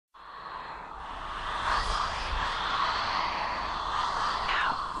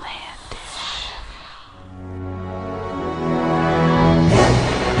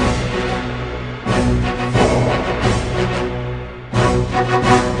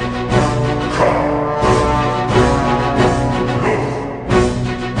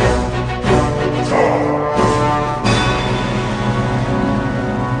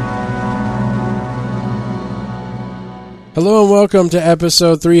Hello and welcome to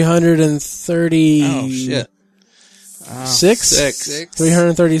episode 330. Oh, shit. Six?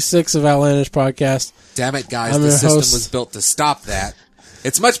 336 of Outlandish Podcast. Damn it, guys. I'm The your system host. was built to stop that.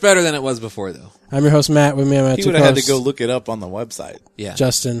 It's much better than it was before, though. I'm your host, Matt. With me, I'm He would have had to go look it up on the website. Yeah.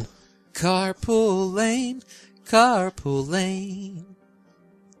 Justin. Carpool lane, carpool lane.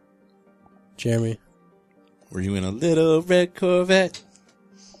 Jeremy. Were you in a little red Corvette?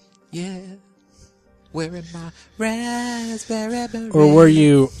 Yeah. Wearing my raspberry beret.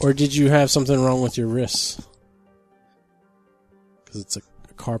 Or did you have something wrong with your wrists? Because it's a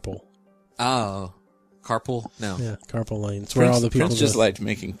carpool. Oh. Carpool? No. Yeah, carpool lane. It's where all the people Prince just go. liked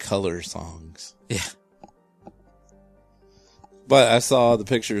making color songs. Yeah. But I saw the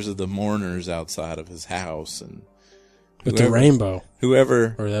pictures of the mourners outside of his house, and With the rainbow.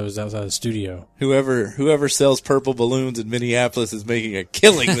 whoever Or that was outside the studio. whoever sells purple balloons in Minneapolis is making a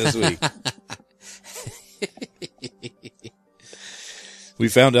killing this week. We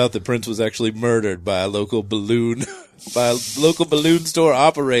found out that Prince was actually murdered by a local balloon store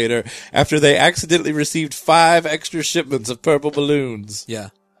operator after they accidentally received 5 extra shipments of purple balloons. Yeah.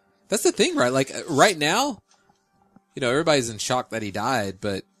 That's the thing, right? Like, right now, everybody's in shock that he died,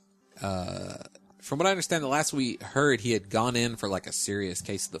 but from what I understand, the last we heard, he had gone in for like a serious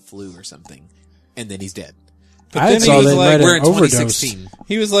case of the flu or something, and then he's dead. But I then saw he was they like, might We're have in overdosed. 2016.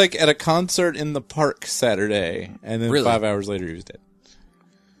 he was like at a concert in the park Saturday, and then Really? 5 hours later he was dead.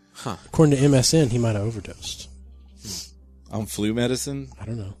 According to MSN, he might have overdosed. On flu medicine? I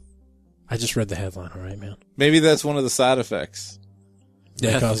don't know. I just read the headline, all right, man. Maybe that's one of the side effects.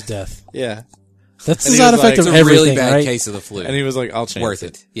 That caused death. Yeah. That's the And he side was effect like, of It's a everything, really bad right? case of the flu. And he was like, I'll chance Worth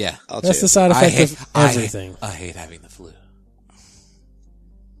it. it. Yeah. I'll That's the chance side effect of everything. I hate having the flu.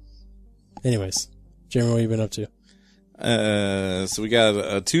 Anyways, Jeremy, what have you been up to? So we got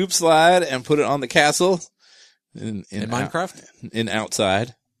a tube slide and put it on the castle in Minecraft? in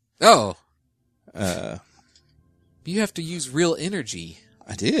outside. Oh. Uh, You have to use real energy.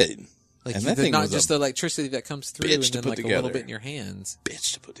 I did. Like, And that thing not was just a the electricity that comes through bitch and to then put like a together. little bit in your hands.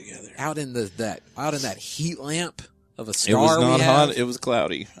 Bitch to put together. Out in that heat lamp of a It star. was not we have. hot. It was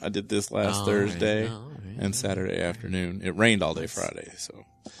cloudy. I did this last Oh, Thursday all right. and Saturday afternoon. It rained all day Friday. So,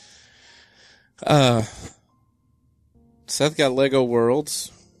 Seth got Lego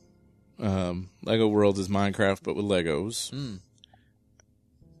Worlds. Lego Worlds is Minecraft, but with Legos.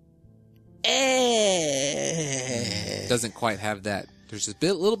 Doesn't quite have that. There's a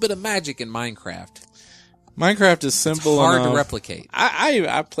little bit of magic in Minecraft. Minecraft is It's simple hard enough. to replicate.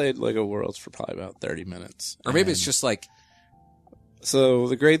 I played Lego Worlds for probably about 30 minutes. Or maybe And it's just like, so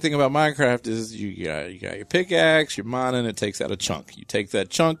the great thing about Minecraft is you got your pickaxe, you're mining, it takes out a chunk. You take that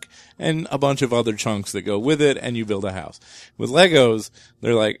chunk and a bunch of other chunks that go with it, and you build a house. With Legos,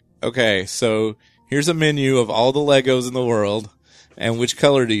 they're like, okay, so here's a menu of all the Legos in the world, and which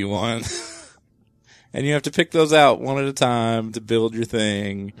color do you want? And you have to pick those out one at a time to build your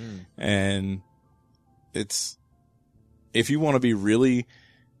thing. And it's, if you want to be really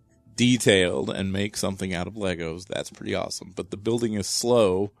detailed and make something out of Legos, that's pretty awesome. But the building is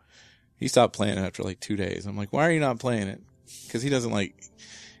slow. He stopped playing it after like 2 days. I'm like, why are you not playing it? Because he doesn't like,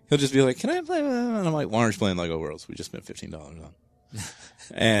 he'll just be like, can I play? And I'm like, why aren't you playing Lego Worlds? We just spent $15 on.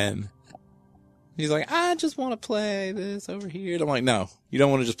 And he's like, I just want to play this over here. And I'm like, no, you don't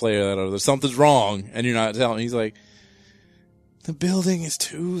want to just play that over there. Something's wrong. And you're not telling me. He's like, the building is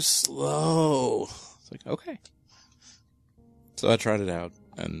too slow. It's like, okay. So I tried it out,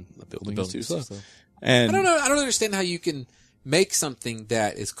 and the building is too slow. And I don't know. I don't understand how you can make something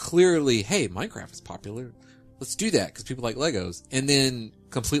that is clearly, hey, Minecraft is popular. Let's do that because people like Legos, and then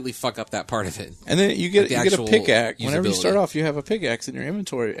completely fuck up that part of it. And then you get the a actual pickaxe. Whenever you usability. start off, you have a pickaxe in your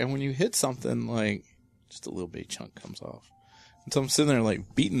inventory, and when you hit something, like just a little bitty chunk comes off. And so I'm sitting there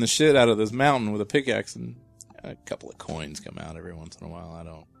like beating the shit out of this mountain with a pickaxe, and a couple of coins come out every once in a while. I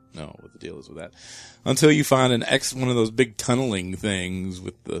don't know what the deal is with that. Until you find one of those big tunneling things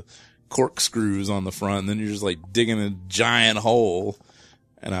with the corkscrews on the front, and then you're just like digging a giant hole,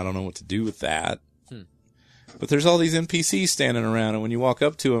 and I don't know what to do with that. But there's all these NPCs standing around, and when you walk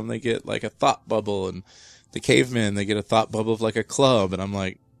up to them, they get like a thought bubble, and the cavemen, they get a thought bubble of like a club, and I'm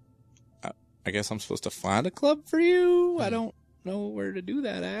like, I guess I'm supposed to find a club for you? I don't know where to do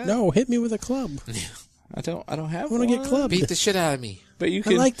that at. No, hit me with a club. I don't have I want to get clubbed. Beat the shit out of me. But you I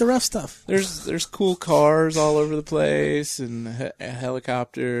can, like the rough stuff. there's cool cars all over the place, and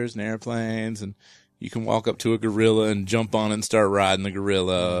helicopters and airplanes, and you can walk up to a gorilla and jump on it and start riding the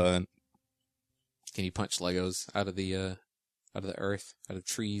gorilla, and Can you punch Legos out of the earth, out of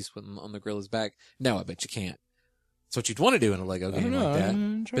trees on the gorilla's back? No, I bet you can't. That's what you'd want to do in a Lego game like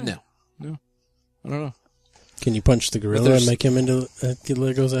that. But no. I don't know. Can you punch the gorilla and make him into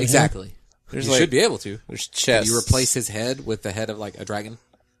Legos? Exactly. You should be able to. There's chests. You replace his head with the head of like a dragon?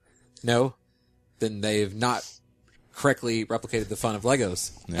 No? Then they've not correctly replicated the fun of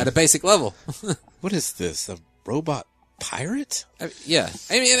Legos at a basic level. What is this? A robot pirate? Yeah.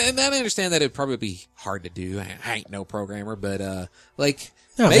 I mean, and I understand that it'd probably be hard to do. I ain't no programmer, but make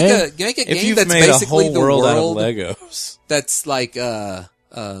a game if you've that's made basically a whole the world out world of Legos. that's like the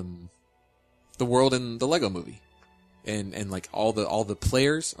world in the Lego movie. And like all the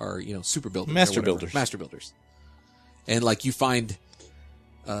players are, super builders. Master builders. And like you find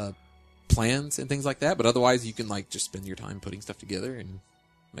plans and things like that, but otherwise you can like just spend your time putting stuff together and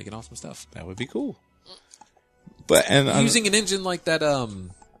making awesome stuff. That would be cool. But using an engine like that,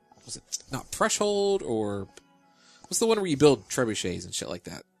 was it not Threshold, or what's the one where you build trebuchets and shit like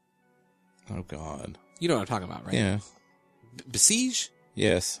that? Oh God, you know what I'm talking about, right? Yeah. Besiege?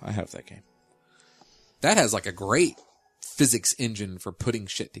 Yes, I have that game. That has like a great physics engine for putting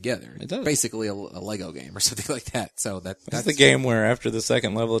shit together. It does. Basically a Lego game or something like that. So that's the game where after the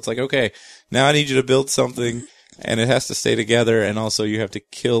second level, it's like, okay, now I need you to build something, and it has to stay together, and also you have to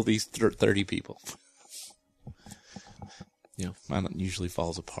kill these 30 people. Mine usually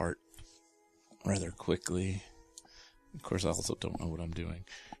falls apart rather quickly. Of course, I also don't know what I'm doing.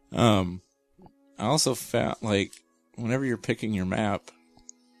 I also found, like, whenever you're picking your map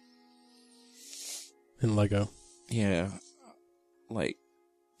in Lego, yeah, like,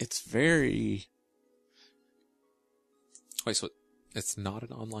 it's very... Wait, so it's not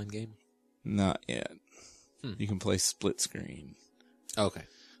an online game? Not yet. You can play split screen. Okay.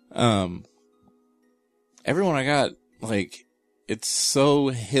 Everyone I got, like, it's so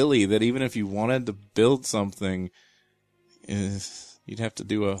hilly that even if you wanted to build something, you'd have to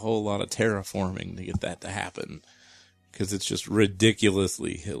do a whole lot of terraforming to get that to happen. Because it's just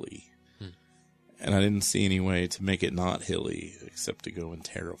ridiculously hilly. And I didn't see any way to make it not hilly except to go and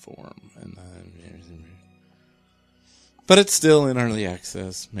terraform. But it's still in early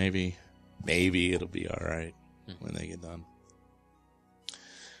access. Maybe it'll be alright when they get done.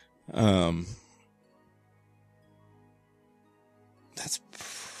 That's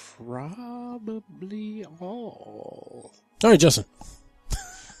probably all. All right, Justin.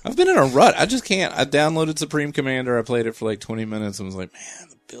 I've been in a rut. I just can't. I downloaded Supreme Commander. I played it for like 20 minutes and was like, man,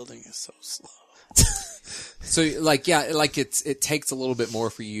 the building is so slow. So, like, yeah, like it takes a little bit more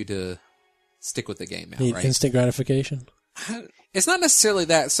for you to stick with the game now, Need right? instant gratification? It's not necessarily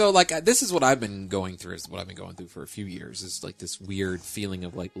that. So, like, this is what I've been going through. Is what I've been going through for a few years. Is like this weird feeling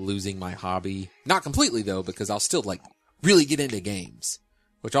of like losing my hobby. Not completely though, because I'll still like really get into games,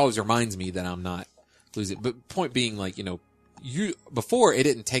 which always reminds me that I'm not losing. But point being, like, before it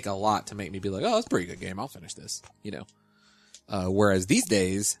didn't take a lot to make me be like, oh, that's a pretty good game. I'll finish this. Whereas these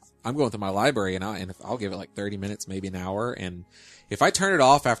days, I'm going through my library and I'll give it like 30 minutes, maybe an hour. And if I turn it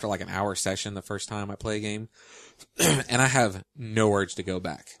off after like an hour session the first time I play a game, and I have no urge to go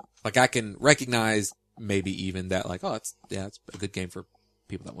back, like I can recognize maybe even that like, oh, it's a good game for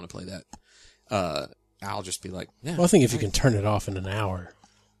people that want to play that. I'll just be like, yeah. Well, I think if you can turn it off in an hour,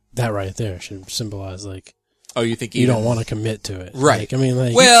 that right there should symbolize like, oh, you think you don't want to commit to it, right? Like, I mean,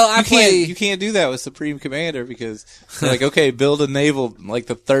 like, well, you can't do that with Supreme Commander because, like, okay, build a naval. Like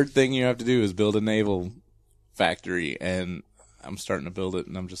the third thing you have to do is build a naval factory, and I'm starting to build it,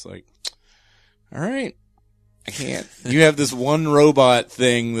 and I'm just like, all right, I can't. You have this one robot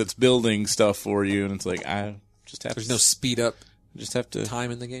thing that's building stuff for you, and it's like I just have. There's no speed up. Just have to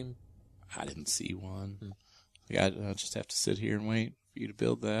time in the game. I didn't see one. Like I just have to sit here and wait for you to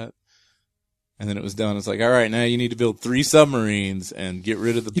build that. And then it was done. It's like, all right, now you need to build 3 submarines and get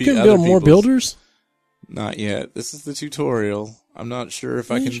rid of the You can build more builders? Not yet. This is the tutorial. I'm not sure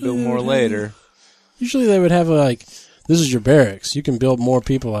if I can build more later. Usually they would have like, this is your barracks. You can build more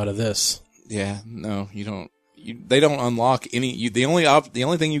people out of this. Yeah, no, you don't. They don't unlock any. The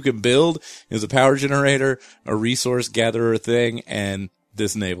only thing you can build is a power generator, a resource gatherer thing, and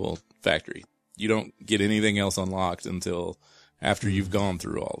this naval factory. You don't get anything else unlocked until after you've gone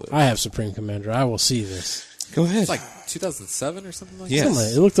through all this. I have Supreme Commander. I will see this. Go ahead. It's like 2007 or something like Yes.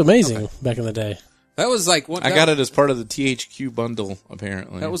 that. It looked amazing back in the day. That was like one. I got it as part of the THQ bundle,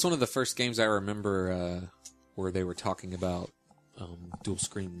 apparently. That was one of the first games I remember where they were talking about dual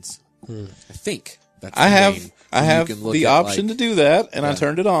screens. I think that's. I have the the option to do that, and I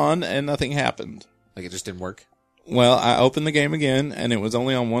turned it on, and nothing happened. Like it just didn't work. Well, I opened the game again, and it was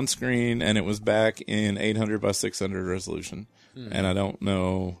only on one screen, and it was back in 800 by 600 resolution. And I don't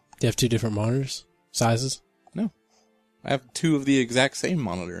know. Do you have 2 different monitors? Sizes? No. I have 2 of the exact same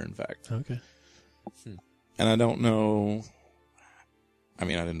monitor, in fact. Okay. And I don't know. I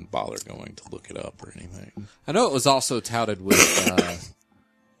mean, I didn't bother going to look it up or anything. I know it was also touted with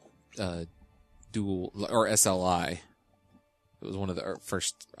dual or SLI. It was one of the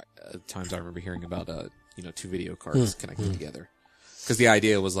first times I remember hearing about two video cards connected together. Because the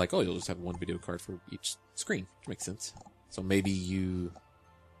idea was like, oh, you'll just have one video card for each screen, which makes sense. So maybe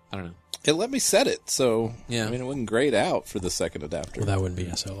I don't know. It let me set it, so Yeah. I mean, it wouldn't grayed out for the second adapter. Well, that wouldn't be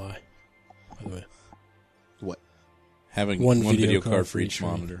SLI, by the way. What? Having One one video video card card for for each each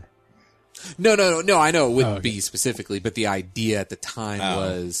screen. monitor. No. I know it wouldn't okay. be specifically, but the idea at the time Oh.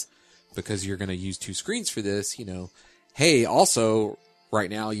 was because you're going to use two screens for this. Hey, also right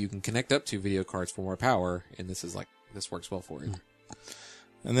now you can connect up two video cards for more power, and this works well for it.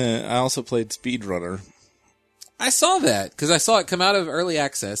 And then I also played Speedrunner. I saw that because I saw it come out of early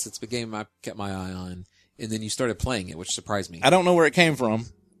access. It's a game I kept my eye on, and then you started playing it, which surprised me. I don't know where it came from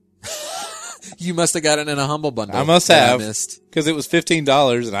You must have got it in a humble bundle. I must that have. missed. because it was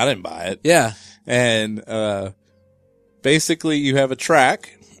 $15 and I didn't buy it. Yeah. And basically, you have a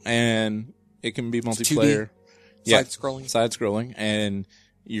track, and it can be multiplayer. Side-scrolling? Side-scrolling, and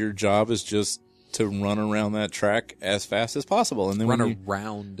your job is just to run around that track as fast as possible. And then Run when you,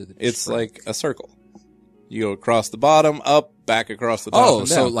 around the it's track. like a circle. You go across the bottom, up, back across the top. Oh, and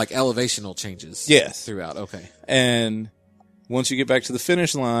so down. like elevational changes. Yes. Throughout. Okay. And once you get back to the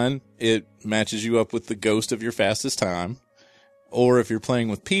finish line, it matches you up with the ghost of your fastest time. Or if you're playing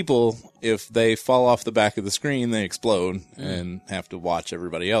with people, if they fall off the back of the screen, they explode and have to watch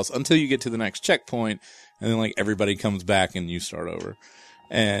everybody else until you get to the next checkpoint, and then like everybody comes back and you start over.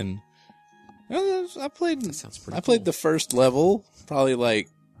 And I played. sounds pretty I played cool. the first level probably like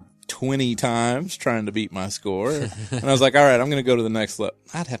 20 times trying to beat my score, and I was like, "All right, I'm going to go to the next level."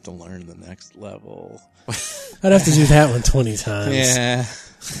 I'd have to learn the next level. I'd have to do that one 20 times. Yeah.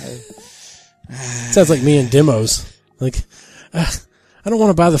 Sounds like me in demos. Like, I don't want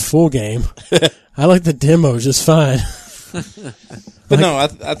to buy the full game. I like the demo just fine. But no,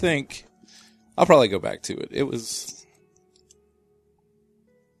 I think I'll probably go back to it. It was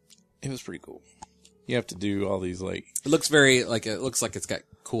pretty cool. You have to do all these like It looks very like it looks like it's got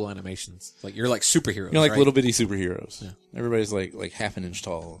cool animations. Like you're like superheroes. like right? little bitty superheroes. Yeah. Everybody's like half an inch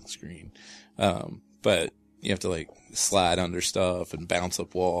tall on the screen. But you have to like slide under stuff and bounce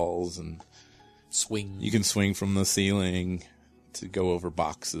up walls, and swing. you can swing from the ceiling to go over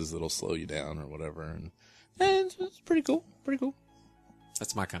boxes that'll slow you down or whatever. And it's pretty cool. Pretty cool.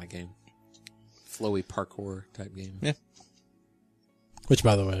 That's my kind of game. Flowy parkour type game. Yeah. Which,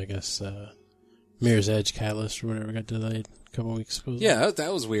 by the way, I guess Mirror's Edge Catalyst or whatever got delayed a couple weeks ago. Yeah,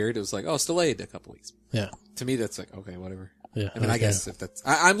 that was weird. It was like, oh, it's delayed a couple weeks. Yeah. To me, that's like, okay, whatever. Yeah. I mean, I okay. guess if that's...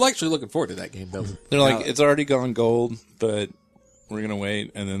 I'm actually looking forward to that game, though. They're like, Now- it's already gone gold, but we're going to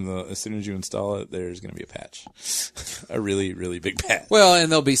wait. And then as soon as you install it, there's going to be a patch. A really, really big patch. Well,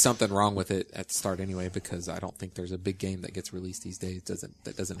 and there'll be something wrong with it at the start anyway, because I don't think there's a big game that gets released these days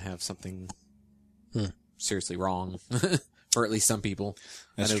that doesn't have something seriously wrong. For at least some people.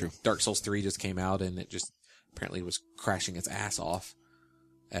 That's I know true. Dark Souls 3 just came out, and it just apparently was crashing its ass off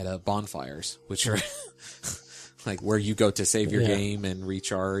at bonfires, which are like where you go to save your Yeah. game and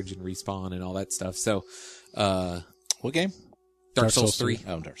recharge and respawn and all that stuff. So, What game? Dark Souls 3.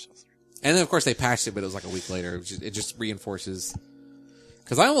 Oh, Dark Souls 3. And then, of course, they patched it, but it was like a week later. It just reinforces.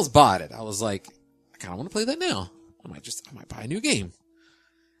 Because I almost bought it. I was like, I kind of want to play that now. I might buy a new game.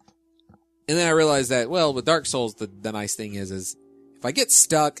 And then I realized that, well, with Dark Souls, the nice thing is if I get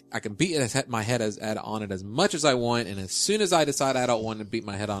stuck, I can beat my head on it as much as I want. And as soon as I decide I don't want to beat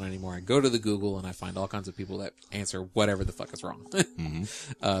my head on it anymore, I go to the Google and I find all kinds of people that answer whatever the fuck is wrong.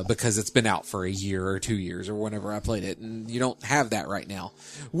 Because it's been out for a year or 2 years or whenever I played it. And you don't have that right now,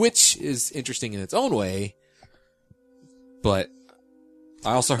 which is interesting in its own way. But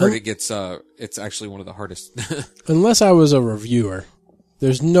I also heard it's actually one of the hardest. Unless I was a reviewer,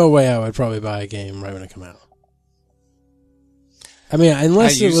 there's no way I would probably buy a game right when it come out. I mean, I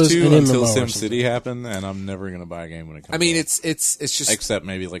unless it used was to an until MMO or something. SimCity happened, and I'm never going to buy a game when it comes I mean, out. it's just, Except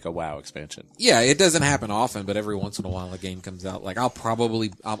maybe like a WoW expansion. yeah, it doesn't happen often, but every once in a while a game comes out. Like I'll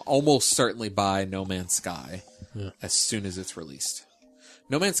almost certainly buy No Man's Sky as soon as it's released.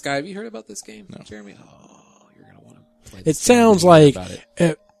 No Man's Sky, have you heard about this game, Jeremy? Oh, you're going to want to play this It game sounds when you hear like, about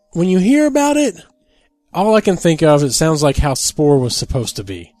it. when you hear about it, all I can think of, it sounds like how Spore was supposed to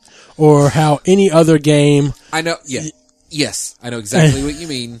be. Or how any other game. I know, yeah. Yes, I know exactly what you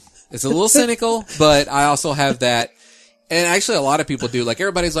mean. It's a little cynical, but I also have that. And actually a lot of people do. Like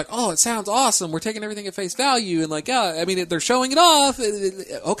everybody's like, oh, it sounds awesome. We're taking everything at face value. And like, yeah, I mean, they're showing it off.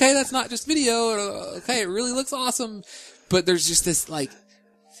 Okay, that's not just video. Okay, it really looks awesome. But there's just this like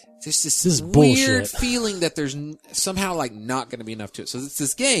there's this is weird bullshit. feeling that there's somehow like not going to be enough to it. So it's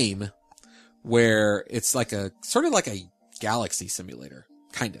this game where it's like a sort of like a galaxy simulator,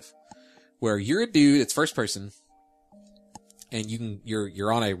 kind of, where you're a dude. It's first person, and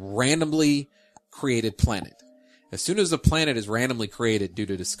you're on a randomly created planet. As soon as the planet is randomly created due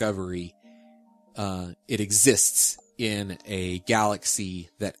to discovery, it exists in a galaxy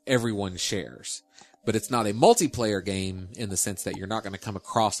that everyone shares. But it's not a multiplayer game in the sense that you're not going to come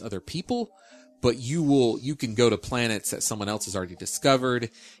across other people, but you can go to planets that someone else has already discovered.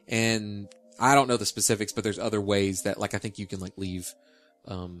 And I don't know the specifics, but there's other ways that, like, I think you can like leave,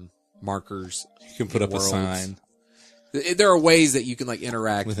 markers. You can put up worlds. a sign There are ways that you can like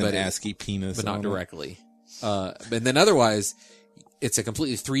interact with an ASCII penis, but not on it. directly. And then otherwise, it's a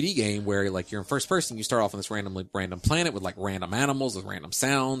completely 3D game where like you're in first person. You start off on this random planet with like random animals, with random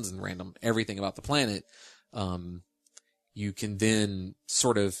sounds and random everything about the planet. You can then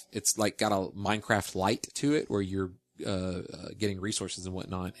sort of, it's like got a Minecraft light to it where you're getting resources and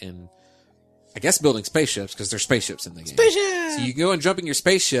whatnot, and I guess building spaceships because there's spaceships in the game. So you go and jump in your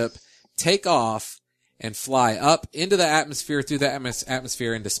spaceship, take off, and fly up into the atmosphere, through the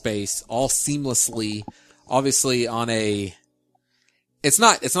atmosphere into space, all seamlessly. Obviously, on a, it's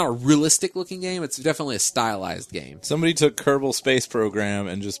not a realistic looking game. It's definitely a stylized game, Somebody took Kerbal Space Program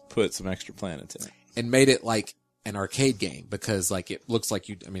and just put some extra planets in it. and made it like an arcade game because like it looks like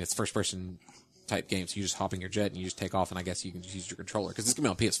it's first person type game. So you just hop in your jet and you just take off, and I guess you can just use your controller because it's going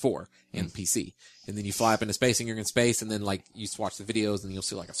to be on PS4 and PC. And then you fly up into space and you're in space, and then like you watch the videos and you'll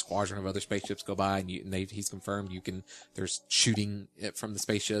see like a squadron of other spaceships go by, and he's confirmed there's shooting it from the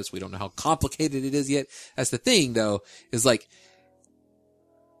spaceships. We don't know how complicated it is yet. That's the thing though, is like,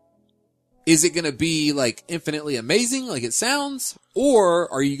 is it going to be like infinitely amazing like it sounds, or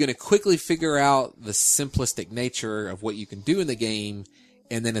are you going to quickly figure out the simplistic nature of what you can do in the game,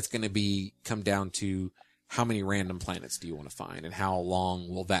 and then it's going to come down to how many random planets do you want to find, and how long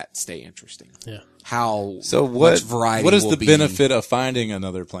will that stay interesting? Yeah. So much variety what is will the be- benefit of finding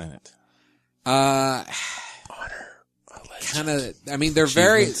another planet? Honor. Kind of, I mean, they're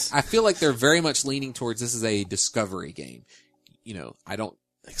very, Achievements. I feel like they're very much leaning towards this is a discovery game.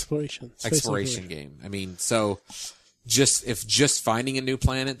 Exploration. Space Exploration game. I mean, so just finding a new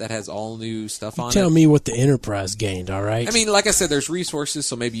planet that has all new stuff on Tell it. me what the Enterprise gained, all right? I mean, like I said, there's resources,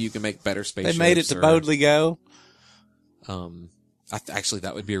 so maybe you can make better They spaceships. made it to or, boldly go. Actually,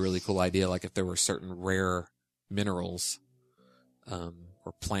 that would be a really cool idea. Like if there were certain rare minerals,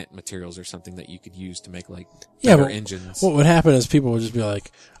 or plant materials or something that you could use to make like better but engines. what would happen is people would just be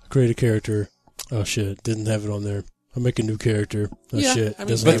like, create a character. Oh shit, didn't have it on there. I'll make a new character. Oh Yeah, shit, I mean,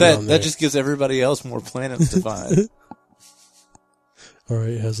 doesn't But have it on that there. just gives everybody else more planets to find. All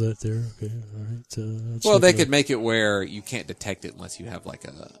right, how's that there? Okay, all right. let's Well, look they at could make it where you can't detect it unless you have like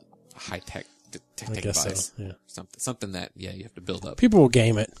a high tech I detecting guess device. so. Yeah, Something that you have to build up. people will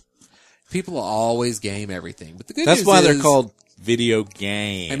game it. People always game everything, but the good That's news why is, they're called video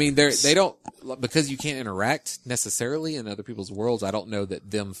games. I mean, they don't, because you can't interact necessarily in other people's worlds. I don't know that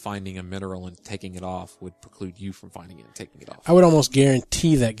them finding a mineral and taking it off would preclude you from finding it and taking it off. I would almost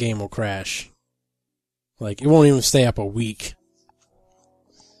guarantee that game will crash. Like, it won't even stay up a week.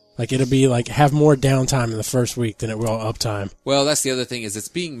 Like, it'll be like, have more downtime in the first week than it will uptime. Well, that's the other thing is it's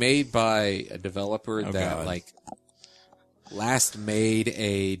being made by a developer Oh, that God. like last made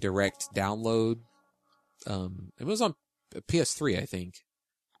a direct download. It was on PS3, I think,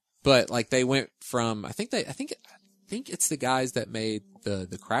 but like they went from, I think it's the guys that made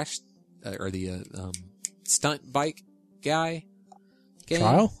the Crash or the stunt bike guy game.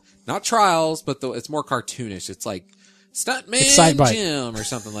 Trial? Not Trials, but it's more cartoonish. It's like Stuntman Excite Bike. Jim or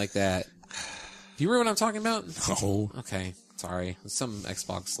something like that. Do you remember what I'm talking about? No. Okay, sorry. It's some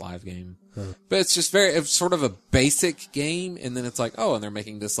Xbox Live game. But it's just it's sort of a basic game, and then it's like, oh, and they're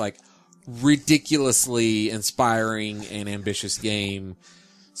making this like ridiculously inspiring and ambitious game.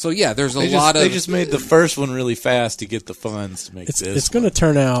 So yeah, there's They they just made the first one really fast to get the funds to make It's this. going to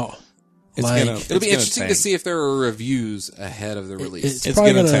turn out It's like... gonna- It'll be gonna interesting to tank. see if there are reviews ahead of the release. it's It's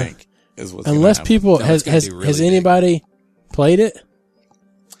probably going to gonna- tank. Is what's unless gonna happen. people... No, has it's gonna be really has big. anybody played it?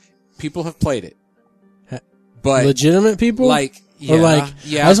 People have played it, Ha- but Legitimate people? like, yeah, Or like,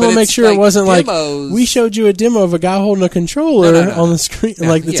 yeah, I just but want to make it's sure it wasn't demos. like, we showed you a demo of a guy holding a controller No, no, no, on no. the screen. No,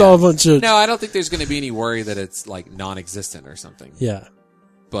 like, it's yeah. all a bunch of... No, I don't think there's going to be any worry that it's like non-existent or something. Yeah.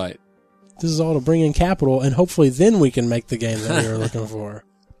 But This is all to bring in capital, and hopefully then we can make the game that we were looking for.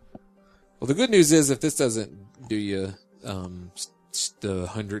 well, the good news is if this doesn't do you, the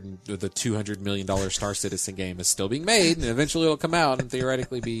 $200 million Star Citizen game is still being made, and eventually it'll come out and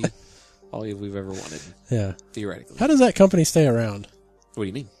theoretically be all we've ever wanted. Yeah. Theoretically, How does that company stay around? what do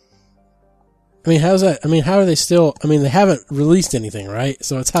you mean? I mean, how's that? I mean, how are they still? I mean, they haven't released anything, right?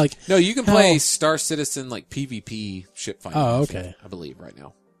 So it's like No, you can play Star Citizen like PvP ship fighting. Oh, okay. I believe right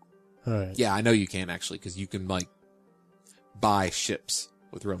now. all right. Yeah, I know you can actually because you can like buy ships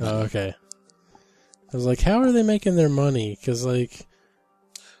with real money. Oh, okay. I was like, how are they making their money? Because like,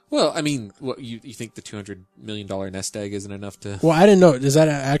 Well, I mean, what you think the $200 million nest egg isn't enough to? well, I didn't know. Is that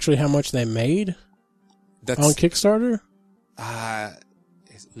actually how much they made That's on Kickstarter?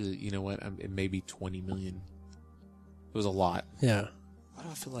 you know what? It may be 20 million. It was a lot. Yeah, Why do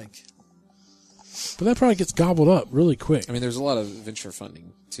I feel like? but that probably gets gobbled up really quick. I mean, there's a lot of venture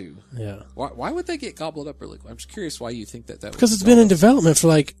funding too. Yeah, Why would they get gobbled up really quick? I'm just curious why you think that because it's been in development for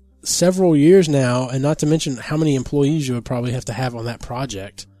like several years now, and not to mention how many employees you would probably have to have on that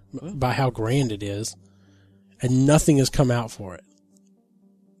project by how grand it is, and nothing has come out for it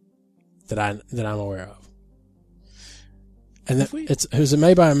that I'm aware of. And that was it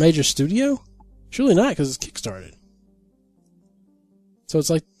made by a major studio? Surely not, because it's kickstarted. So it's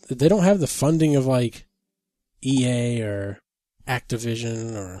like they don't have the funding of like EA or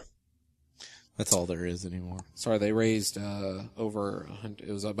Activision or. That's all there is anymore. Sorry, they raised over 100.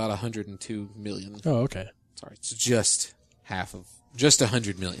 It was about 102 million. Oh, okay. Sorry, it's just half of just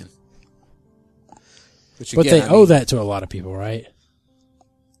 100 million. But they owe that to a lot of people, right?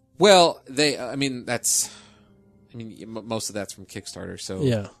 Well, I mean, most of that's from Kickstarter, so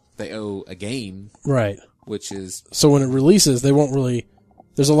Yeah. they owe a game, Right. which is So when it releases, they won't really.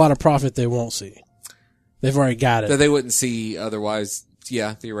 There's a lot of profit they won't see. They've already got that it. they wouldn't see otherwise.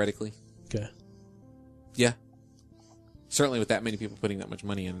 Yeah, theoretically. Okay. Yeah. Certainly with that many people putting that much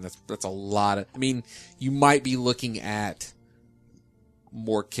money in, that's a lot of. I mean, you might be looking at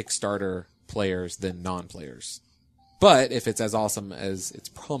more Kickstarter players than non-players. But if it's as awesome as it's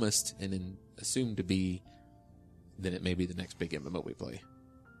promised and assumed to be, then it may be the next big MMO we play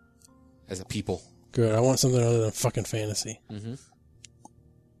as a people. Good. I want something other than fucking fantasy. Mm-hmm.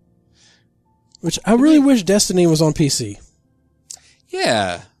 Which I really wish Destiny was on PC.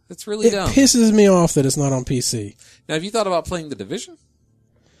 Yeah, that's really It dumb. pisses me off that it's not on PC. Now, have you thought about playing The Division?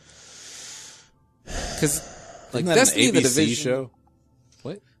 Because like Isn't that Destiny an and The ABC Division show?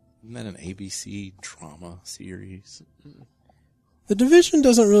 What? Isn't that an ABC drama series? The Division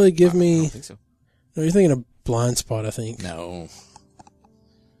doesn't really give I me. don't think so. No, you're thinking of Blind Spot, I think, No.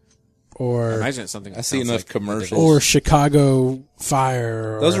 I or imagine it's something. I that see sounds enough like The commercials. Division. or Chicago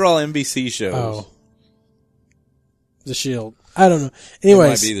Fire. Those are all NBC shows. Oh, The Shield. I don't know. It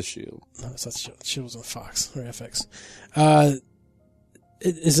Anyways, might be The Shield. no, it's not The Shield. The Shield was on Fox or FX.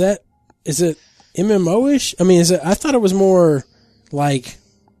 Is it MMO-ish? I mean, is it? I thought it was more like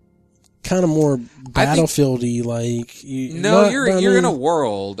kind of more battlefieldy. Like No, you're in a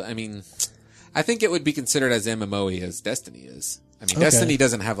world. I mean, I think it would be considered as MMO-y as Destiny is. I mean, Okay. Destiny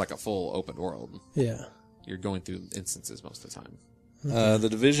doesn't have like a full open world. Yeah. You're going through instances most of the time. The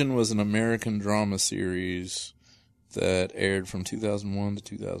Division was an American drama series that aired from 2001 to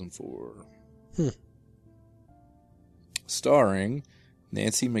 2004. Starring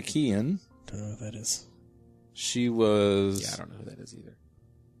Nancy McKeon. Don't know what that is. She was Yeah, I don't know who that is either.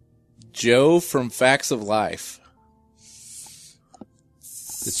 Joe from Facts of Life.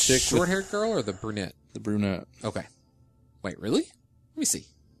 The chick with Short-haired girl or the brunette? the brunette. Okay. Wait, really? Let me see.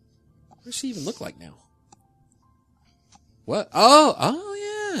 What does she even look like now? What? Oh,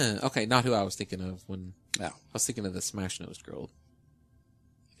 yeah. Okay, not who I was thinking of when No. I was thinking of the smash-nosed girl.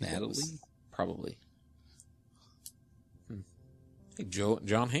 Natalie. Probably. Hey,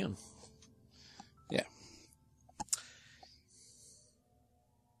 John Hamm. Yeah.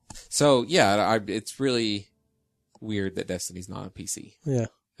 So, yeah, it's really weird that Destiny's not on PC. Yeah.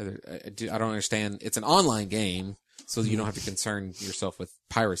 I don't understand. It's an online game, so you don't have to concern yourself with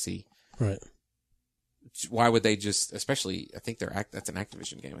piracy. Right. Why would they just, especially, I think that's an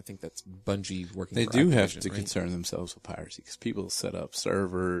Activision game. I think that's Bungie working They for do Activision, have to right? concern themselves with piracy because people set up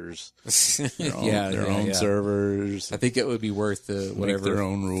servers, Yeah, their own servers. I think it would be worth the Make whatever their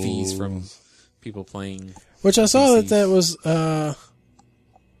own fees rules. from people playing. Which I saw PC. that was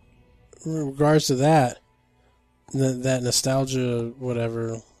in regards to that nostalgia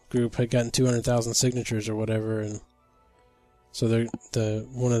whatever group had gotten 200,000 signatures or whatever, and so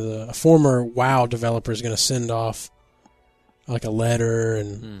a former WoW developer is going to send off like a letter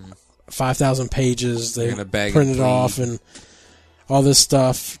and 5,000 pages they They're gonna beg and printed plead. off and all this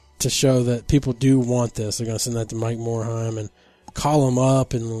stuff to show that people do want this. They're going to send that to Mike Morhaime and call him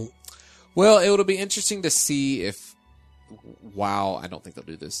up and Well, it would be interesting to see if WoW, I don't think they'll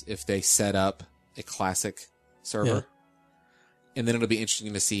do this, if they set up a classic server. Yeah. And then it'll be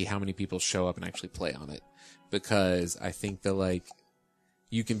interesting to see how many people show up and actually play on it. Because I think that, like,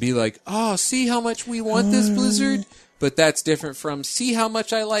 you can be like, oh, see how much we want this Blizzard? But that's different from, see how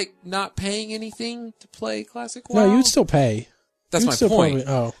much I like not paying anything to play Classic WoW? No, you'd still pay. That's you'd my still point.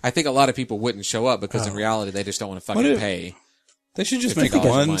 probably- I think a lot of people wouldn't show up because in reality they just don't want to fucking pay. They should just $50 make a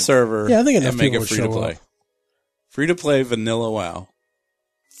one month. server Yeah, I think enough and make people it would free to show play. up. Free to play vanilla WoW.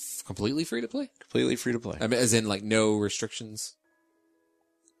 Completely free to play? Completely free to play. I mean, as in like no restrictions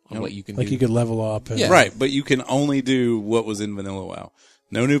on Nope. what you can Like do. you could level up. And, Yeah. Right, but you can only do what was in vanilla WoW.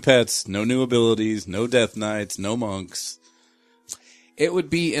 No new pets, no new abilities, no death knights, no monks. It would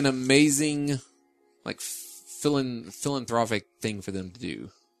be an amazing, like, philanthropic thing for them to do.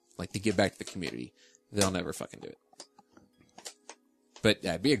 Like, to give back to the community. They'll never fucking do it. But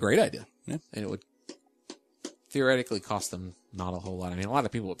that'd be a great idea. Yeah. And it would theoretically cost them not a whole lot. I mean, a lot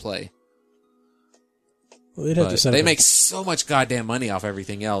of people would play. Well, they'd have to But set they up make so much goddamn money off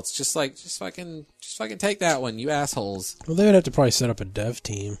everything else. Just fucking take that one, you assholes. Well, they would have to probably set up a dev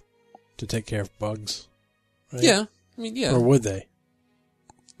team to take care of bugs. Right? Yeah. I mean, yeah. Or would they?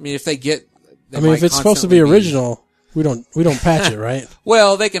 I mean, if they get... they I mean, might if it's supposed to be constantly original, we don't patch it, right?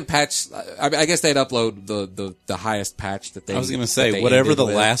 Well, they can patch. I guess they'd upload the highest patch that they. I was going to that say, they whatever ended the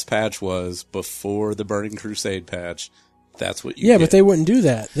with. last patch was before the Burning Crusade patch, that's what you Yeah, get. but they wouldn't do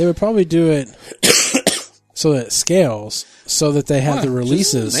that. They would probably do it so that it scales, so that they have Huh, the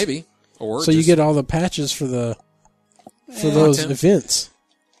releases. maybe, or So you just- get all the patches for those content. events.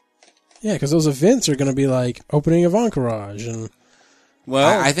 Yeah, because those events are going to be like opening of Encourage and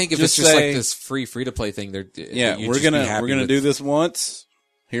Well, I think if it's just say, like this free to play thing, they're yeah, you'd we're just be gonna happy do with- this once.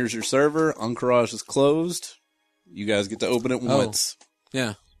 Here's your server. Encourage is closed. You guys get to open it once,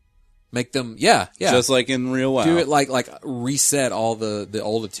 Yeah, make them. Yeah. just like in real WoW. do it like reset all the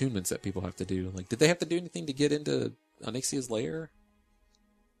old attunements that people have to do. Like, did they have to do anything to get into Onyxia's lair?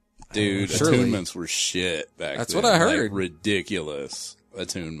 Dude, Surely. attunements were shit back That's then. what I Like, heard. ridiculous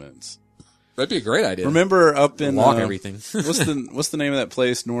attunements. That'd be a great idea. Remember up in Lock everything. what's the name of that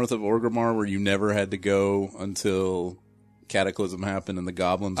place north of Orgrimmar where you never had to go until Cataclysm happened and the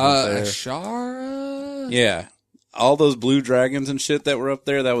goblins went there? Ashara. Yeah. All those blue dragons and shit that were up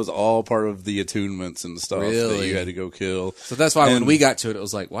there, that was all part of the attunements and stuff that Really? you had to go kill. So that's why when And- we got to it, it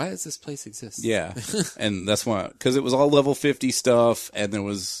was like, why does this place exist? Yeah. And that's why, because it was all level 50 stuff and there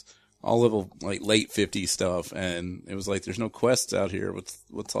was all level, like, late 50 stuff. And it was like, there's no quests out here.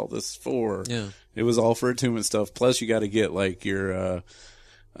 What's all this for? Yeah. It was all for attunement stuff. Plus, you got to get, like, your you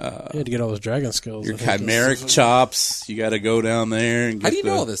had to get all those dragon skills. your I think. chimeric chops. You got to go down there and get How do you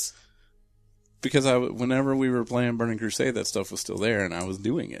know all this? Because whenever we were playing Burning Crusade, that stuff was still there, and I was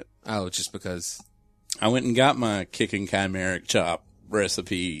doing it. Oh, just because. I went and got my kicking chimeric chop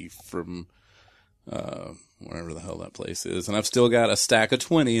recipe from wherever the hell that place is, and I've still got a stack of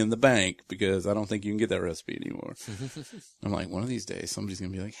 20 in the bank because I don't think you can get that recipe anymore. I'm like, one of these days, somebody's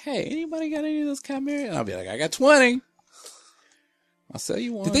gonna be like, "Hey, anybody got any of those chimeric?" And I'll be like, "I got 20. I'll sell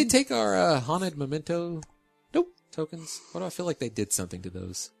you one." Did they take our haunted memento Nope. tokens? Why do I feel like they did something to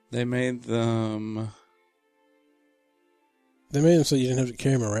those? They made them. They made them so you didn't have to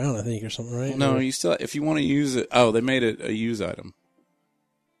carry them around, I think, or something, right? No, Or- you still, if you want to use it. Oh, they made it a use item.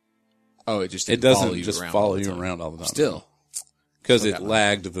 Oh, it just It didn't follow doesn't you just around follow all the you time. around all the time. Still, Because Still it got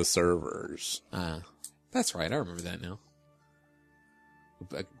lagged the servers. that's right. I remember that now.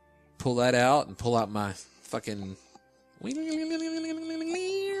 I pull that out and pull out my fucking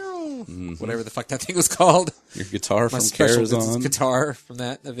whatever the fuck that thing was called. Your guitar My from special Karazhan. guitar from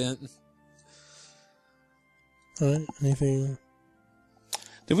that event. All right. Anything?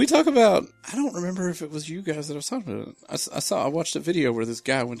 Did we talk about? I don't remember if it was you guys that I was talking about. I watched a video where this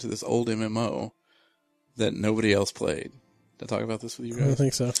guy went to this old MMO that nobody else played. Did I talk about this with you I don't guys?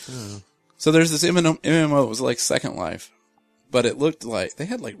 think so. So there's this MMO. It was like Second Life, but it looked like they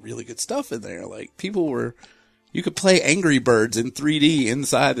had like really good stuff in there. Like people were, you could play Angry Birds in 3D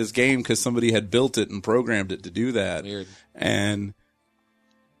inside this game because somebody had built it and programmed it to do that. Weird. And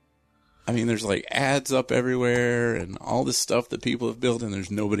I mean, there's like ads up everywhere and all this stuff that people have built, and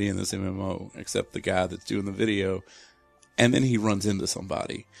there's nobody in this MMO except the guy that's doing the video. And then he runs into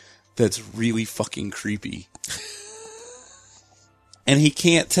somebody that's really fucking creepy. And he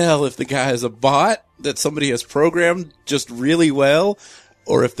can't tell if the guy is a bot that somebody has programmed just really well,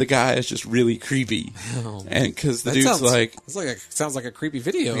 or if the guy is just really creepy. And because the dude's like, sounds like a creepy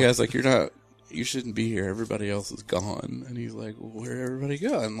video. the guy's like, you shouldn't be here. Everybody else is gone. And he's like, well, where'd everybody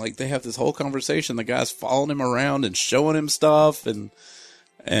go? And like, they have this whole conversation. The guy's following him around and showing him stuff. And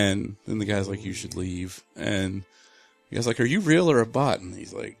then the guy's like, you should leave. And the guy's like, are you real or a bot? And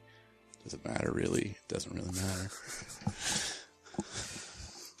he's like, does it matter really? It doesn't really matter.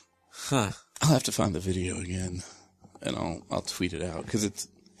 Huh. I'll have to find the video again. and I'll tweet it out because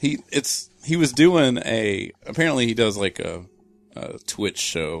he was doing apparently he does like a Twitch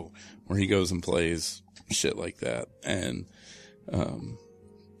show where he goes and plays shit like that, and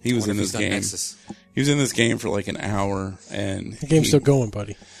he was in this game. Nexus. He was in this game for like an hour, and The game's still going,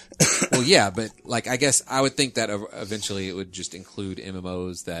 buddy. Well, yeah, but like I guess I would think that eventually it would just include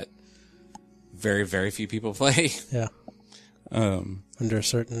MMOs that very, very few people play. Yeah. Under a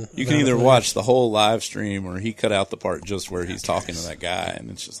certain. You can either watch the whole live stream or he cut out the part just where he's talking to that guy, and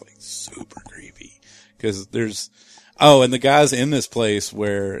it's just like super creepy. Because and the guy's in this place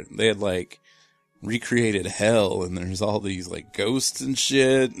where they had like recreated hell, and there's all these like ghosts and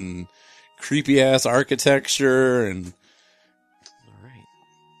shit and creepy ass architecture, and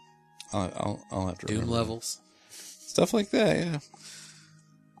All right. I'll have to Doom remember levels. stuff like that. Yeah.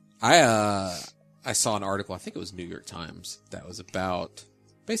 I saw an article, I think it was New York Times, that was about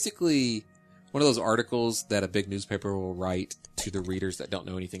basically one of those articles that a big newspaper will write to the readers that don't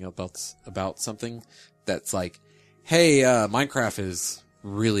know anything about something that's like, hey, Minecraft is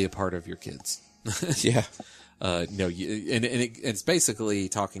really a part of your kids. Yeah. It's basically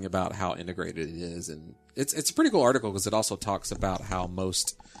talking about how integrated it is, and it's a pretty cool article because it also talks about how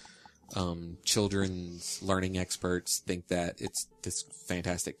most children's learning experts think that it's this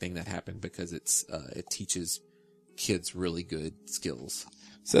fantastic thing that happened because it teaches kids really good skills.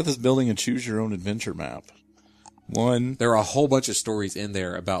 Seth is building a choose your own adventure map. There are a whole bunch of stories in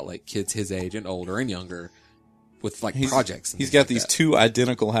there about like kids his age and older and younger with like projects. He's got these two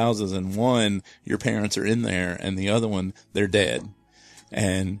identical houses, and one your parents are in there, and the other one they're dead.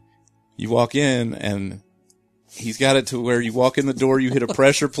 And you walk in, and he's got it to where you walk in the door, you hit a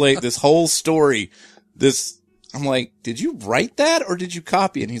pressure plate. This whole story, I'm like, did you write that or did you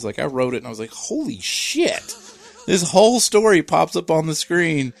copy it? And he's like, I wrote it. And I was like, holy shit! This whole story pops up on the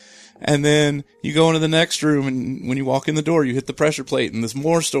screen. And then you go into the next room, and when you walk in the door, you hit the pressure plate, and this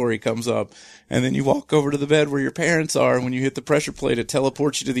more story comes up. And then you walk over to the bed where your parents are, and when you hit the pressure plate, it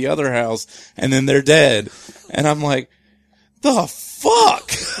teleports you to the other house, and then they're dead. And I'm like, the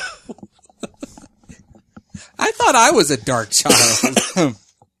fuck? I thought I was a dark child.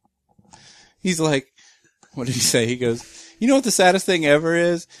 He's like, what did he say? He goes, you know what the saddest thing ever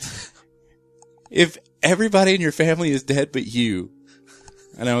is? If everybody in your family is dead but you.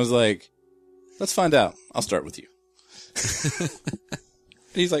 And I was like, let's find out. I'll start with you. And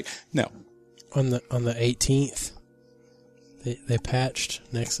he's like, no. On the 18th, they patched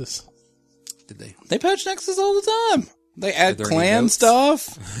Nexus. Did they? They patch Nexus all the time. They add there clan any notes?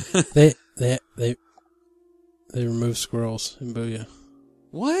 stuff. They removed squirrels in Booyah.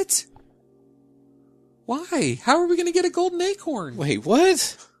 What? Why? How are we going to get a golden acorn? Wait,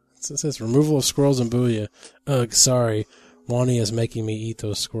 what? It says removal of squirrels in Booyah. Ugh, sorry. Wani is making me eat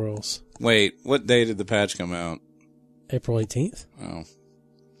those squirrels. Wait, what day did the patch come out? April 18th? Oh.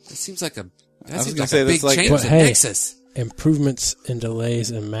 It seems like a was big gonna say, that's like- change But in hey, Nexus. Improvements and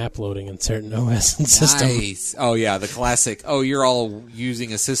delays in map loading in certain OS and systems. Nice. Oh yeah, the classic. Oh, you're all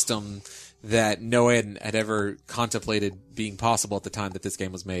using a system that no one had ever contemplated being possible at the time that this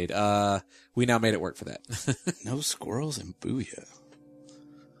game was made. We now made it work for that. No squirrels in Booyah.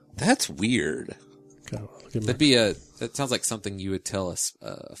 That's weird. God, look at That sounds like something you would tell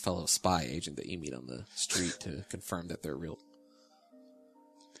a fellow spy agent that you meet on the street to confirm that they're real.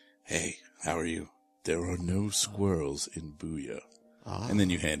 Hey, how are you? There are no squirrels in Booyah. And then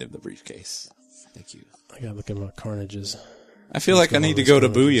you hand him the briefcase. Thank you. I gotta look at my carnages. I feel like I need to go to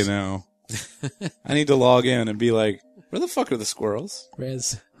Booyah now. I need to log in and be like, where the fuck are the squirrels?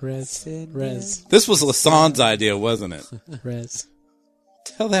 Res. This was Lasan's idea, wasn't it? Res.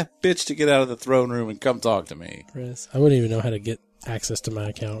 Tell that bitch to get out of the throne room and come talk to me. I wouldn't even know how to get access to my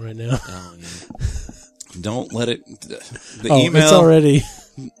account right now. Oh yeah. Don't let it. The Oh, email. it's already.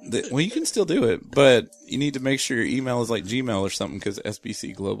 Well, you can still do it, but you need to make sure your email is like Gmail or something because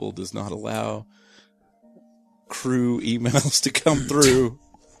SBC Global does not allow crew emails to come through.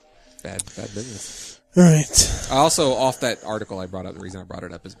 Bad business. All right. Also, off that article I brought up, the reason I brought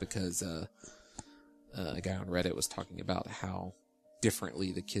it up is because a guy on Reddit was talking about how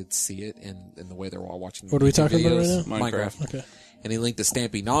differently the kids see it and the way they're all watching. What are we YouTube talking about videos. right Minecraft. Okay. And he linked the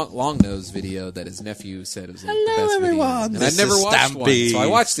Stampy Longnose video that his nephew said was like the Hello, best everyone. video. And This I'd never is watched Stampy. one, so I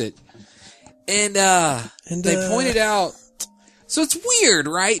watched it. And they pointed out. So it's weird,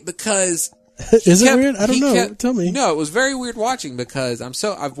 right? Because Is it weird? I don't know. Tell me. No, it was very weird watching because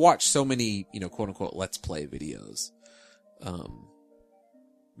I've watched so many, quote unquote, let's play videos.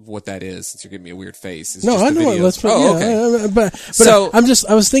 What that is, since you're giving me a weird face. Is No, just I the know what videos. Let's Play. Oh, yeah, okay. but So-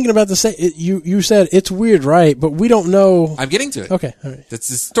 I was thinking about the same. You said it's weird, right? But we don't know. I'm getting to it. Okay, all right, That's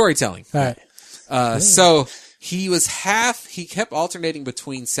the storytelling. all right. So He kept alternating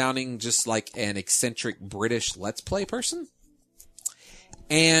between sounding just like an eccentric British Let's Play person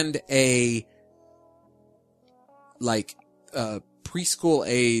and a preschool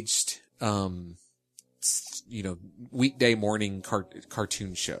aged, weekday morning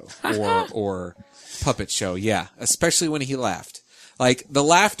cartoon show or puppet show. Yeah. Especially when he laughed. Like, the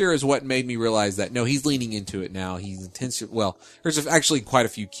laughter is what made me realize that, no, he's leaning into it now. He's there's actually quite a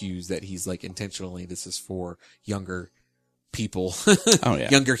few cues that he's like intentionally, this is for younger people, Oh, yeah.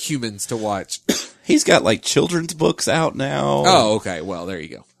 younger humans to watch. He's got like children's books out now. Oh, okay. Well, there you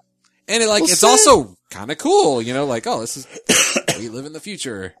go. And it's Seth- also kind of cool, this is, we live in the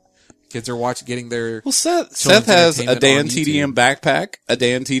future. Kids are getting their, Well, Seth children's has a entertainment Dan on TDM backpack, a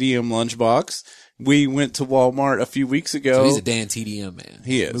Dan TDM lunchbox. We went to Walmart a few weeks ago. so he's a Dan TDM man.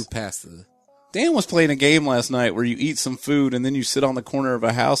 He is. Move past the, Dan was playing a game last night where you eat some food and then you sit on the corner of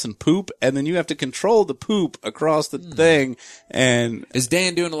a house and poop, and then you have to control the poop across the thing. And is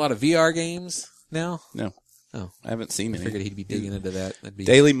Dan doing a lot of VR games now? no, Oh, I haven't seen I any. figured he'd be digging into that. That'd be,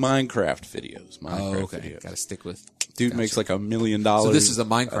 Daily Minecraft videos. Got to stick with. Dude makes like $1 million. So this is a day.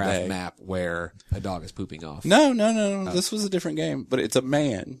 Minecraft map where a dog is pooping off. No. This was a different game, but it's a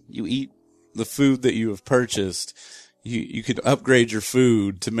man. You eat the food that you have purchased. You could upgrade your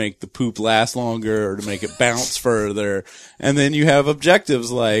food to make the poop last longer or to make it bounce further. And then you have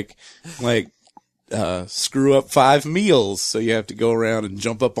objectives like screw up 5 meals. So you have to go around and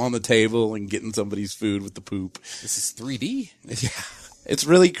jump up on the table and get in somebody's food with the poop. This is 3D. Yeah. It's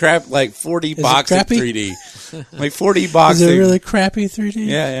really crap, like 4D it boxing crappy? 3D. Like 4D boxing. Is it really crappy 3D?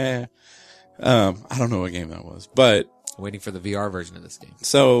 Yeah. I don't know what game that was, but Waiting for the VR version of this game.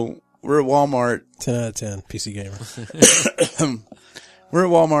 so we're at Walmart. 10 out of 10, PC gamer. We're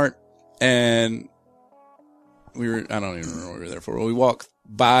at Walmart and I don't even remember what we were there for. We walk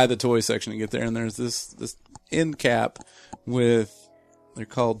by the toy section to get there, and there's this end cap with, they're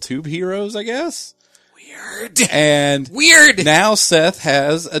called Tube Heroes, I guess. Weird. And Weird. now Seth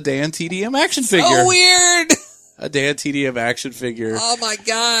has a Dan TDM action figure. So weird. A Dan TDM action figure. Oh my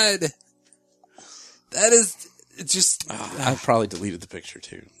god. That is just. I probably deleted the picture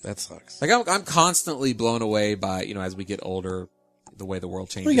too. That sucks. Like I'm constantly blown away by, as we get older, the way the world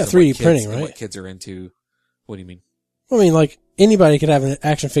changes. Well, you got and what 3D kids- printing, and right? What kids are into. What do you mean? I mean, like, anybody could have an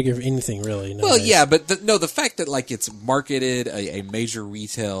action figure of anything, really. Well, nowadays. yeah, but the fact that like it's marketed, a major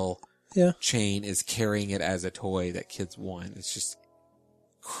retail Yeah. chain is carrying it as a toy that kids want. It's just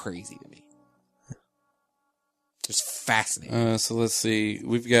crazy to me. Just fascinating. So let's see.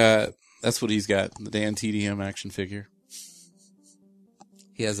 That's what he's got. The Dan TDM action figure.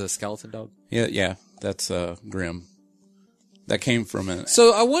 He has a skeleton dog. Yeah. That's Grim. That came from it.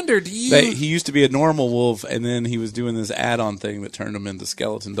 So I wonder, He used to be a normal wolf, and then he was doing this add-on thing that turned him into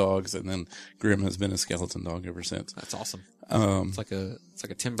skeleton dogs, and then Grim has been a skeleton dog ever since. That's awesome. It's like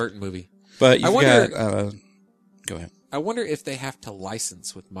a Tim Burton movie. But you've wonder- got. Go ahead. I wonder if they have to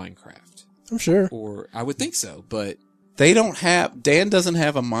license with Minecraft, I'm sure. or I would think so, but They don't have. Dan doesn't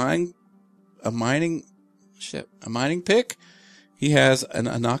have a mining pick. He has an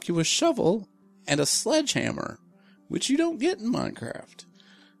innocuous shovel and a sledgehammer, which you don't get in Minecraft.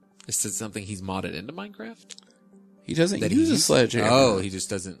 is it something he's modded into Minecraft? He doesn't That use he a used- sledgehammer. Oh, he just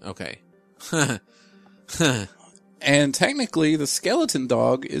doesn't. Okay. And technically, the skeleton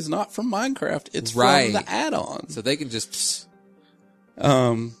dog is not from Minecraft. It's Right. from the add-on. So they can just.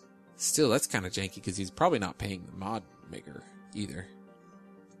 Um, Still, that's kind of janky because he's probably not paying the mod maker either.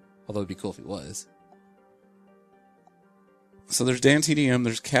 Although it'd be cool if he was. so there's Dan TDM,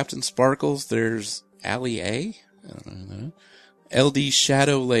 there's Captain Sparkles, there's Allie A. I don't know who that is. LD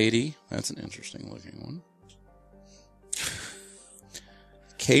Shadow Lady. That's an interesting looking one.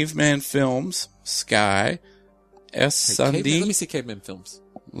 Caveman Films, Sky, S. Hey, Sunday, Caveman, let me see Caveman Films.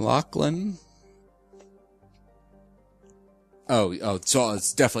 Lachlan. Oh, so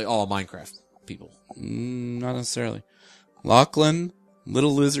it's definitely all Minecraft people. Not necessarily. Lachlan,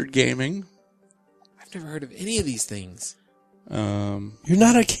 Little Lizard Gaming. I've never heard of any of these things. You're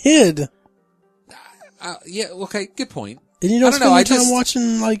not a kid. Yeah, okay, good point. And you don't I don't spend know, your I time just-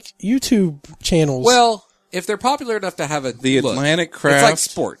 watching, like, YouTube channels. Well, if they're popular enough to have a The look, Atlantic it's like Craft.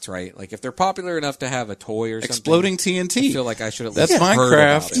 sports, right? Like if they're popular enough to have a toy or Exploding something, TNT. I feel like I should at That's least have heard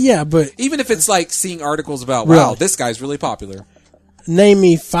Minecraft. about it. yeah, but Even if it's like seeing articles about, wow, Really? this guy's really popular. name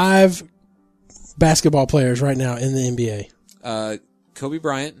me 5 basketball players right now in the NBA. Kobe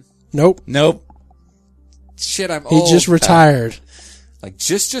Bryant. Nope. Nope. Shit, I'm He old. just retired. Like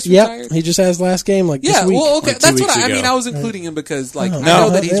just Yep. retired. He just had his last game like Yeah, this week. well, okay, Like 2 that's what weeks I mean. ago. I was including him because, like, I No, know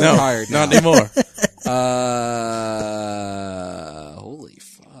that he's no, retired now. Not anymore. Holy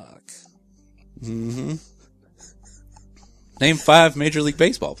fuck! Name 5 Major League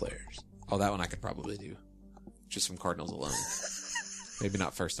Baseball players. Oh, that one I could probably do. Just from Cardinals alone. Maybe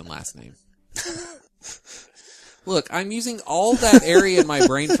not first and last name. Look, I'm using all that area in my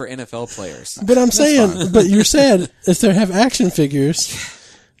brain for NFL players. But I'm saying, but you said if they have action figures,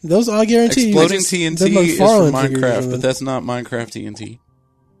 those I guarantee Exploding you. TNT is from Minecraft, but that's not Minecraft TNT.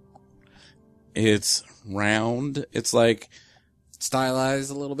 It's round. It's like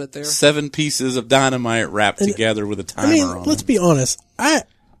Stylized a little bit there. 7 pieces of dynamite wrapped together with a timer on let's it. be honest. I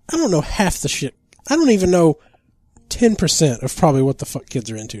don't know half the shit. I don't even know 10% of probably what the fuck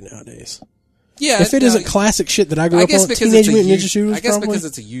kids are into nowadays. Yeah, If it not classic shit that I grew I up guess on, because Teenage it's a Mutant Ninja Shooters, I guess probably. because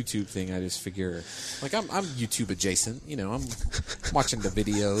it's a YouTube thing, I just figure, like, I'm YouTube adjacent. You know, I'm watching the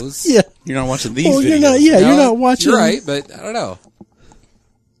videos. Yeah. You're not watching these Well, videos. you're not. Yeah, you're not watching. You're right, but I don't know.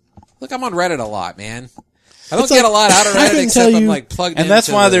 Look, I'm on Reddit a lot, man. I don't It's get like- a lot out of I Reddit can except tell I'm you- like plugged in. And that's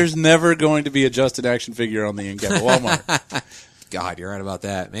why there's never going to be a Justin action figure on the end cap at Walmart. God, you're right about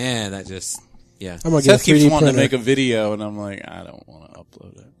that, man. That just I'm gonna get Seth a 3D keeps wanting printer. to make a video, and I'm like, I don't want to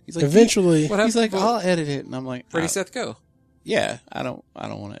upload it. He's like, Eventually, What he's like, happened? I'll edit it, and I'm like, Where did I- Seth go? yeah, I don't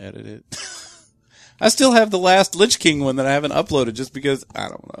want to edit it. I still have the last Lich King one that I haven't uploaded just because I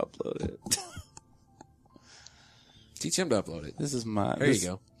don't want to upload it. Teach him to upload it. This is my. There you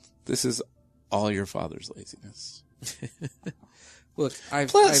go. This is all your father's laziness. Look, I've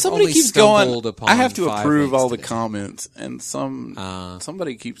Somebody only keeps stumbled going. upon I have to 5 approve links all the today. comments, and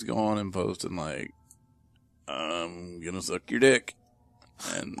somebody keeps going and posting like, "I'm gonna suck your dick,"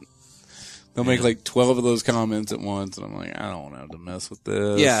 and they'll make like 12 of those comments at once, and I'm like, I don't want to have to mess with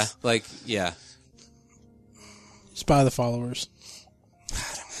this. Yeah, like, yeah. just buy the followers.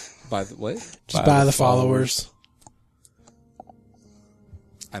 By the what? Just buy the followers.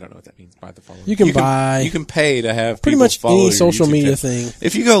 I don't know what that means. By the followers. You can buy You can pay to have pretty people much follow any your social YouTube media channel. thing.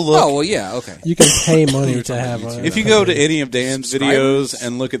 If you go look, Oh well, yeah, okay. You can pay money to talking have. about YouTube. if you go to any of Dan's Subscribers? videos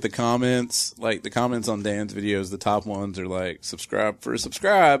and look at the comments, like the comments on Dan's videos, the top ones are like subscribe for a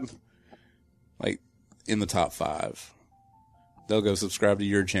subscribe, like in the top 5. They'll go subscribe to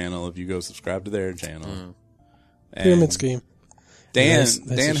your channel if you go subscribe to their channel. And pyramid scheme. Dan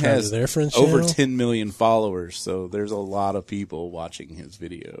They Dan subscribe has to their friend's over channel? 10 million followers, so there's a lot of people watching his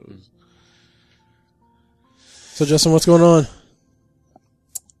videos. So Justin, what's going on?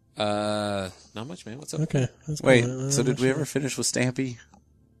 Not much, man. What's up? Okay. That's Wait, cool. so did we ever finish with Stampy?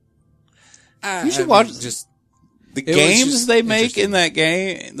 You should watch- just. The It was games just they make interesting. in that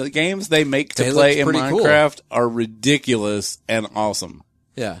game, the games they make to They play looked in pretty cool. Minecraft are ridiculous and awesome.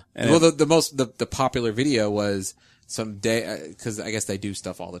 Yeah. And Well, the popular video was some day because I guess they do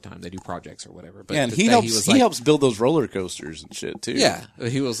stuff all the time. They do projects or whatever. But Yeah, and the he day helps. was He like, helps build those roller coasters and shit too. Yeah,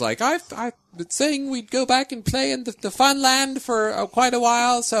 he was like, I've been saying we'd go back and play in the fun land for quite a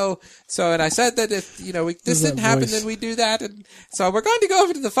while. So, and I said that if this that didn't happen, voice? then we'd do that. And so we're going to go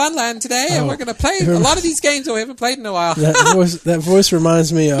over to the fun land today, and Oh. we're going to play a lot of these games that we haven't played in a while. That voice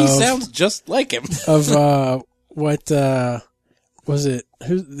reminds me he of sounds just like him. what was it?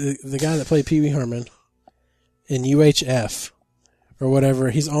 Who's the guy that played Pee Wee Herman in UHF or whatever?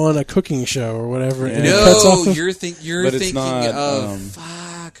 He's on a cooking show or whatever. And it cuts No, off. you're But it's thinking not, of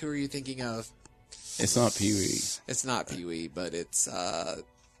fuck. Who are you thinking of? It's not Pee Wee. It's not Pee Wee, but it's Hold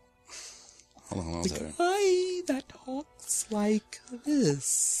on one second. guy that talks like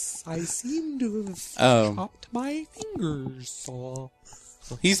this. I seem to have chopped my fingers off.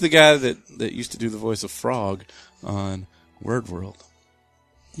 He's the guy that used to do the voice of Frog on Word World.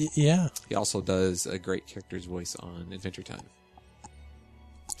 Yeah, He also does a great character's voice on Adventure Time.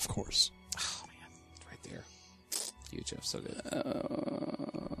 of course. Oh man, it's right there. UHF, so good.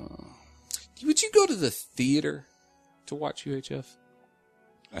 Would you go to the theater to watch UHF?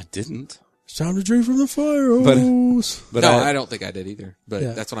 I didn't. It's time to drink from the fire hose. But no, I don't think I did either. But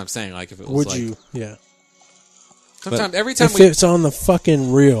Yeah. that's what I'm saying. Like if it was Would like, you? Yeah. Sometimes every time If we, it's on the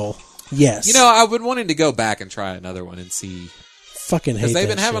fucking reel, yes. I would wanting to go back and try another one and see. fucking hate Because they've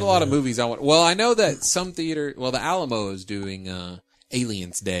that been having shit, a lot of man. movies. Well, I know that some theater. Well, the Alamo is doing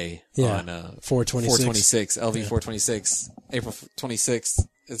Aliens Day Yeah. on 426. 426 LV 426 April 26th.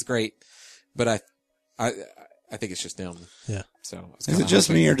 It's great, but I think it's just them. Yeah. So I was Is kinda it just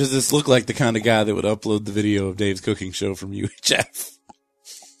hoping- me, or does this look like the kind of guy that would upload the video of Dave's cooking show from UHF?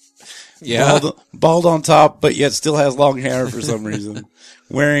 Yeah. Bald on top, but yet still has long hair for some reason.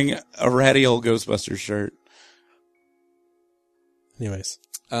 Wearing a ratty old Ghostbusters shirt. Anyways,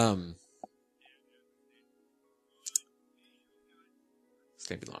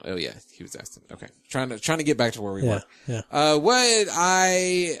 Stampy Lawn. Oh yeah, he was asking. Okay, trying to get back to where we yeah, were. yeah. What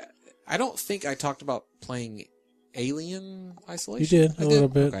I don't think I talked about playing Alien Isolation. You did a little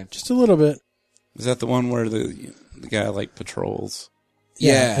bit, Okay. just a little bit. Is that the one where the The guy like patrols.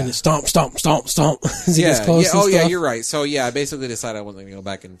 Yeah. And it stomp, stomp, stomp, stomp as he gets Yeah, close. yeah. and Oh, yeah, stuff. you're right. So, yeah, I basically decided I wasn't going to go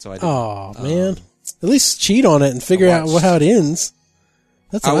back, and so I didn't. Oh, man. At least cheat on it and figure out how it ends.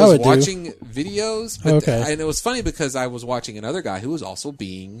 That's what I was would do. watching videos, but Okay. and it was funny because I was watching another guy who was also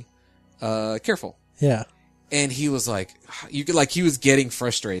being careful. Yeah. And he was like, he was getting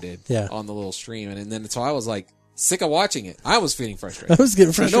frustrated Yeah. on the little stream. And then, so I was like, sick of watching it. I was feeling frustrated. I was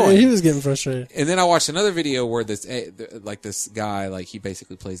getting frustrated. Annoying. He was getting frustrated. And then I watched another video where this guy, he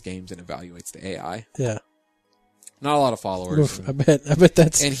basically plays games and evaluates the AI. Yeah. Not a lot of followers. Oof, I bet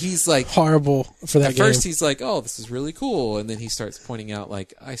that's And he's like, horrible for that at game. first he's like, oh, this is really cool. And then he starts pointing out,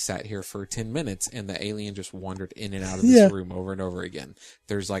 like, I sat here for 10 minutes and the alien just wandered in and out of this Yeah. room over and over again.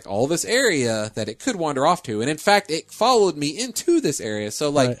 There's like all this area that it could wander off to. And in fact, it followed me into this area. So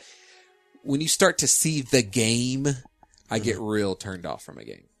like Right. when you start to see the game, I get real turned off from a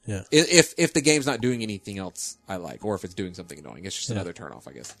game. Yeah. If the game's not doing anything else I like, or if it's doing something annoying, it's just another turn off,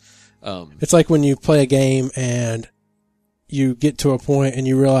 I guess. It's like when you play a game and you get to a point and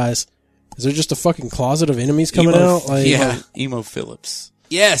you realize, is there just a fucking closet of enemies coming out? Like, Yeah. Emo Phillips.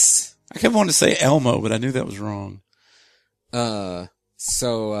 Yes. I kept wanting to say Elmo, but I knew that was wrong.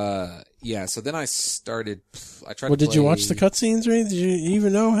 So then I started, I tried Well, to did you play- watch the cutscenes or anything? Did you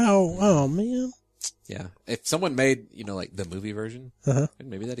even know how? Oh man. Yeah. If someone made, like the movie version, Uh-huh.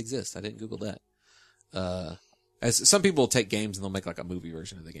 maybe that exists. I didn't Google that. As some people take games and they'll make like a movie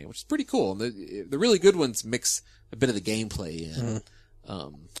version of the game, which is pretty cool. And the really good ones mix a bit of the gameplay in,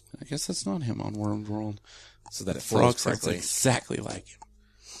 I guess that's not him on World. so that it Frog flows sounds correctly. exactly like him.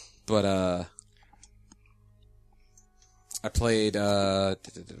 But, I played, I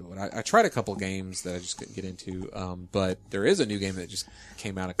tried a couple games that I just couldn't get into, but there is a new game that just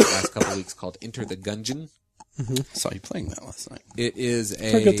came out the last couple weeks called Enter the Gungeon. I saw you playing that last night. It is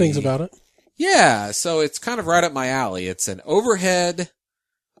Heard good things about it. Yeah, so it's kind of right up my alley. It's an overhead,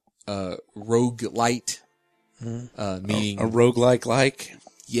 roguelite, meaning, A roguelike.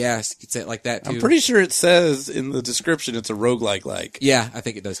 yes, you could say it like that too. I'm pretty sure it says in the description it's a roguelike. Yeah, I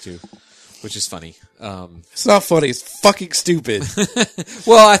think it does too, which is funny. It's not funny. It's fucking stupid.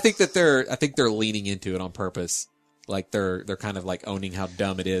 Well, I think they're leaning into it on purpose. Like they're kind of like owning how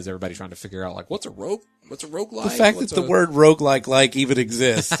dumb it is. Everybody's trying to figure out like what's a roguelike. The fact that the word roguelike even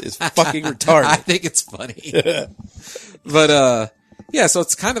exists is fucking retarded. I think it's funny. But yeah, so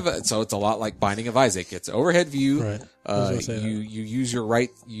it's kind of it's a lot like Binding of Isaac. It's overhead view. Right. I was gonna say that. You use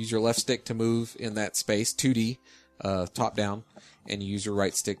your left stick to move in that space, 2D, top down, and you use your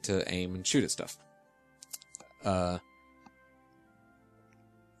right stick to aim and shoot at stuff.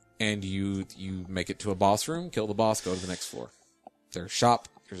 And you make it to a boss room, kill the boss, go to the next floor. There's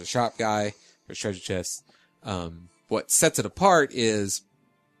a shop guy, there's treasure chests. What sets it apart is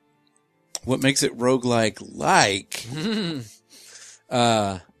What makes it roguelike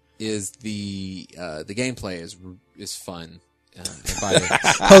is the gameplay is fun. And by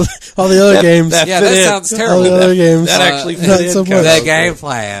all the other games. that yeah, fit that in. sounds all terrible. the other games. That actually not fit in so kinda much. okay.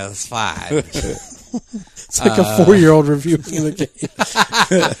 gameplay is fine. It's like a 4-year-old reviewing the game.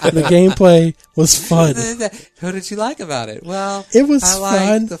 The gameplay was fun. What did you like about it? Well, It was I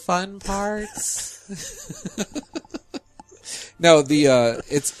fun. like the fun parts. No, the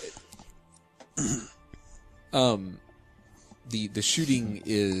shooting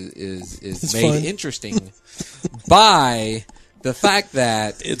is It's made fun. interesting by the fact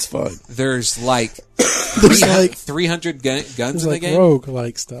that It's fun. there's like There's like 300 guns there's in the like game. rogue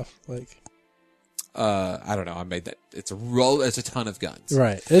like stuff. Like I don't know. I made that. It's a ton of guns.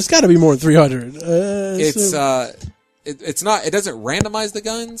 right. It's got to be more than 300. It's it's not. It doesn't randomize the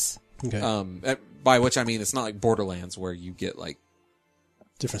guns. okay. By which I mean it's not like Borderlands where you get like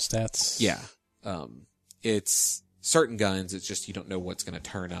Different stats. yeah. It's certain guns. It's just you don't know what's going to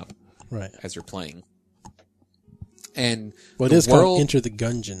turn up Right. as you're playing. And Well, it the is world, called Enter the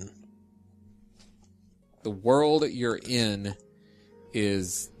Gungeon. the world you're in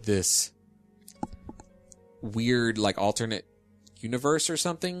is this weird like alternate universe or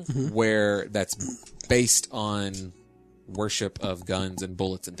something where that's based on worship of guns and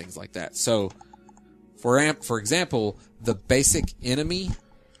bullets and things like that. So for example, the basic enemy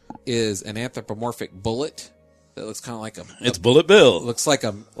is an anthropomorphic bullet that looks kind of like It's Bullet Bill. looks like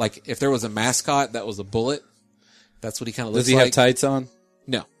if there was a mascot that was a bullet, that's what he kind of looks Does he like. have tights on?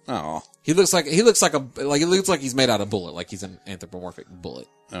 No. Oh. He looks like it looks like he's made out of bullet, like he's an anthropomorphic bullet.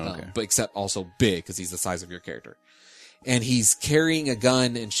 Oh, okay. But except also big because he's the size of your character. And he's carrying a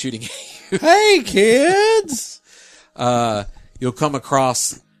gun and shooting at you. Hey, kids! You'll come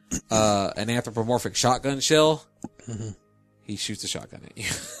across an anthropomorphic shotgun shell. he shoots a shotgun at you.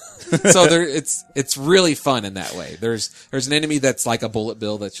 So it's really fun in that way. There's an enemy that's like a bullet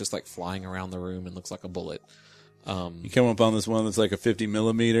bill that's just like flying around the room and looks like a bullet. You come up on this one that's like a 50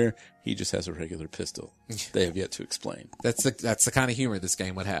 millimeter. He just has a regular pistol. They have yet to explain. That's the kind of humor this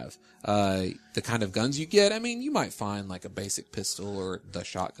game would have. The kind of guns you get, I mean, you might find like a basic pistol or the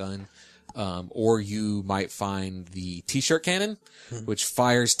shotgun. Or you might find the t-shirt cannon, which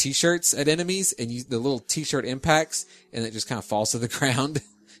fires t-shirts at enemies, and the little t-shirt impacts, and it just kind of falls to the ground,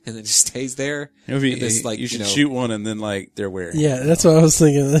 and it just stays there. It would be, This, like, you should know, shoot one and then like they're wearing. Yeah, that's what I was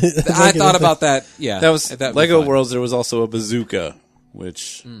thinking. I thought about that. Yeah, That was would be Lego fun. Worlds. There was also a bazooka,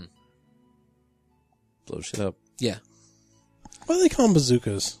 which blows shit up. Yeah, Why do they call them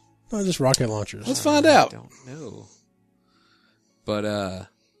bazookas? Not just rocket launchers. Let's find out. I don't know. But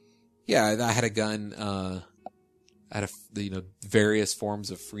yeah, I had a gun. I had various forms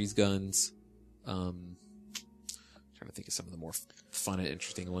of freeze guns. Trying to think of some of the more fun and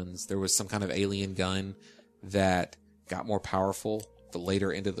interesting ones. There was some kind of alien gun that got more powerful the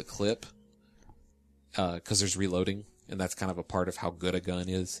later into the clip, because there's reloading, and that's kind of a part of how good a gun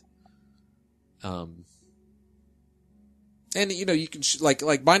is. And you can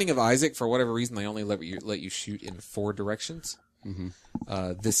like Binding of Isaac, for whatever reason they only let you shoot in 4 directions.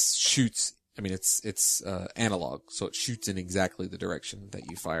 This shoots. I mean, it's analog, so it shoots in exactly the direction that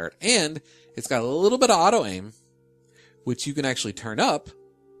you fire it, and it's got a little bit of auto aim, which you can actually turn up,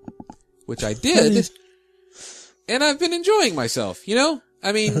 which I did, and I've been enjoying myself.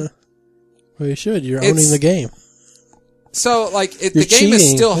 I mean, Well, you should. You're owning the game. so like the You're game is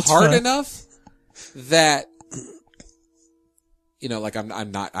cheating. still That's hard fine. enough that like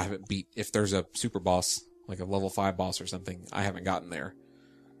I haven't beat, if there's a super boss, like a level 5 boss or something, I haven't gotten there.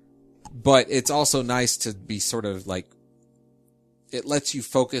 But it's also nice to be sort of like, it lets you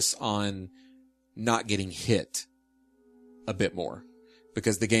focus on not getting hit a bit more,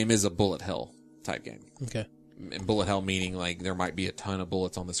 because the game is a bullet hell type game. Okay. And bullet hell meaning like there might be a ton of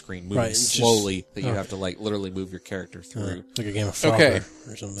bullets on the screen moving Right, it's just- slowly that you okay. have to like literally move your character through. Like a game of Frogger Okay.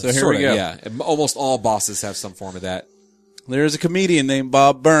 or something. So here Sorta, we go. yeah. And almost all bosses have some form of that. There's a comedian named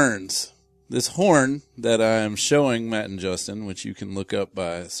Bob Burns. This horn that I am showing Matt and Justin, which you can look up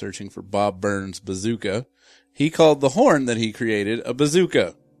by searching for Bob Burns bazooka, he called the horn that he created a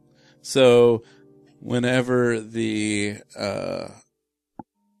bazooka. So whenever the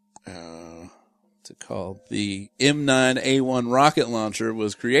what's it called? The M9A1 rocket launcher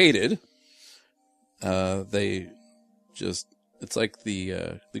was created, they just, it's like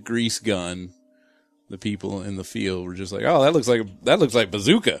the grease gun. The people in the field were just like, "Oh, that looks like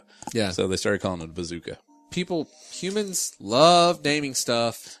bazooka." Yeah. So they started calling it a bazooka. Humans love naming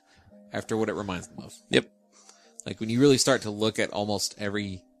stuff after what it reminds them of. Yep. Like when you really start to look at almost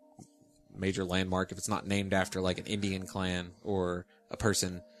every major landmark, if it's not named after like an Indian clan or a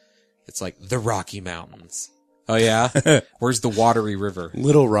person, it's like the Rocky Mountains. Oh yeah? Where's the watery river?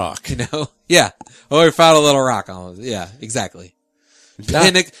 Little Rock. Yeah. Oh, we found a little rock on it. Yeah, exactly.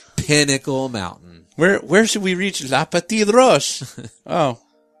 Pinnacle Mountain. Where should we reach La Petite Roche? Oh,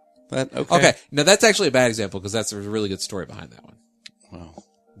 that okay. Okay, now that's actually a bad example because that's a really good story behind that one. Well,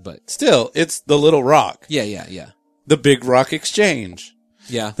 But still, it's the Little Rock, yeah. the Big Rock Exchange.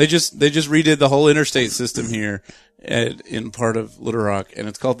 Yeah. They just redid the whole interstate system here in part of Little Rock, and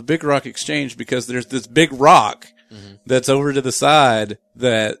it's called the Big Rock Exchange because there's this big rock that's over to the side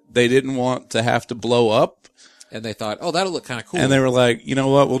that they didn't want to have to blow up. And they thought, oh, that'll look kind of cool. And they were like, you know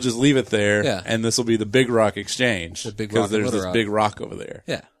what? We'll just leave it there. Yeah. And this will be the Big Rock Exchange. The Big because Rock in there's Little this Rock. big rock over there.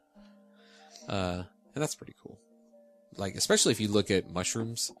 Yeah. And that's pretty cool. Like, especially if you look at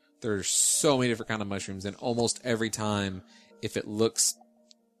mushrooms, there's so many different kind of mushrooms, and almost every time,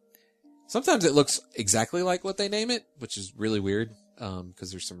 sometimes it looks exactly like what they name it, which is really weird,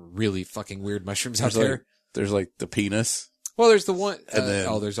 because there's some really fucking weird mushrooms out there. There's like the penis. Well, there's the one, And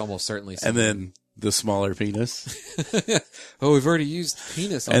then- there's almost certainly some. And then the smaller penis. Oh, we've already used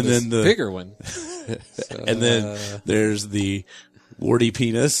penis on And this then the- bigger one. And then there's the warty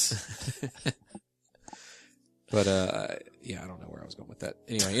penis. But, yeah, I don't know where I was going with that.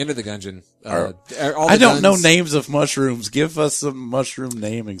 Anyway, Enter the Gungeon. Or- All the I don't know guns- names of mushrooms. Give us some mushroom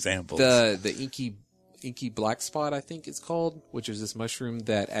name examples. The inky black spot, I think it's called, which is this mushroom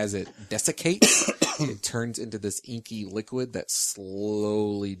that as it desiccates, it turns into this inky liquid that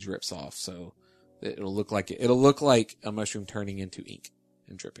slowly drips off. So it'll look like a mushroom turning into ink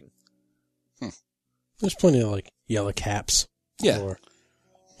and dripping. There's plenty of like yellow caps. Yeah. Or,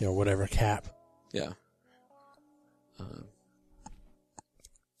 whatever cap. Yeah.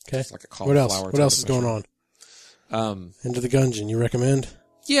 Okay. It's like a What else? cauliflower What else is type going of on? mushroom. Into the Gungeon, you recommend?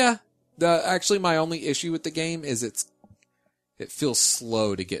 Yeah. Actually, my only issue with the game is it feels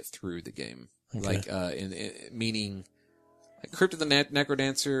slow to get through the game. Okay. Like, meaning, like Crypt of the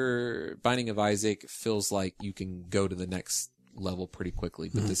Necrodancer, Binding of Isaac feels like you can go to the next level pretty quickly.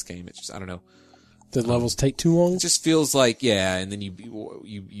 But this game, it's just, I don't know. The levels take too long? It just feels like, yeah, and then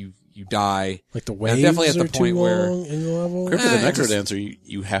you die. Like the I'm waves definitely at the are point too where- long in the level? Crypt of the it just- Necrodancer,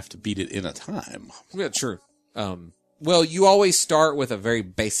 you have to beat it in a time. Yeah, true. Well, you always start with a very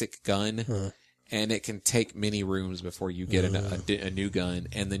basic gun, and it can take many rooms before you get a new gun,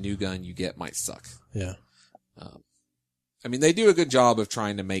 and the new gun you get might suck. Yeah. I mean, they do a good job of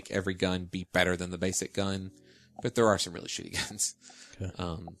trying to make every gun be better than the basic gun, but there are some really shitty guns. Okay.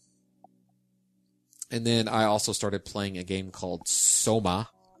 And then I also started playing a game called Soma,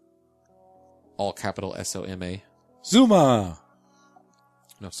 all capital Soma. Zuma!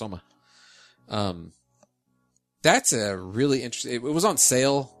 No, Soma. That's a really interesting. It was on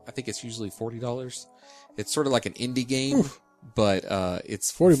sale. I think it's usually $40. It's sort of like an indie game, but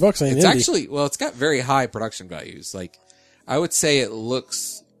it's $40 ain't It's indie. actually it's got very high production values. Like, I would say it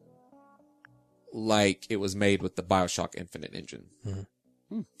looks like it was made with the BioShock Infinite engine.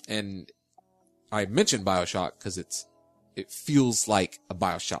 And I mentioned BioShock because it feels like a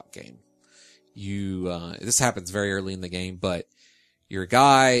BioShock game. This happens very early in the game, but you're a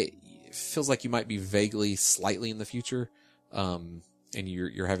guy. It feels like you might be vaguely, slightly in the future, and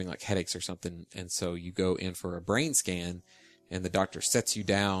you're having like headaches or something, and so you go in for a brain scan, and the doctor sets you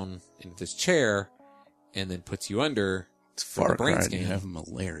down into this chair, and then puts you under It's for the Far brain Cry, scan. you have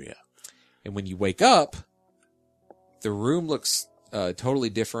malaria. And when you wake up, the room looks totally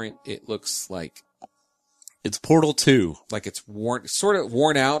different. It looks like It's Portal 2. it's sort of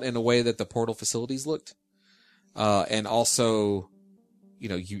worn out in a way that the Portal facilities looked. And also,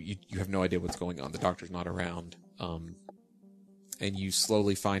 you have no idea what's going on. The doctor's not around. And you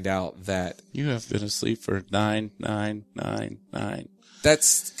slowly find out that You have been asleep for 9,999.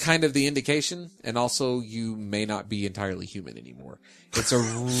 that's kind of the indication. And also, you may not be entirely human anymore. It's a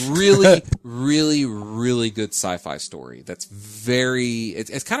really, really, really good sci-fi story. That's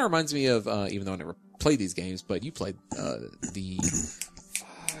it kind of reminds me of, even though I never played these games, but you played, the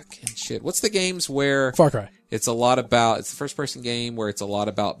fucking shit. What's the games where Far Cry. it's the first person game where it's a lot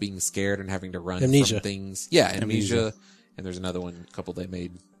about being scared and having to run Amnesia. from things. Yeah, Amnesia. Amnesia. And there's another one, a couple they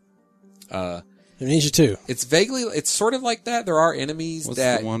made. Amnesia 2. It's sort of like that. There are enemies What's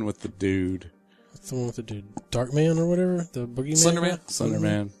that the one with the dude? That's the one with the dude. Darkman or whatever? The Boogeyman? Slender Man.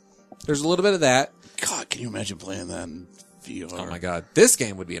 Slenderman. There's a little bit of that. God, can you imagine playing that in VR? Oh my god, this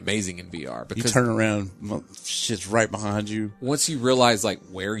game would be amazing in VR You because turn around, shit's right behind you. once you realize like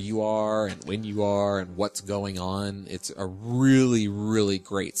where you are and when you are and what's going on, it's a really, really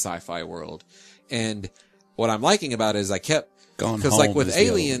great sci-fi world. And what I'm liking about it is I kept Gone because Home like with is the other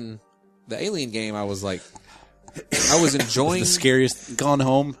Alien, the Alien game, I was like, I was enjoying. The scariest. Gone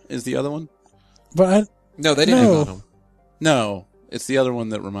Home is the other one? But No, they didn't No. have Gone Home. No, it's the other one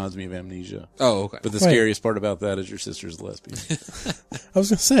that reminds me of Amnesia. Oh, okay. But the Wait. scariest part about that is your sister's a lesbian. I was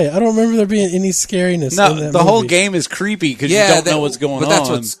going to say, I don't remember there being any scariness in No, that the whole movie. game is creepy because you don't know what's going but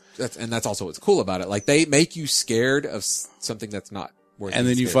that's on. that's also what's cool about it. Like they make you scared of something that's not worth. And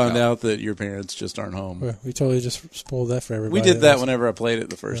then being you scared find about. out that your parents just aren't home. Well, we totally just spoiled that for everybody. We did that else. whenever I played it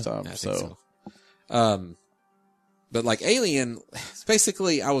the first time. I think So but like Alien,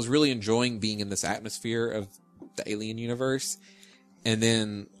 basically, I was really enjoying being in this atmosphere of the Alien universe, and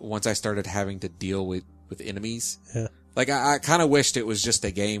then once I started having to deal with enemies, Yeah. like I kind of wished it was just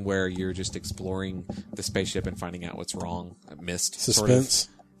a game where you're just exploring the spaceship and finding out what's wrong. Missed sort of. Suspense.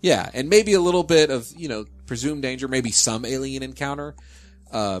 Yeah, and maybe a little bit of, presumed danger, maybe some alien encounter.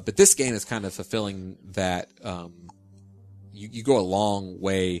 But this game is kind of fulfilling that, you go a long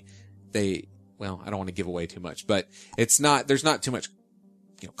way. I don't want to give away too much, but there's not too much,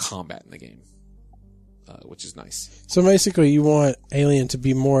 combat in the game, which is nice. So basically, you want Alien to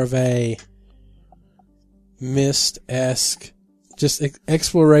be more of a Myst-esque, just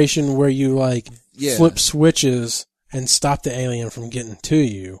exploration where you Yeah. flip switches and stop the alien from getting to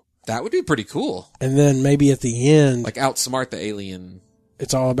you. That would be pretty cool. And then maybe at the end, Like outsmart the alien.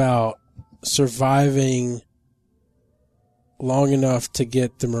 it's all about surviving long enough to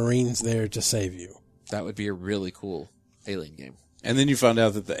get the Marines there to save you. That would be a really cool alien game. and then you find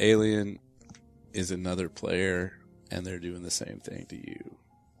out that the alien is another player, and they're doing the same thing to you.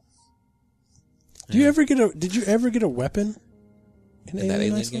 Did you ever get a weapon in In that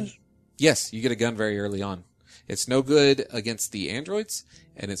alien Isolation? game? Yes, you get a gun very early on. It's no good against the androids,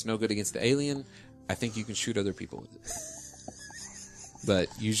 and it's no good against the alien. I think you can shoot other people with it. but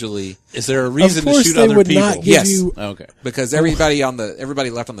usually Is there a reason to course shoot they other would people? not give Yes. you. Okay. because everybody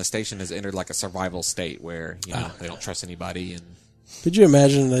left on the station has entered like a survival state where they don't trust anybody and Could you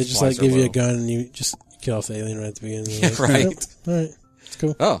imagine they just Supplies like give are you a low. gun and you just kill off the alien right at the beginning? Yeah, Like, right. "Yep, all right, it's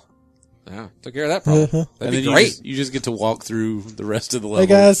cool. oh yeah, took care of that problem. Uh-huh. That'd And be then great. you just get to walk through the rest of the level. Hey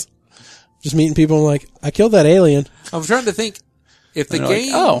guys, just meeting people. And like, I killed that alien. I'm trying to think if the And they're like,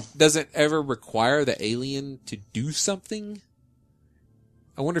 game "Oh." doesn't ever require the alien to do something.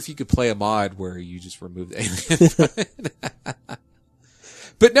 I wonder if you could play a mod where you just remove the alien.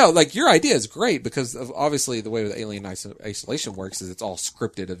 But no, like your idea is great because of obviously the way the Alien Isolation works is it's all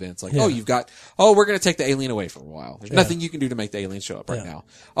scripted events. Like, Yeah. we're going to take the alien away for a while. There's nothing you can do to make the alien show up right now.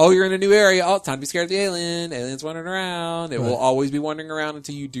 Oh, you're in a new area. Oh, it's time to be scared of the alien. Alien's wandering around. It will always be wandering around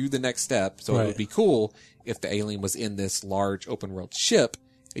until you do the next step. So it would be cool if the alien was in this large open world ship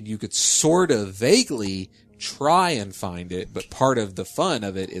and you could sort of vaguely try and find it, but part of the fun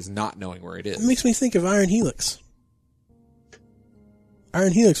of it is not knowing where it is. It makes me think of Iron Helix.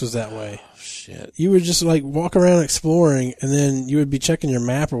 Iron Helix was that way. Shit. You would just like walk around exploring, and then you would be checking your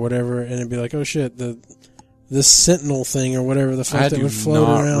map or whatever, and it'd be like, oh shit, this Sentinel thing or whatever the fuck I that do would float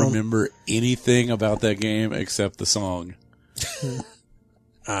not around. remember anything about that game except the song.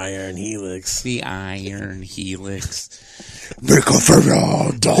 Iron Helix. The Iron Helix.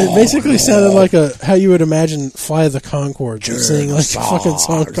 It basically sounded like how you would imagine Fly the Conchords sing like a fucking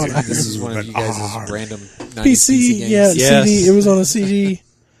song called Iron This is one of you guys' random 90s PC. games. Yeah, Yes. CD. It was on a CD.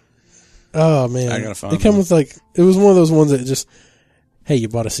 Oh man, I gotta find they come them. with like it was one of those ones that just, hey, you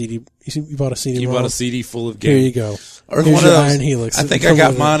bought a CD. You bought a CD. You bought ROM? a CD full of Here games. you go. Or Here's one your of those, Iron Helix. I think It I come got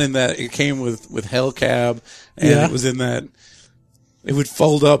with mine in that it came with Hellcab, and Yeah. it was in that. It would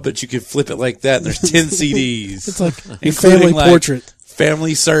fold up, but you could flip it like that. And there's 10 CDs. It's like a including, family like, portrait.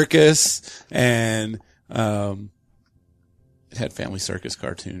 Family Circus, and it had Family Circus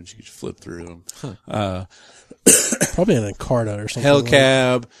cartoons. You could flip through them. Probably an Encarta or something.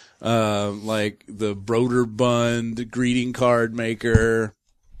 Hellcab, like the Broderbund greeting card maker,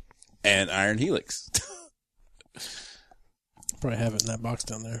 and Iron Helix. Probably have it in that box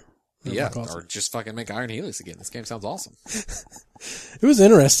down there. Yeah, That box. or just fucking make Iron Helix again. This game sounds awesome. It was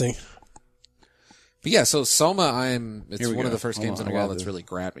interesting. But yeah, so Soma, it's Here we one go. of the first Hold games on, in a I while got that's this. really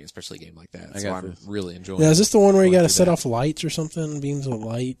grabbed me, especially a game like that. I So got I'm this. really enjoying Now, is this the one where you going got to through set that. off lights or something? Beams of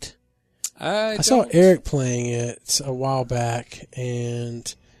light. I saw don't- Eric playing it a while back,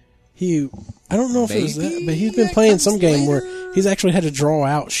 and I don't know if it was that, Maybe but he's been that playing comes some game later? where he's actually had to draw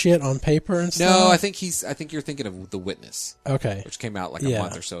out shit on paper and stuff. No, I think you're thinking of The Witness, Okay. which came out like a Yeah.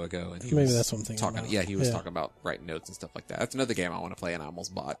 month or so ago. And he Maybe was that's what I'm thinking talking. about. Yeah, he was Yeah. talking about writing notes and stuff like that. That's another game I want to play and I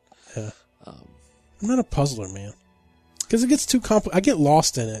almost bought. Yeah. I'm not a puzzler, man. Because it gets too complicated. I get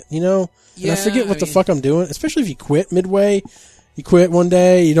lost in it, and I Yeah, forget what I the mean- fuck I'm doing, especially if you quit midway. You quit one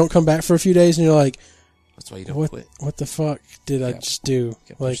day, you don't come back for a few days, and you're like, That's why you don't what quit. What the fuck did I Yeah. just do?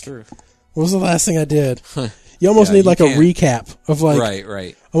 Get Like, pushed through. what was the last thing I did? You almost Yeah, need you like a can't- recap of like,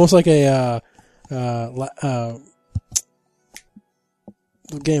 Right. almost like a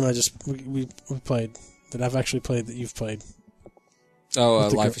the game we played that I've actually played that you've played. Oh, With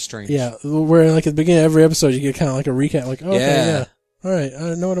the Life go- is Strange. Yeah, where like at the beginning of every episode you get kind of like a recap, like, oh, okay, Yeah. yeah, all right,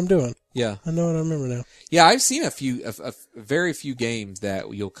 I know what I'm doing. Yeah. I know what I remember now. Yeah, I've seen a very few games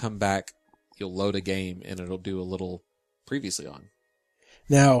that you'll come back, you'll load a game, and it'll do a little previously on.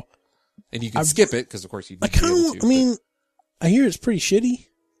 Now, And you can skip it, because of course you I kind of, I mean, I hear it's pretty shitty,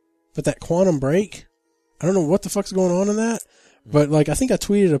 but that Quantum Break, I don't know what the fuck's going on in that, but like, I think I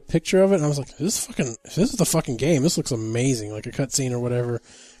tweeted a picture of it, and I was like, if this is the fucking game. This looks amazing, like a cutscene or whatever.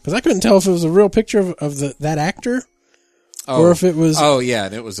 Because I couldn't tell if it was a real picture of that actor, or if it was... Oh, yeah,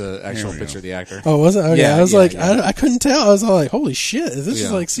 and it was an actual we picture go. of the actor. Oh, was it? Okay, Yeah, I was yeah, like, yeah. I couldn't tell. I was all like, holy shit, this is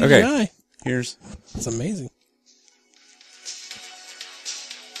Yeah. like CGI. Here's It's amazing.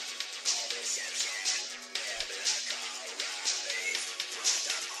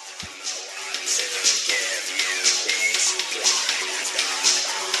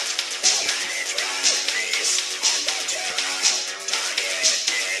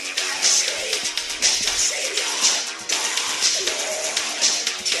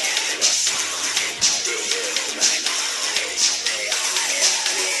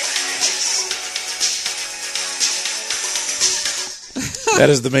 that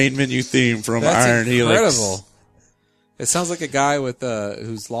is the main menu theme from That's Iron Helix. incredible. It sounds like a guy with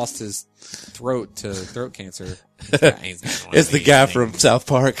who's lost his throat to throat cancer. It's the guy from South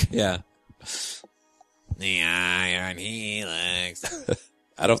Park. Yeah. The Iron Helix.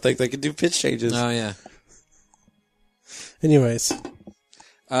 I don't think they can do pitch changes. Oh yeah. Anyways,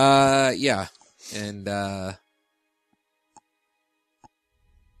 Yeah. And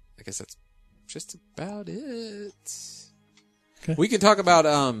I guess that's just about it. Okay. We can talk about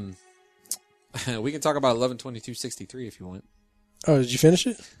 11/22/63 if you want. Oh, did you finish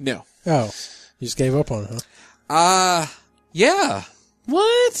it? No. Oh, you just gave up on it, huh? Yeah.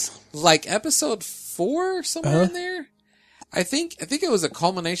 What? Like episode 4 somewhere in there. I think it was a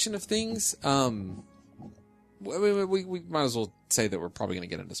culmination of things. We might as well say that we're probably going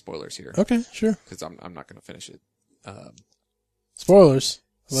to get into spoilers here Okay, sure. because I'm not going to finish it. Spoilers.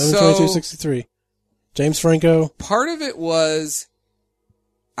 11/22/63. James Franco. Part of it was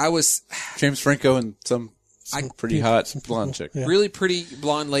I was James Franco and some pretty hot some blonde people, chick. yeah. really pretty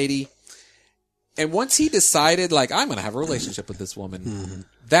blonde lady. And once he decided, like, I'm going to have a relationship with this woman,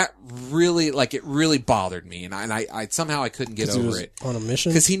 that really, like, it really bothered me. And I somehow I couldn't get 'Cause he over was it. on a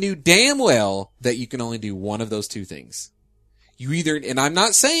mission. Because he knew damn well that you can only do one of those two things. You either, and I'm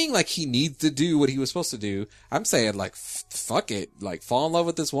not saying, like, he needs to do what he was supposed to do. I'm saying, like, fuck it. Like, fall in love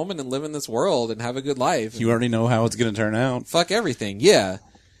with this woman and live in this world and have a good life. You already know how it's going to turn out. Fuck everything, yeah.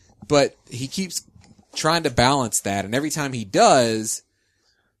 But he keeps trying to balance that, and every time he does,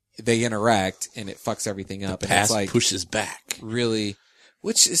 they interact, and it fucks everything up. And Past it's like pushes back. really,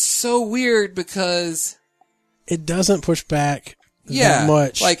 which is so weird because, It doesn't push back Yeah, that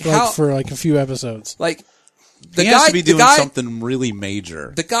much. like how- for like a few episodes. like, the He guy has to be doing the guy, something really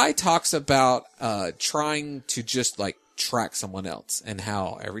major. The guy talks about trying to just like track someone else, and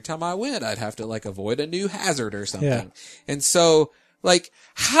how every time I went, I'd have to like avoid a new hazard or something. Yeah. And so, like,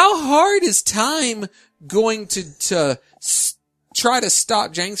 how hard is time going to try to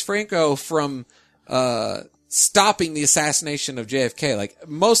stop James Franco from stopping the assassination of JFK? Like,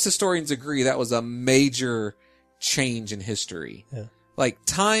 most historians agree that was a major change in history. Yeah. Like,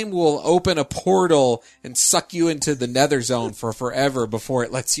 time will open a portal and suck you into the nether zone for forever before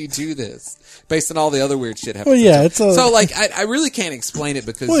it lets you do this. Based on all the other weird shit happening. Well, yeah, it's a, So, like, I really can't explain it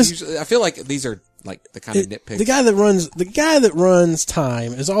because Well, it's- usually, I feel like these are, like, the kind of nitpicks. the guy that runs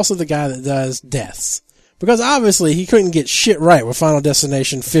time is also the guy that does deaths. Because obviously he couldn't get shit right with Final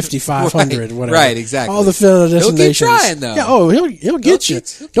Destination 5500, Right, whatever. right, exactly. All the Final He'll keep Destinations. trying, though. Yeah, oh, he'll get you.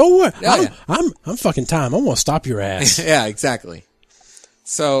 Don't worry. Oh, yeah. I'm fucking time. I'm gonna stop your ass. Yeah, exactly.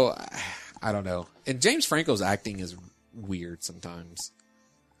 So, I don't know. And James Franco's acting is weird sometimes.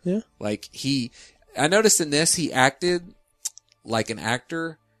 Yeah. Like, I noticed in this, he acted like an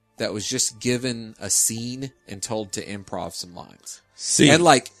actor that was just given a scene and told to improv some lines. See, And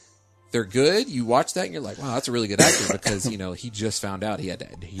like, they're good. You watch that and you're like, wow, that's a really good actor because, he just found out he had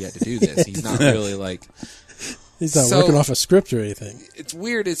to do this. He's not really like, He's not So- working off a script or anything. it's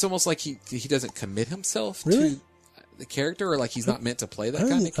weird. It's almost like he doesn't commit himself Really? to the character, or like he's not meant to play that I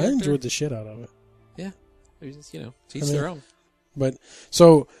kind of character. enjoyed the shit out of it. Yeah. It's just, to each their own. But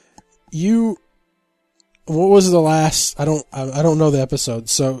so what was the last? I don't know the episode.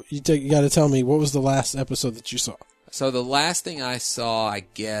 So you got to tell me what was the last episode that you saw. So the last thing I saw, I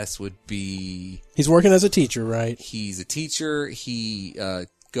guess, would be He's working as a teacher, right? he's a teacher. He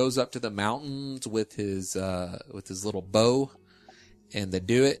goes up to the mountains with his little bow, and they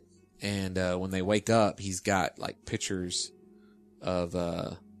do it. And when they wake up, he's got like pictures of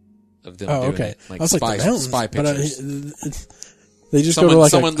them doing okay. it, like I was spy, like the mountains, spy but pictures. they just go to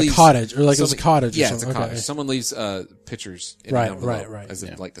like someone a leaves- cottage, or like it's a Someone- cottage. Yeah, or it's a something. cottage. Okay. Someone leaves pictures in Right, an envelope right, as if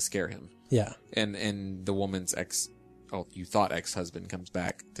yeah. like to scare him. Yeah. And the woman's you thought ex-husband comes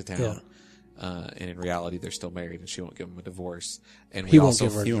back to town. And in reality, they're still married, and she won't give him a divorce. And He won't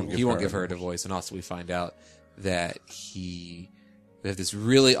give her a he divorce. won't give her a divorce. And also, we find out that we have this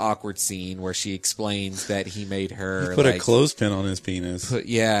really awkward scene where she explains that he made her put like, a clothespin on his penis.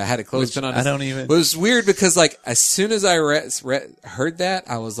 had a clothespin on. I don't even. It was weird because, like, as soon as I heard that,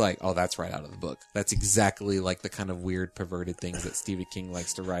 I was like, "Oh, that's right out of the book. That's exactly like the kind of weird, perverted things that Stephen King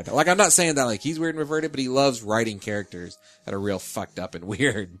likes to write." Like, I'm not saying that like he's weird and perverted, but he loves writing characters that are real fucked up and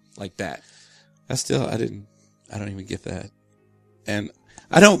weird like that. I don't even get that. And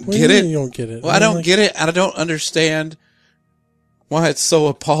I don't What do get you it. mean you don't get it? Well, I don't get it, and I don't understand why it's so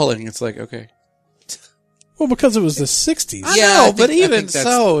appalling. It's like, okay. Well, because it was the 60s. I know, but I even think that's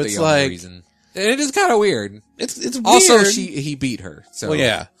so, the it's only like- reason. And it is kind of weird. It's weird. Also, he beat her. So Well,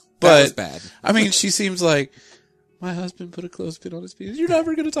 yeah. that But, was bad. I mean, she seems like, my husband put a clothespin on his penis. You're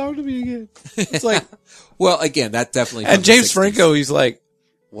never going to talk to me again. It's like, Well, again, that definitely. and from the James 60s. Franco, he's like,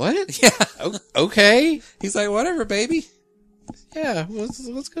 what? Yeah, Okay. he's like, whatever, baby. Yeah,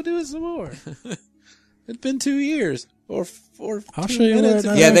 let's go do it some more. It's been 2 years. Or I'll 2 show you minutes.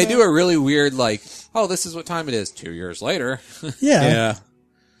 where it- Yeah, they do a really weird, like, oh, this is what time it is. 2 years later. Yeah. Yeah.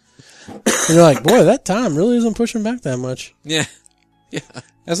 And you're like, boy, that time really isn't pushing back that much. Yeah.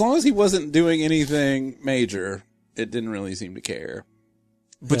 As long as he wasn't doing anything major, it didn't really seem to care.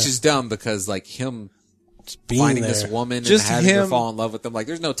 which is dumb because like him being finding there. this woman Just and having her him- fall in love with them. Like,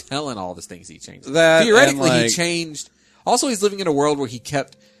 there's no telling all the things he changed. That, Theoretically, and, he like- changed. Also, he's living in a world where he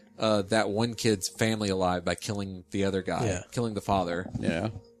kept that one kid's family alive by killing the other guy, killing the father. Yeah.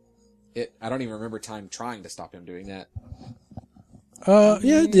 I don't even remember time trying to stop him doing that.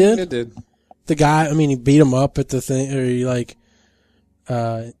 Yeah, it did. It did. The guy, I mean, he beat him up at the thing, or he like,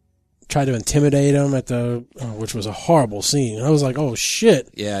 tried to intimidate him at which was a horrible scene. I was like, oh shit.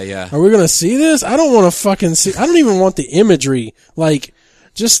 Yeah. Are we going to see this? I don't want to fucking see, I don't even want the imagery. Like,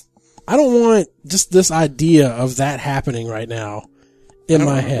 I don't want just this idea of that happening right now in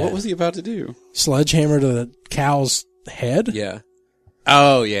my head. What was he about to do? Sledgehammer to the cow's head? Yeah.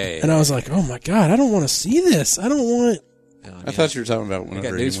 Oh, yeah. And I was like, oh my God, I don't want to see this. I don't want. I thought you were talking about I got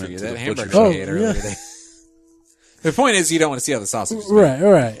whenever he news for went you. to That the hamburger butcher Oh, you ate earlier today. The point is, you don't want to see how the sausage is made.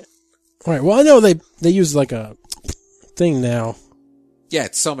 Right. Well, I know they use like a thing now. Yeah,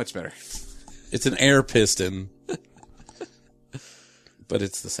 it's so much better. It's an air piston. But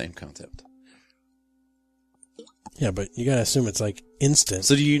it's the same concept. Yeah, but you gotta assume it's like instant.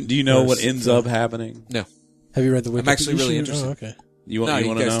 So do you know what Yes. ends up happening? No. Have you read the Wikipedia? I'm actually really You should- interested. Oh, okay. You No, want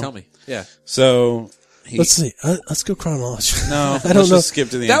you to guys know? tell me. Yeah. So Let's see. Let's go chronologically. No, I don't let's know. just skip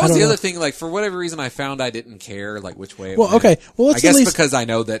to the That end. was don't the know. other thing. Like, for whatever reason, I found I didn't care, like, which way it Well, went. okay. Well, let's I guess at least because I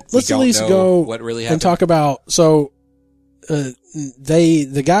know that we let's at don't least know go what really happened. and talk about. So,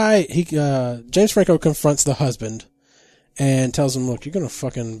 the guy James Franco confronts the husband and tells him, "Look, you're gonna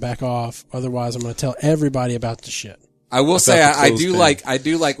fucking back off, otherwise I'm gonna tell everybody about the shit." I will say, the I do clothespin. I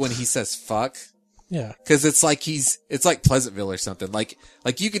do like when he says fuck. Yeah. Cause it's like it's like Pleasantville or something. Like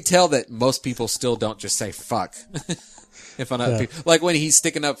you can tell that most people still don't just say fuck. If I'm not, like when he's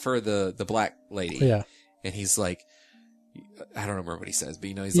sticking up for the black lady. Yeah. And he's like, I don't remember what he says, but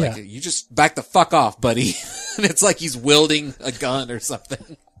he's Yeah. like, you just back the fuck off, buddy. And it's like he's wielding a gun or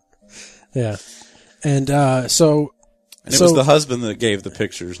something. Yeah. And so And it was the husband that gave the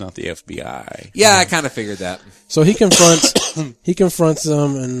pictures, not the FBI. Yeah, I kind of figured that. So he confronts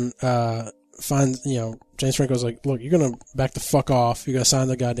them and finds, James Franco's like, "Look, you're gonna back the fuck off. You're gonna sign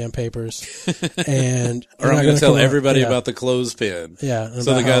the goddamn papers, and Or you're I'm not going to tell come out- everybody yeah, about the clothespin. Yeah. and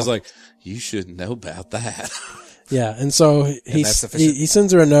So the about guy's how- like, you should know about that. yeah, and so that's sufficient. he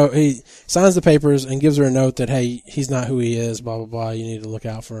sends her a note. He signs the papers and gives her a note that, hey, he's not who he is. Blah blah blah. You need to look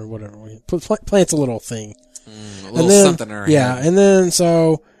out for him, whatever. Plants a little thing. A little something in her Yeah, head. and then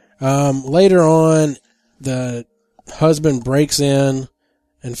so later on, the husband breaks in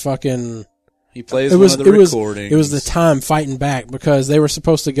and fucking. He plays one of the recordings. It was the time fighting back because they were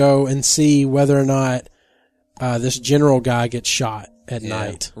supposed to go and see whether or not this general guy gets shot at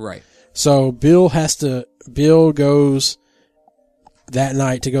night. Right. So Bill goes that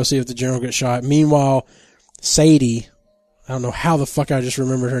night to go see if the general gets shot. Meanwhile, Sadie, I don't know how the fuck I just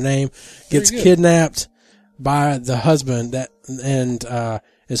remembered her name, gets kidnapped by the husband and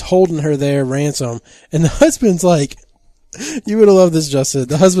is holding her there ransom. And the husband's like, you would have loved this, Justin.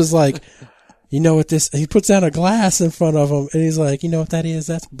 The husband's like, you know what this, he puts out a glass in front of him and he's like, you know what that is?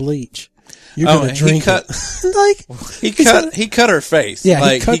 That's bleach. You're gonna drink it. He cut her face. Yeah,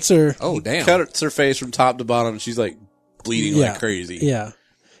 like, he cuts her. Oh, damn. Cuts her face from top to bottom and she's like bleeding like crazy. Yeah.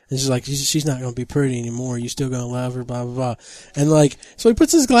 And she's like, she's not going to be pretty anymore. You still going to love her, blah, blah, blah. And like, so he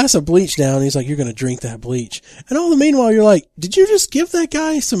puts his glass of bleach down and he's like, you're going to drink that bleach. And all the meanwhile, you're like, did you just give that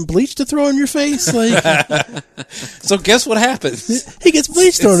guy some bleach to throw in your face? Like, So guess what happens? he gets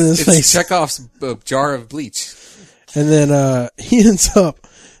bleach thrown in his It's face. Chekhov's jar of bleach. And then, he ends up,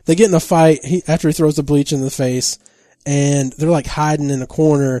 they get in a fight after he throws the bleach in the face and they're like hiding in a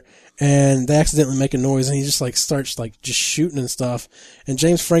corner and they accidentally make a noise and he just like starts like just shooting and stuff. And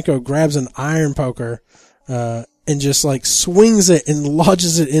James Franco grabs an iron poker, and just like swings it and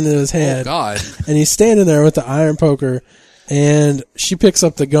lodges it into his head. Oh, God. And he's standing there with the iron poker and she picks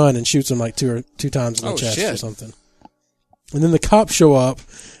up the gun and shoots him like two times in the chest or something. And then the cops show up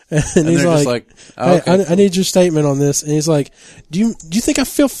and he's they're just like, oh, hey, okay, I need your statement on this. And he's like, do you think I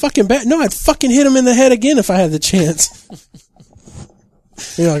feel fucking bad? No, I'd fucking hit him in the head again if I had the chance.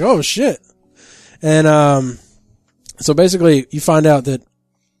 And you're like, oh shit. And, so basically you find out that,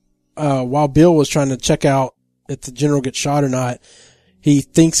 while Bill was trying to check out if the general gets shot or not, he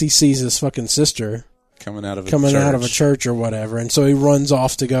thinks he sees his fucking sister Coming out of a church or whatever. And so he runs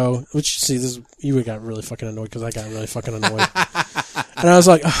off to go, which, see, you got really fucking annoyed because I got really fucking annoyed. And I was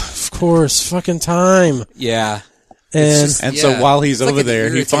like, oh, of course, fucking time. Yeah. And, So while he's It's like over an there,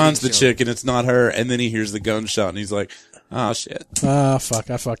 he irritating finds the show. chick and it's not her, and then he hears the gunshot and he's like, oh shit.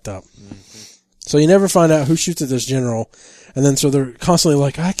 fuck, I fucked up. So you never find out who shoots at this general. And then so they're constantly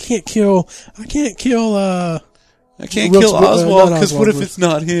like, I can't kill, I can't Wilkes- kill Oswald not because what if Oswald, it's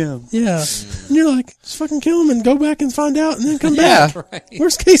not him? Yeah. And you're like, just fucking kill him and go back and find out and then come Yeah. back. Right.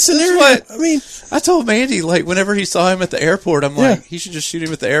 Worst case scenario. what- I mean, I told Mandy, like, whenever he saw him at the airport, I'm Yeah. like, he should just shoot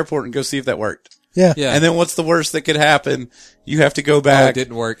him at the airport and go see if that worked. yeah. Yeah. And then what's the worst that could happen? You have to go Oh, it back.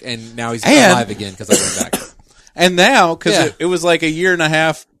 didn't work, and now he's And- alive again because I went back. And now, because Yeah. it was like a year and a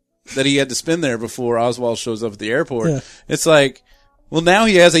half that he had to spend there before Oswald shows up at the airport, Yeah. it's like, well, now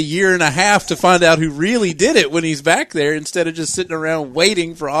he has a year and a half to find out who really did it when he's back there instead of just sitting around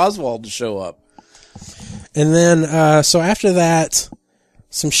waiting for Oswald to show up. And then, so after that,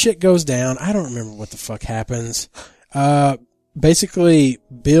 some shit goes down. I don't remember what the fuck happens. Basically,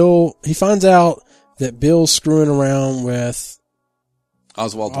 he finds out that Bill's screwing around with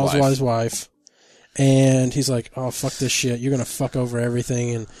Oswald's Oswald's wife. And he's like, oh, fuck this shit. You're going to fuck over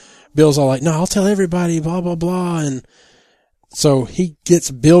everything. And Bill's all like, no, I'll tell everybody, blah, blah, blah. And so he gets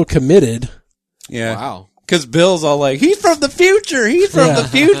Bill committed. Yeah. Wow. Because Bill's all like, he's from the future. He's from Yeah. the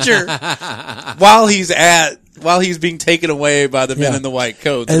future. while he's being taken away by the men Yeah. in the white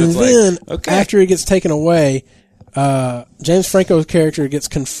coats. And it's then like, okay. after he gets taken away, James Franco's character gets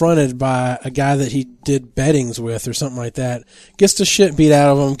confronted by a guy that he did bettings with or something like that. Gets the shit beat out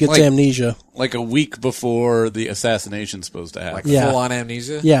of him, gets Like- amnesia. like a week before the assassination's supposed to happen. Like Yeah. full on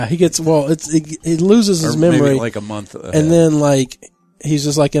amnesia. Yeah, he gets, he loses his or memory. maybe like a month ahead. And then, like, he's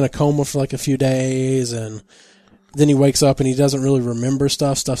just, like, in a coma for, like, a few days, and then he wakes up and he doesn't really remember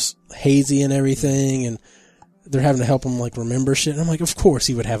stuff. Stuff's hazy and everything, and they're having to help him, like, remember shit. And I'm like, of course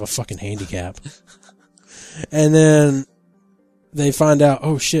he would have a fucking handicap. And then they find out,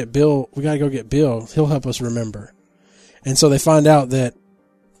 oh, shit, Bill, we gotta go get Bill. He'll help us remember. And so they find out that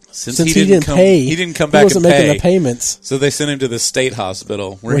since since he didn't pay, he didn't come he back wasn't and making pay. the payments. So they sent him to the state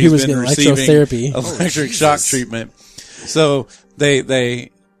hospital where He he's was been getting receiving electrotherapy. electric Oh, shock Jesus. treatment. So they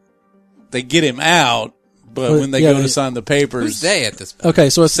get him out, but Well, when they yeah, go they- to sign the papers, Who's they at this point? Okay,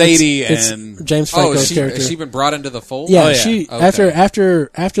 so it's Sadie it's and- James Oh, Franco's has character. she been brought into the fold? Yeah, Oh, yeah. she Okay.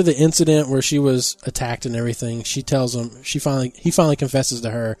 after the incident where she was attacked and everything, she tells him he finally confesses to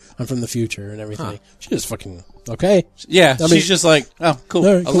her, I'm from the future and everything. She just fucking okay. yeah, I mean- she's just like, oh, cool.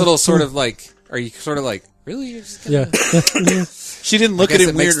 All right, A cool. little sort of like, are you sort of like, really? You're just gonna- Yeah. She didn't look I at guess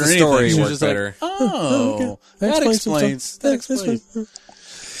him it makes weird or the anything. story She was work just better. like, oh, That that explains some explains. stuff. That explains.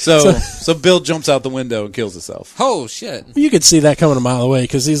 So Bill jumps out the window and kills himself. Oh shit! You could see that coming a mile away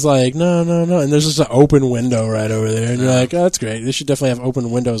because he's like, no, and there's just an open window right over there, and you're like, oh, that's great. They should definitely have open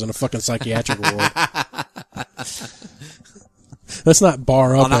windows in a fucking psychiatric ward. Let's not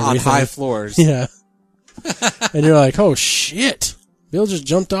bar up On everything. high floors. Yeah. And you're like, oh shit. Bill just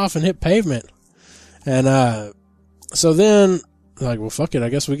jumped off and hit pavement. And, so then, like, well, fuck it. I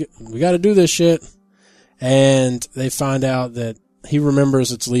guess we got to do this shit. And they find out that he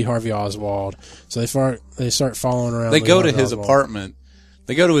remembers it's Lee Harvey Oswald. So they start following around. They Lee go to Harvey his Oswald. apartment.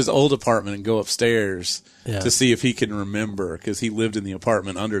 They go to his old apartment and go upstairs Yeah. to see if he can remember because he lived in the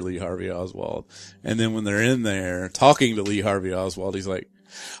apartment under Lee Harvey Oswald. And then when they're in there talking to Lee Harvey Oswald, he's like,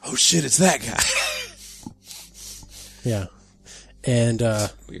 "Oh shit, it's that guy." Yeah. And,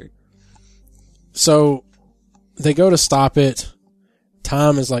 Weird. so they go to stop it.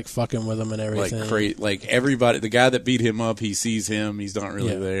 Tom is like fucking with him and everything. Like everybody, the guy that beat him up, he sees him. He's not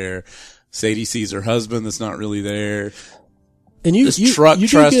really Yeah. there. Sadie sees her husband that's not really there. And you, This truck you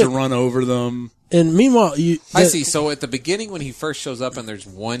do tries get- to run over them. And meanwhile, I see. So at the beginning, when he first shows up, and there's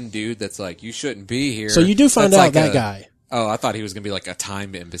one dude that's like, "You shouldn't be here." So you do find that's out like that a- guy. Oh, I thought he was gonna be like a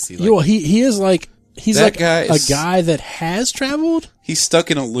time embassy. Like, You know, he is like, he's That like guy a is- guy that has traveled. He's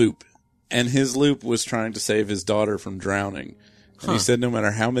stuck in a loop, and his loop was trying to save his daughter from drowning. And he said no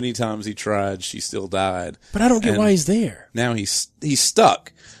matter how many times he tried, she still died. But I don't get And why he's there. Now he's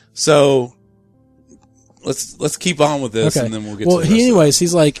stuck. So let's keep on with this, Okay. and then we'll get. Well, to the rest anyways,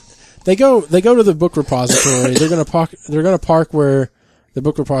 he's like, they go to the book repository. They're gonna park where the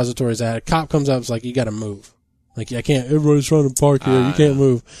book repository is at. A cop comes up, it's like, you got to move. Like, I can't. Everybody's trying to park here. You can't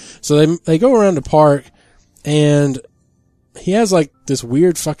move. So they go around the park, and he has like this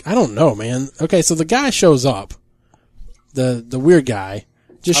weird I don't know, man. Okay, so the guy shows up. The weird guy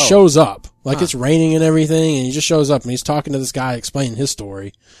just shows up. Like, it's raining and everything, and he just shows up, and he's talking to this guy, explaining his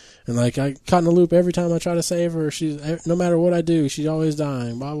story. And like, I caught in the loop every time I try to save her. She's, no matter what I do, she's always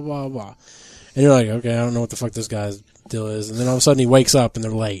dying, blah, blah, blah, blah. And you're like, okay, I don't know what the fuck this guy's deal is. And then all of a sudden he wakes up and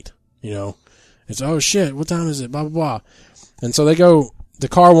they're late, you know. It's, oh shit, what time is it? Blah, blah, blah. And so they go, the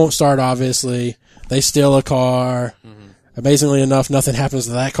car won't start, obviously. They steal a car. Amazingly enough, nothing happens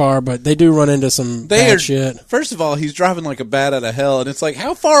to that car, but they do run into some bad shit. First of all, he's driving like a bat out of hell, and it's like,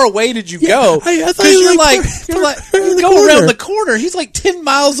 how far away did you go? I thought Because you you're were like, the go corner. around the corner. He's like 10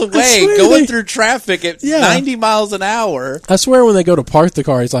 miles away, swear going they- through traffic at Yeah. 90 miles an hour. I swear when they go to park the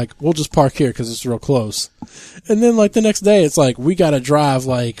car, he's like, we'll just park here because it's real close. And then like the next day, it's like, we got to drive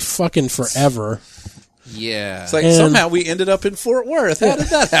like fucking forever. Yeah. It's like, And- somehow we ended up in Fort Worth. How did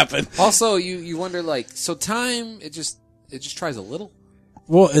that happen? Also, you wonder, like, so time, it just tries a little.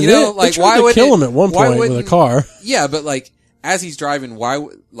 Well, and You then know, like, they why tried to would kill it- him at one why point with a wouldn't- car. Yeah, but like, as he's driving,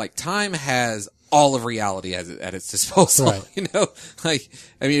 like, time has all of reality at its disposal. Right. You know? Like,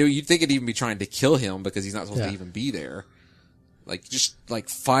 I mean, you'd think it'd even be trying to kill him because he's not supposed Yeah. to even be there. Like, just, like,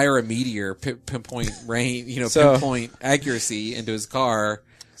 fire a meteor, pinpoint range, So- pinpoint accuracy into his car.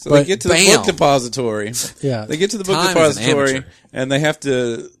 So But they get to the bam. book depository. Yeah. They get to the book Time is an depository, amateur. and they have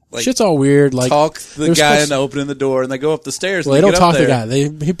to, like, Shit's all weird. Like, talk the they're guy supposed- into opening the door, and they go up the stairs. well, and they they don't get up talk to the there.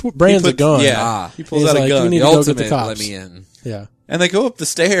 guy. He brands a puts- gun. Yeah, Ah. he pulls He's out like, a gun. "You need The to go get ultimate, the cops." let me in. Yeah. And they go up the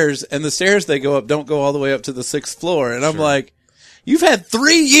stairs, and the stairs they go up don't go all the way up to the 6th floor. And I'm like, you've had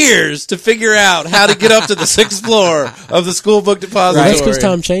 3 years to figure out how to get up to the 6th floor of the school book depository. Well, that's because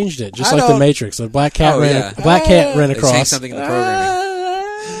time changed it, just I like the don't- Matrix. A black cat Oh, ran. yeah. A black cat ran They changed across, something in the programming.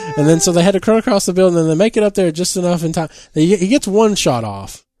 and then so they had to run across the building, and they make it up there just enough in time. He gets one shot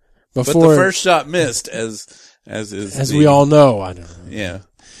off But before, the first shot missed, as we all know. I don't know, yeah.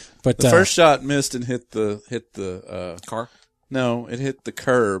 but The first shot missed and hit the Car? no, it hit the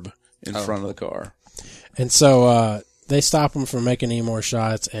curb in Oh. front of the car. and so they stop him from making any more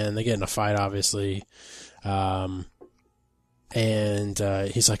shots, and they get in a fight, obviously. And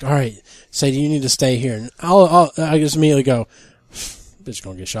he's like, "All right, say, do you need to stay here?" And I just immediately go, "Bitch,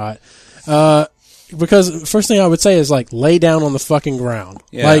 gonna get shot." Because first thing I would say is like, lay down on the fucking ground.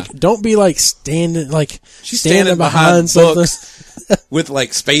 Yeah. Like, don't be like standing She's standing behind something. books with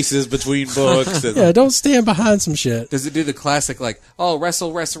like spaces between books. And, Yeah, don't stand behind some shit. Does it do the classic, like, oh,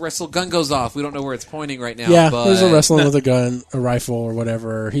 wrestle, gun goes off. We don't know where it's pointing right now. Yeah, but... there's a wrestling with a gun, a rifle, or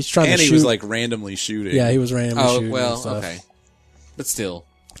whatever. He's trying and to he shoot. was like randomly shooting. Yeah, he was randomly Oh, shooting. well, and stuff. okay. But still.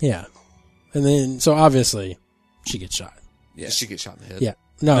 Yeah, and then so obviously she gets shot. Yeah. Does she get shot in the head? Yeah,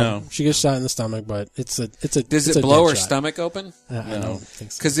 no, No. she gets shot in the stomach, but it's a. Does it's it a blow dead her shot. stomach open? I don't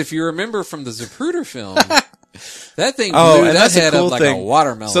think so. Because if you remember from the Zapruder film, that thing Oh, blew and that that's a head cool up like thing. a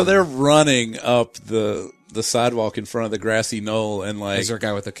watermelon. So they're running up the sidewalk in front of the grassy knoll, and like, Is there a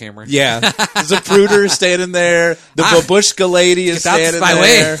guy with a camera? yeah, Zapruder standing there. The babushka lady is Get out standing my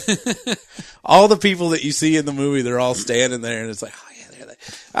there. All the people that you see in the movie, they're all standing there, and it's like, oh yeah, there they.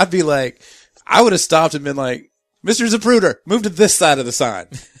 I'd be like, I would have stopped and been like, Mr. Zapruder, move to this side of the sign.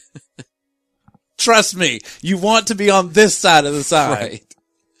 Trust me, you want to be on this side of the sign. Right.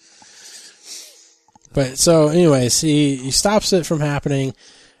 But so, anyways, he stops it from happening.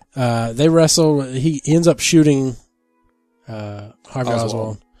 They wrestle. He ends up shooting Harvey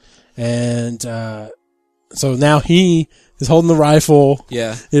Oswald, and so now he is holding the rifle.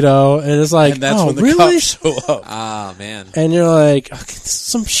 Yeah. You know, and it's like, And that's oh, when the really? cops show up. Ah, man. And you're like, okay, this is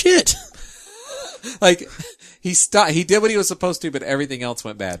some shit. Like, he stopped. He did what he was supposed to, but everything else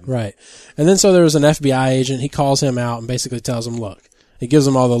went bad. Right. And then so there was an FBI agent. He calls him out and basically tells him, look, he gives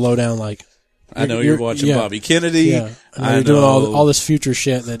him all the lowdown, like, I know you're watching yeah. Bobby Kennedy. yeah, I know I you're doing know- all this future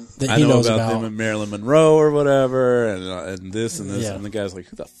shit that I he know knows about about. them and Marilyn Monroe or whatever, and this and this, Yeah. and the guy's like,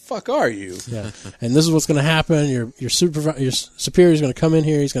 "Who the fuck are you?" Yeah, and this is what's going to happen. Your superior is going to come in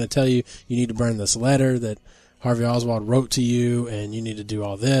here. He's going to tell you need to burn this letter that Harvey Oswald wrote to you, and you need to do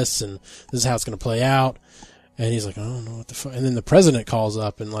all this, and this is how it's going to play out. And he's like, I don't know what the fuck. And then the president calls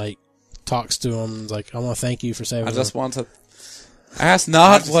up and like talks to him. And is like, I want to thank you for saving. I just him. want to ask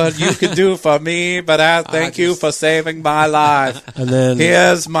not what you could do for me, but I thank you for saving my life. And then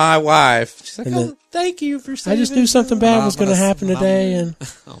Here's my wife. She's like, And "Oh, then- thank you for I saving." just knew something bad was going to Marvelous. happen today, and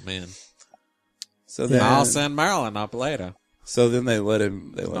Oh, man. So then, I'll send Marilyn up later. so then they let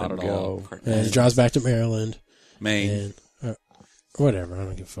him. They let Not him at all. go. and he drives back to Maryland. Maine. And whatever, I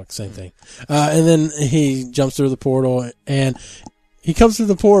don't give a fuck. Same thing. And then he jumps through the portal, and he comes through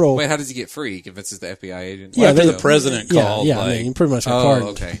the portal. Wait, how does he get free? He convinces the FBI agent? Yeah, After they- the president yeah, called, yeah. like, I mean, he pretty much got Oh, pardoned.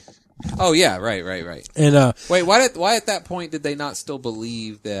 okay. Oh, yeah, right. And Wait, why at that point did they not still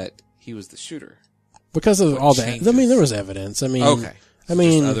believe that he was the shooter? because of all that, changes? I mean, there was evidence. I mean, Okay. I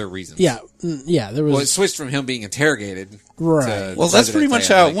mean, Just other reasons. Yeah, there was. Well, it switched from him being interrogated. Right. To Well, that's pretty President much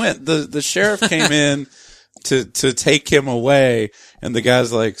saying, how like, it went. The sheriff came in to take him away, and the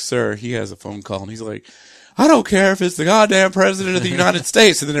guy's like, "Sir, he has a phone call," and he's like, "I don't care if it's the goddamn president of the United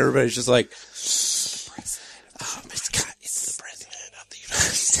States." And then everybody's just like, "Oh, it's the president of the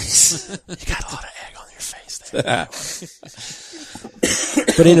United States." You got a lot of egg on your face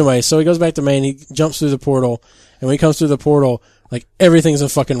But anyway, so he goes back to Maine. He jumps through the portal, and when he comes through the portal, like everything's in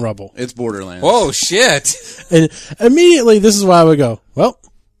fucking rubble. It's Borderlands. Whoa, shit. And immediately, this is why I would go, well,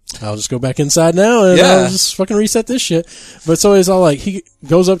 I'll just go back inside now and I'll just fucking reset this shit. But so he's all like, he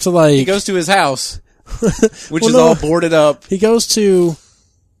goes up to like... He goes to his house, which is all boarded up. There's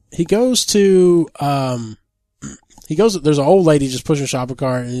an old lady just pushing a shopping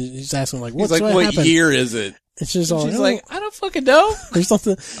cart, and he's asking like, what's He's like, what happened? year is it? And she's all She's like, like, I don't fucking know. or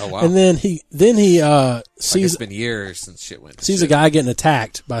something. Oh, wow. And then he Like sees it's been years since shit went to sees shit. a guy getting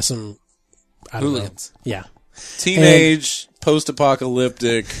attacked by some Hooligans. Yeah. Teenage,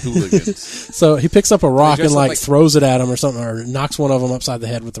 post-apocalyptic hooligans. So he picks up a rock dress and up like like- throws it at him or something, or knocks one of them upside the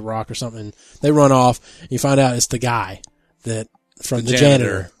head with the rock or something. They run off. You find out it's the guy from the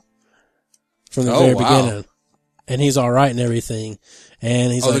janitor from the Oh, very wow. beginning, and he's all right and everything.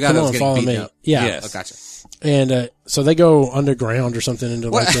 And he's the like, guy "Come that was on, getting follow beaten me." up. Yeah. Yes. Oh, gotcha. And so they go underground or something into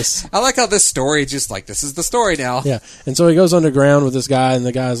like this. I like how this story just like, this is the story now. Yeah. And so he goes underground with this guy, and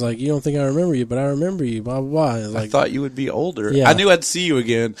the guy's like, "You don't think I remember you, but I remember you." Blah blah blah. And it's I like, thought you would be older. Yeah. I knew I'd see you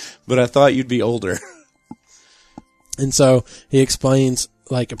again, but I thought you'd be older. and so he explains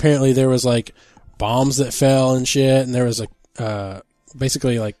like apparently there was like bombs that fell and shit, and there was like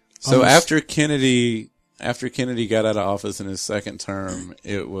basically like So almost- after Kennedy got out of office in his second term,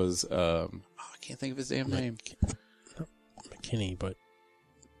 it was I can't think of his damn name. McKinney, but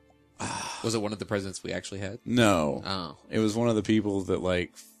Was it one of the presidents we actually had? No, Oh. it was one of the people that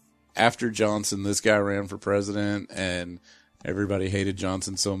like after Johnson, this guy ran for president, and everybody hated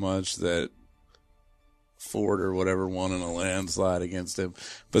Johnson so much that Ford or whatever won in a landslide against him.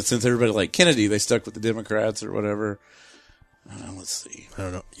 But since everybody liked Kennedy, they stuck with the Democrats or whatever. Let's see. I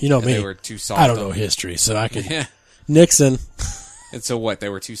don't know. You know And me. they were too soft. I don't know on- history, so I could Yeah. Nixon. And so what? They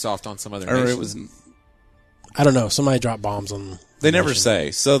were too soft on some other Or nation. it was. I don't know. Somebody dropped bombs on. They the never nation.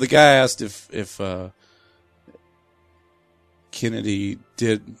 say. So the guy asked if Kennedy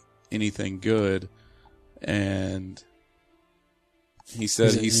did anything good, and he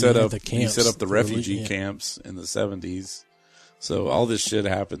said he set up the refugee yeah. camps in the 70s. So all this shit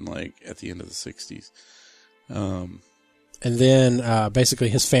happened like at the end of the 60s. And then basically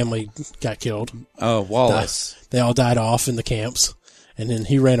his family got killed. Oh, Wallace. They all died off in the camps, and then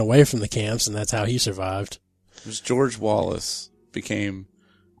he ran away from the camps, and that's how he survived. It was George Wallace became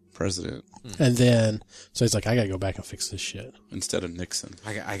president And then so he's like, I gotta go back and fix this shit. instead of Nixon.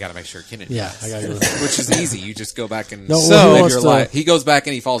 I got to make sure Kennedy. Yeah, dies. I gotta go. Which is easy. You just go back and No, well, So- he live wants your to- life. He goes back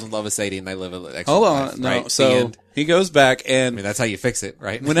and he falls in love with Sadie, and they live an extra Hold life, on, no. right? The So end. he goes back, I and mean, that's how you fix it,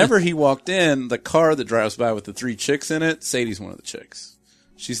 right? whenever he walked in, the car that drives by with the 3 chicks in it, Sadie's one of the chicks.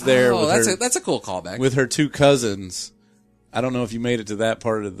 She's there oh, with that's a cool callback. with her 2 cousins. I don't know if you made it to that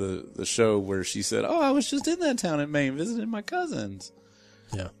part of the show where she said, "Oh, I was just in that town in Maine visiting my cousins."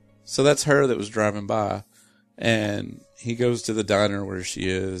 Yeah. So that's her that was driving by, and he goes to the diner where she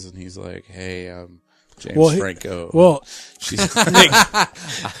is, and he's like, "Hey, I'm James Franco." Well, she's like,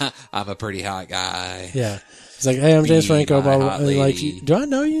 I'm a pretty hot guy. yeah. He's like, "Hey, I'm James Be Franco." my Blah, blah, hot blah. And like, lady. do I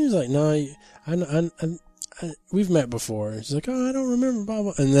know you? He's like, "No, we've met before." She's like, "Oh, I don't remember." Blah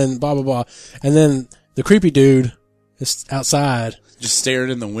blah. And then blah blah blah. And then the creepy dude is outside. just staring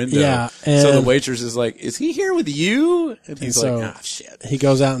in the window. Yeah, so the and- waitress is like, "Is he here with you?" And he's so- like, "Ah, shit. He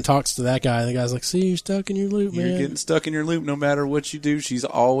goes out and talks to that guy, and the guy's like, "See, you're stuck in your loop, You're man." getting stuck in your loop no matter what you do. She's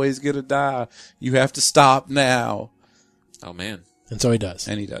always going to die. You have to stop now." Oh man. And so he does.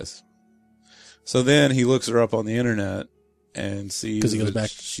 And he does. So then he looks her up on the internet and sees 'Cause he goes that back-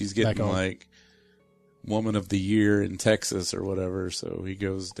 she's back getting home. like Woman of the Year in Texas or whatever. So he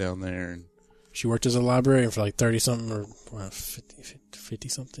goes down there and She worked as a librarian for like 30 something or 50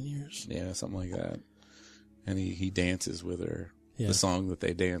 something years. yeah, something like that. And he dances with her. Yeah. The song that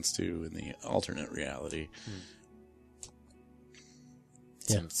they dance to in the alternate reality.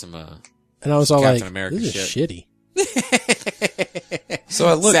 Yeah. Some And I was all Captain like, America this is shitty. So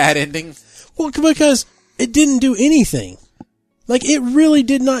I looked. sad ending. Well, because it didn't do anything. Like, it really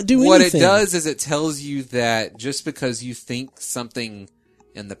did not do What it anything. does is it tells you that just because you think something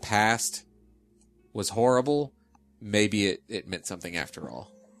in the past was horrible, maybe it meant something after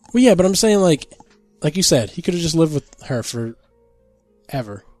all. Well, yeah, but I'm saying, like you said, he could have just lived with her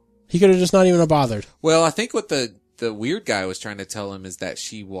forever. He could have just not even have bothered. Well, I think what the weird guy was trying to tell him is that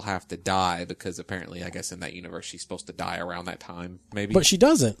she will have to die because apparently, I guess in that universe, she's supposed to die around that time, maybe. But she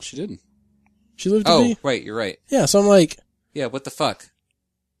doesn't. She didn't. She lived to oh, be. right, you're right. Yeah, so I'm like, Yeah, what the fuck?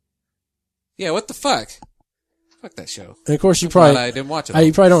 Yeah, what the fuck? Fuck that show. and of course you I'm glad probably, I didn't watch it. you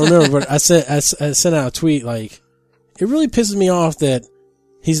all. probably don't remember, but I sent out a tweet, like, it really pisses me off that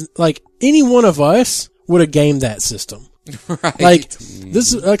he's, like, any one of us would have gamed that system. Right. Like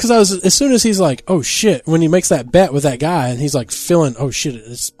this, because as soon as he's like, "Oh shit," when he makes that bet with that guy, and he's like feeling, "Oh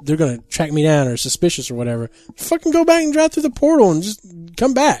shit, they're gonna track me down or suspicious or whatever," fucking go back and drive through the portal and just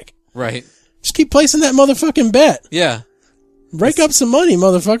come back. Right. Just keep placing that motherfucking bet. Yeah. Rake up some money,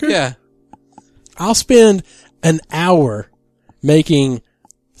 motherfucker. Yeah. I'll spend an hour making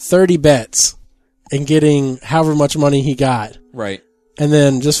 30 bets and getting however much money he got, Right. and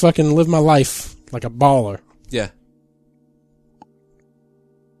then just fucking live my life like a baller. Yeah.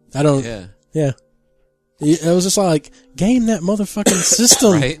 I don't. Yeah. Yeah. It was just like, game that motherfucking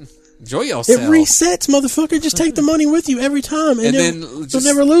system. Right. Enjoy yourself. It resets, motherfucker. Just take the money with you every time, and then you'll just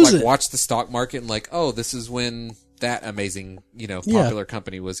never lose like it. watch the stock market and like, oh, this is when that amazing, popular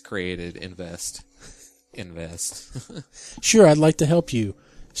company was created. Invest. Sure, I'd like to help you,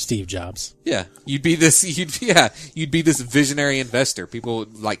 Steve Jobs. Yeah, you'd be this visionary investor. People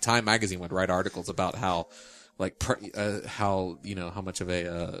like Time Magazine would write articles about how, like, how much of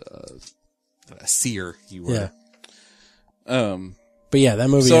a seer you were. Yeah. But yeah, that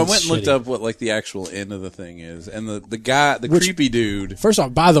movie. So I is went and looked shitty. up what like the actual end of the thing is, and the guy, creepy dude. First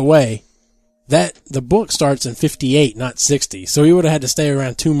off, by the way, the book starts in 58, not 60, so he would have had to stay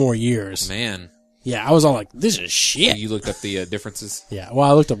around 2 more years. Man, Yeah, I was all like, "This is shit." you looked up the differences. Yeah, well,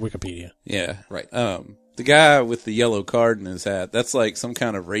 I looked up Wikipedia. Yeah, Right. The guy with the yellow card in his hat, that's like some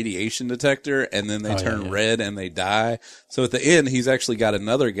kind of radiation detector, and then they turn red and they die. So at the end, he's actually got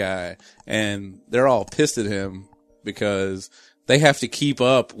another guy, and they're all pissed at him because they have to keep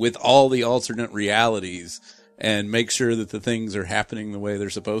up with all the alternate realities and make sure that the things are happening the way they're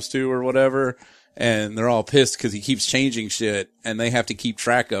supposed to or whatever. And they're all pissed because he keeps changing shit and they have to keep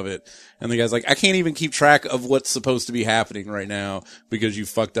track of it. And the guy's like, I can't even keep track of what's supposed to be happening right now because you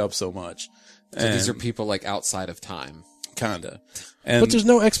fucked up so much. So these are people like outside of time. Kinda. And But there's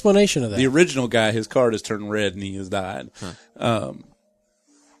no explanation of that. the original guy, his card has turned red and he has died.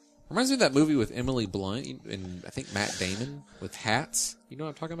 Reminds me of that movie with Emily Blunt and I think Matt Damon with hats. You know what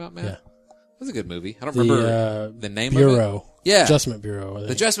I'm talking about, Matt? Yeah. That's a good movie. I don't remember the name of it. Bureau. Yeah. Adjustment Bureau. I think.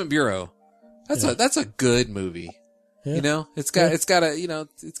 The Adjustment Bureau. That's a good movie. Yeah. It's got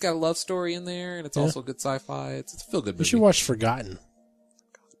a love story in there, and it's also good sci-fi. It's a feel good movie. You should watch Forgotten.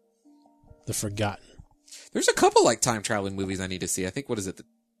 The Forgotten. There's a couple like time traveling movies I need to see. I think what is it?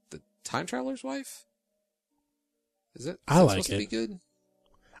 The Time Traveler's Wife. Is it? I that like supposed to it. be good?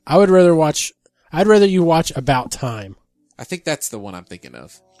 I'd rather you watch About Time. I think that's the one I'm thinking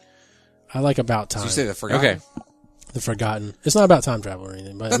of. I like About Time. Did you say the Forgotten? Okay. The Forgotten. It's not about time travel or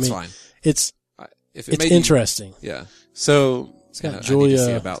anything, but That's I mean, fine. it's If it it's made you- interesting. yeah. So, It's got got I need to Julia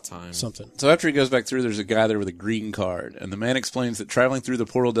see About Time. something. so after he goes back through, there's a guy there with a green card, and the man explains that traveling through the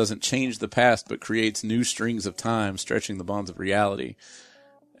portal doesn't change the past, but creates new strings of time, stretching the bonds of reality.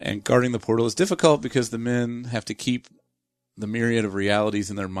 And guarding the portal is difficult because the men have to keep the myriad of realities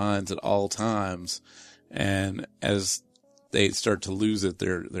in their minds at all times, and as they start to lose it,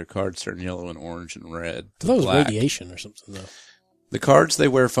 their cards turn yellow and orange and red I to thought it was black. radiation or something, though. The cards they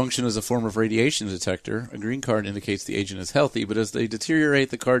wear function as a form of radiation detector. A green card indicates the agent is healthy, but as they deteriorate,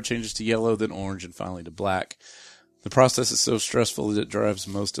 the card changes to yellow, then orange, and finally to black. The process is so stressful that it drives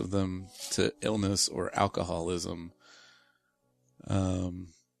most of them to illness or alcoholism. Blah,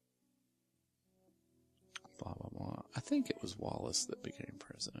 blah, blah. I think it was Wallace that became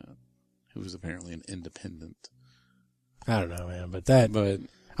president, who was apparently an independent. I don't know, man, but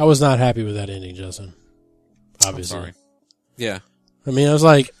I was not happy with that ending, Justin. Obviously. I'm sorry. Yeah. I mean, I was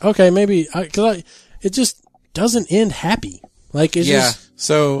like, okay, maybe, it just doesn't end happy. Like, it's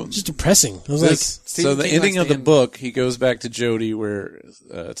So just depressing. I was so the ending of the book, he goes back to Jody,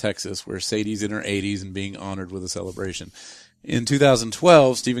 Texas, where Sadie's in her 80s and being honored with a celebration. In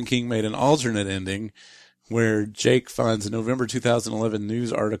 2012, Stephen King made an alternate ending where Jake finds a November 2011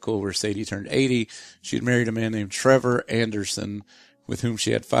 news article where Sadie turned 80. She had married a man named Trevor Anderson, with whom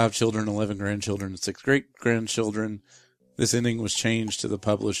she had 5 children, 11 grandchildren, and 6 great-grandchildren. This ending was changed to the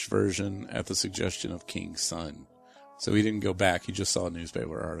published version at the suggestion of King's son. So he didn't go back. He just saw a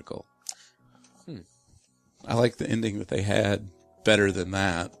newspaper article. I like the ending that they had better than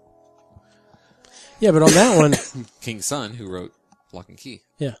that. Yeah, but on that one, King's son, who wrote Lock and Key.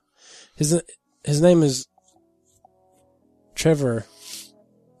 yeah, his name is Trevor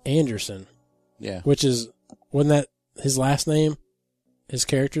Anderson, Yeah. which wasn't that his last name, his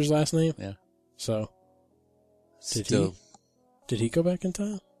character's last name? Yeah. So, did he go back in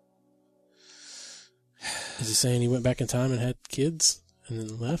time? Is he saying he went back in time and had kids and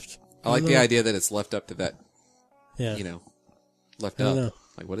then left? I like the idea that it's left up to that, Yeah. left I don't up. know.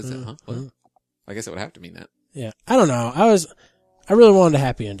 Like, what is it, huh? What? I guess it would have to mean that. Yeah. I don't know. I really wanted a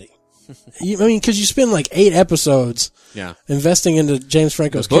happy ending. I mean, because you spend like 8 episodes Yeah. investing into James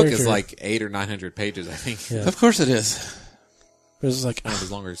Franco's The book character. is like 800 or 900 pages, I think. Yeah. Of course it is. It was like, Kind of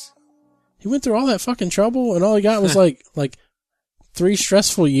as long as. he went through all that fucking trouble, and all he got was like 3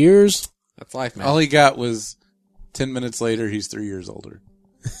 stressful years. That's life, man. All he got was 10 minutes later, he's 3 years older.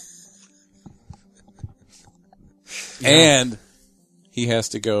 And he has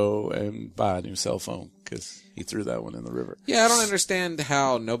to go and buy a new cell phone because he threw that one in the river. Yeah, I don't understand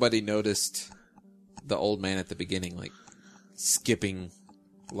how nobody noticed the old man at the beginning, like skipping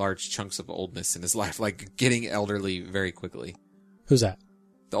large chunks of oldness in his life, like getting elderly very quickly. Who's that?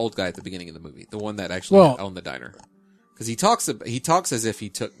 The old guy at the beginning of the movie, the one that actually Well- owned the diner, because he talks as if he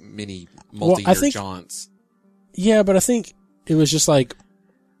took many multi-year I think- jaunts. Yeah, but I think it was just like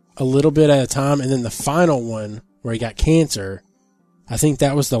a little bit at a time, and then the final one where he got cancer, I think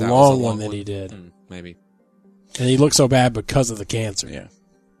that was the That was long, a one that he did. Maybe. And he looked so bad because of the cancer. Yeah.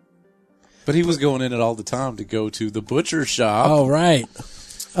 But he was going in it all the time to go to the butcher shop Oh, right.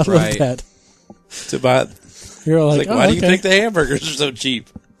 I Right. love that. to buy. You're like, Like, oh, why do you okay. think the hamburgers are so cheap?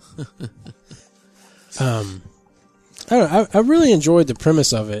 I don't know. I really enjoyed the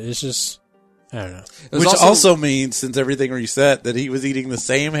premise of it. It's just, I don't know. It was Which also means, since everything reset, that he was eating the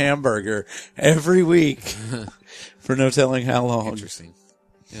same hamburger every week for no telling how long. interesting.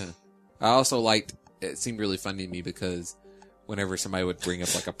 Yeah. I also liked, it seemed really funny to me because whenever somebody would bring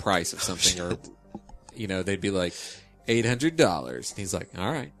up like a price of something or, they'd be like, $800. And he's like,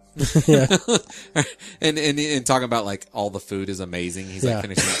 all right. Yeah. and talking about like all the food is amazing. He's Yeah. like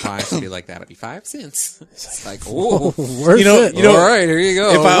finishing the pie. She'd be like, that'll be 5 cents. It's like, oh, Worth You know- it. you know- all right, here you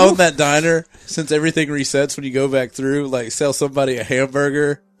go. If I owned that diner, since everything resets when you go back through, like sell somebody a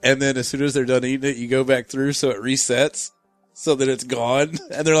hamburger, and then as soon as they're done eating it, you go back through so it resets so that it's gone.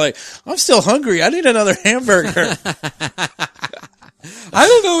 And they're like, I'm still hungry. I need another hamburger. I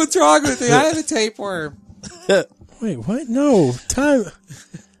don't know what's wrong with me. I have a tapeworm. Wait, what? No. Time.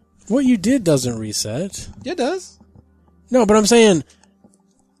 What you did doesn't reset. It does. No, but I'm saying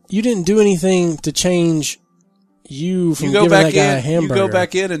you didn't do anything to change you from You go giving that back guy a in. You hamburger. go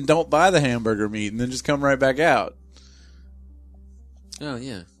back in and don't buy the hamburger meat, and then just come right back out. Oh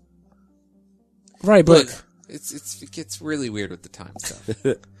yeah, Right, but but it gets really weird with the time stuff.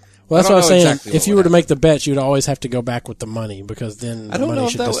 well, that's I what don't I was know saying. exactly If what you would were to happen. make the bet, you'd always have to go back with the money because then I the don't know money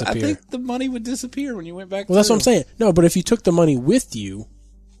if should that. disappear. I think the money would disappear when you went back. Well, that's what I'm through. saying. No, but if you took the money with you,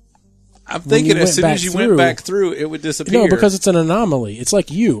 I'm When thinking you as went soon back as you through- went back through, it would disappear. no, because it's an anomaly. It's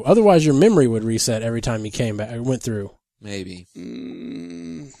like you. Otherwise, your memory would reset every time you came back, went through. Maybe.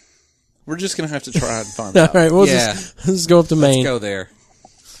 we're just gonna have to try and find All out. right, we'll Yeah. just go up to Maine. Go there.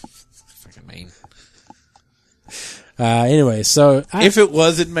 Fucking Maine. Anyway, so If it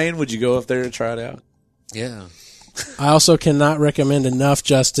was in Maine, would you go up there to try it out? Yeah. I also cannot recommend enough,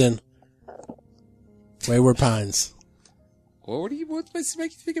 Justin. Wayward Pines. Well, what makes you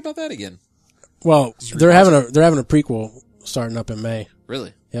think about that again? Well, they're having a prequel starting up in May.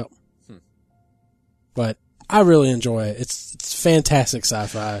 Really? Yep. But I really enjoy it. It's fantastic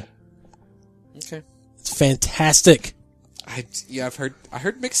sci-fi. Okay. It's fantastic. I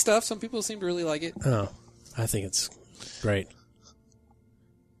heard mixed stuff. Some people seem to really like it. Oh, I think it's great.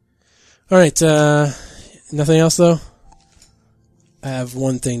 All right. Nothing else though. I have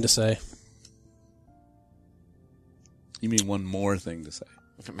one thing to say. You mean one more thing to say?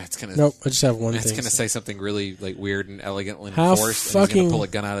 Matt's gonna Nope. I just have one Matt's thing. gonna to say something really like weird and elegant and How forced, and he's fucking- gonna pull a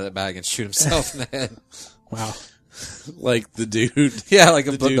gun out of that bag and shoot himself in the head. Wow. Like the dude. Yeah, like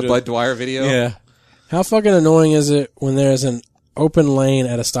The the dude Bud Dwyer video. Yeah. How fucking annoying is it when there's an open lane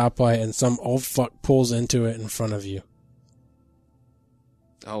at a stoplight and some old fuck pulls into it in front of you?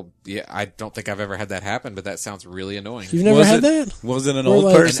 Oh yeah, I don't think I've ever had that happen, but that sounds really annoying. You've never Was had it- that? Was it an Or old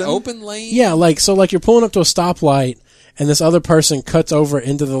like- An person? open lane? Yeah, like you're pulling up to a stoplight and this other person cuts over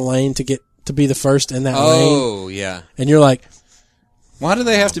into the lane to get to be the first in that lane, Oh yeah. and you're like, Why do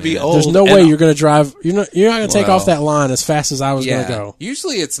they have to be old? "There's no and- way you're going to drive. You're not going to take Well, off that line as fast as I was going Yeah. to go."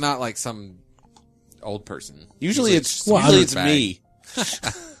 Usually it's not like some old person. Usually it's Well, usually I'm- it's me.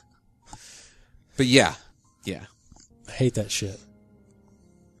 But yeah. Yeah. I hate that shit.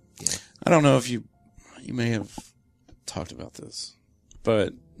 I don't know if you may have talked about this,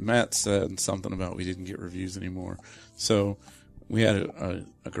 but Matt said something about we didn't get reviews anymore. So we had a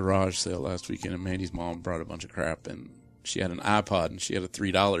garage sale last weekend, and Mandy's mom brought a bunch of crap, and she had an iPod, and she had a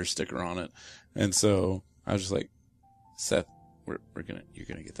 $3 sticker on it. And so I was just like, Seth, you're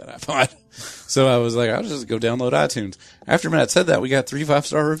gonna get that iPod. So I was like, I'll just go download iTunes. After Matt said that, we got 3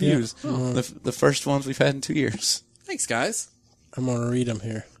 5-star reviews. The first ones we've had in 2 years. Thanks, guys. I'm going to read them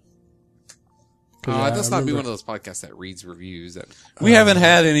here. Let's not be one of those podcasts that reads reviews. We haven't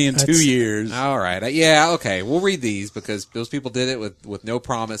had any in 2 that's- years. All right. Yeah, okay. We'll read these because those people did it with no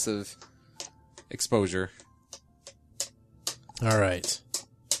promise of exposure. All right.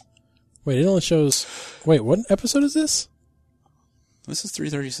 Wait, it only shows. Wait, what episode is this? This is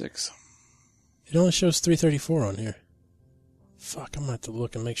 336. It only shows 334 on here. Fuck, I'm gonna have to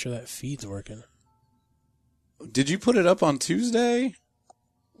look and make sure that feed's working. Did you put it up on Tuesday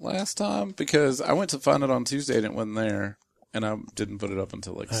last time? Because I went to find it on Tuesday and it wasn't there. And I didn't put it up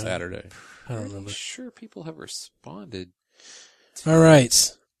until like Saturday. I don't remember. I'm sure people have responded. All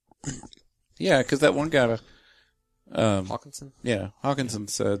right. Yeah, because that one guy, Hawkinson? Hawkinson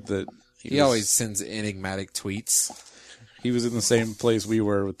said that He always sends enigmatic tweets. he was in the same place we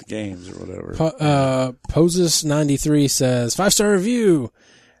were with the games or whatever. Poses93 says, 5-star review.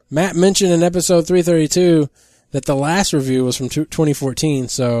 Matt mentioned in episode 332 that the last review was from 2014,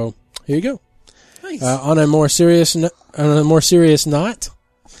 so here you go. Nice. On a more serious note,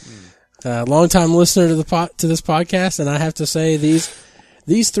 longtime listener to this podcast, and I have to say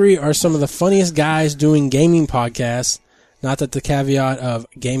these three are some of the funniest guys doing gaming podcasts. Not that the caveat of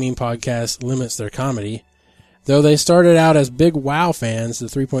gaming podcasts limits their comedy. Though they started out as big WoW fans, the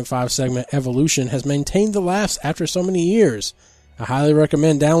 3.5 segment Evolution has maintained the laughs after so many years. I highly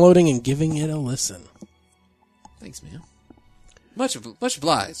recommend downloading and giving it a listen. Thanks, man. Much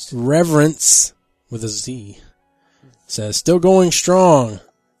obliged. Reverence with a Z says, still going strong.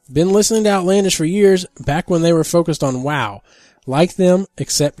 Been listening to Outlandish for years, back when they were focused on WoW. Like them,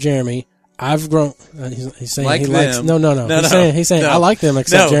 except Jeremy. I've grown. He's saying Like he them. likes. No. He's saying No. I like them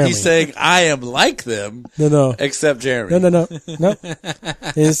except Jeremy. He's saying I am like them No. except Jeremy. No.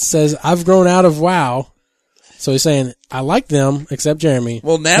 It says I've grown out of WoW. So he's saying I like them except Jeremy.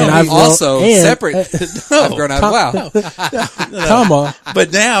 Well, now And he's I've grown- Also, and- separate. No, I've grown out of WoW. comma,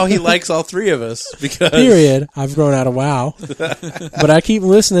 but now he likes all three of us because period. I've grown out of WoW, but I keep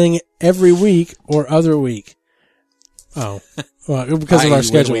listening every week or other week. Oh, well, because of our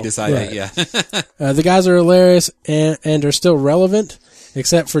schedule. We decided, Right. yeah. The guys are hilarious and are still relevant,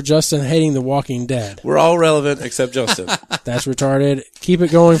 except for Justin hating The Walking Dead. we're all relevant except Justin. That's retarded. Keep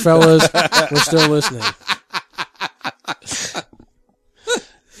it going, fellas. We're still listening.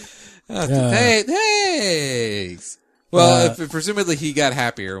 Hey, thanks. Well, presumably he got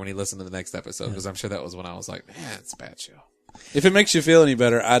happier when he listened to the next episode, because I'm sure that was when I was like, man, it's a bad show. If it makes you feel any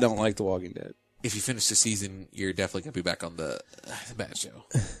better, I don't like The Walking Dead. If you finish the season, you're definitely going to be back on the bad show.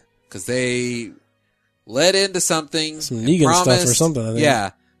 Because they led into something. Some and Negan stuff or promised- something, I think.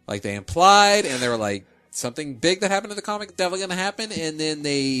 Yeah. Like they implied, and they were like, something big that happened in the comic is definitely going to happen, and then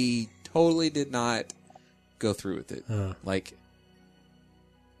they totally did not go through with it. Like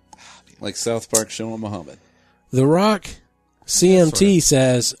South Park showing Muhammad. The Rock CMT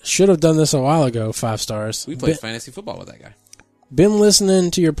says, should have done this a while ago, 5 stars. we played fantasy football with that guy. Been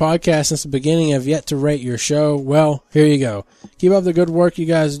listening to your podcast since the beginning. Have yet to rate your show. Well, here you go. Keep up the good work you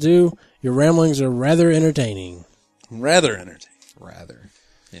guys do. Your ramblings are rather entertaining. Rather entertaining.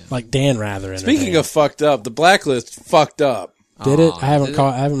 Like Dan rather entertaining. Speaking of fucked up, the Blacklist fucked up. Did it? I haven't did it?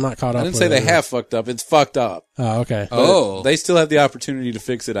 caught. I have not caught up. I didn't with say they it. have fucked up. It's fucked up. Oh, okay. But Oh. they still have the opportunity to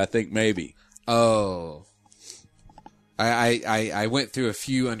fix it, I think, maybe. Oh. I went through a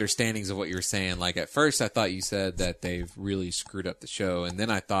few understandings of what you were saying. Like at first I thought you said that they've really screwed up the show, and then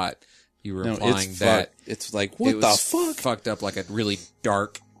I thought you were No, implying it's that fucked. It's like, it what the was fuck? fucked up like a really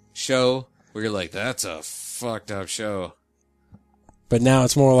dark show where you're like, that's a fucked up show. But now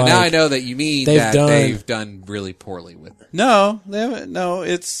it's more But like now I know that you mean they've that done- they've done really poorly with it. No, they haven't. No,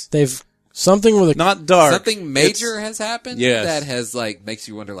 it's they've something with a. not dark. Something major has happened Yes. that has like makes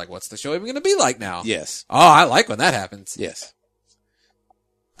you wonder like, what's the show even going to be like now? Yes. Oh, I like when that happens. Yes.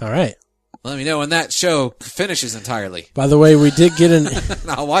 All right. Let me know when that show finishes entirely. By the way, we did get an.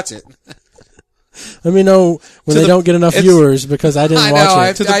 I'll watch it. Let me know when they don't get enough it's- viewers because I didn't I watch know,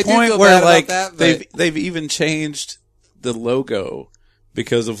 it. To the I do point feel where bad about like that, but- they've even changed the logo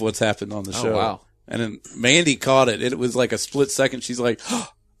because of what's happened on the show. wow. And then Mandy caught it. It was like a split second. She's like, oh,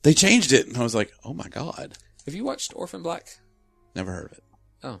 they changed it. And I was like, oh my God. Have you watched Orphan Black? Never heard of it.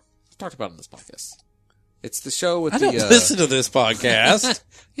 Oh, I've talked about it on this podcast. It's the show with I the. don't listen to this podcast.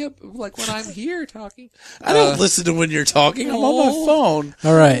 Yeah, like when I'm here talking. I don't listen to when you're talking. I'm on my phone.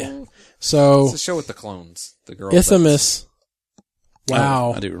 All right. So It's the show with the clones. The girl. Ithamus.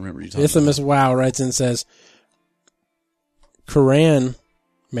 Wow. I do remember you talking Ithamus Wow writes in and says, Quran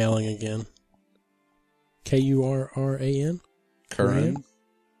mailing again. Kurran? Curran.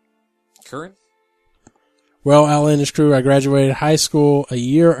 Curran? Well, Outlandish crew, I graduated high school a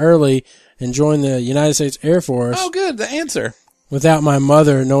year early and joined the United States Air Force. Oh, good. The answer. without my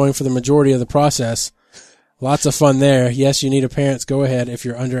mother knowing for the majority of the process. Lots of fun there. Yes, you need a parent's go-ahead if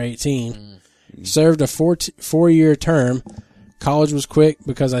you're under 18. Served a 4-year term. College was quick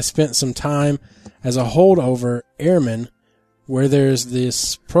because I spent some time as a holdover airman, where there's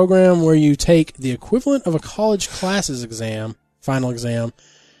this program where you take the equivalent of a college classes exam, final exam,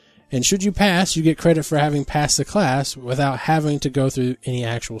 and should you pass, you get credit for having passed the class without having to go through any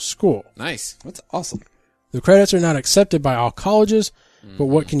actual school. Nice. That's awesome. The credits are not accepted by all colleges, but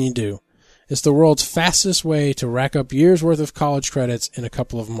what can you do? It's the world's fastest way to rack up years' worth of college credits in a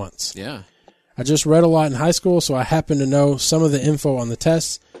couple of months. Yeah. I just read a lot in high school, so I happen to know some of the info on the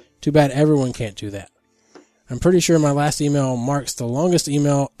tests. Too bad everyone can't do that. I'm pretty sure my last email marks the longest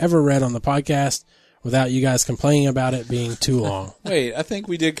email ever read on the podcast without you guys complaining about it being too long. Wait, I think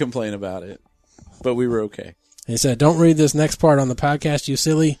we did complain about it, but we were okay. He said, don't read this next part on the podcast, you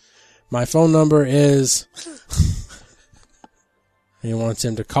silly. My phone number is... He wants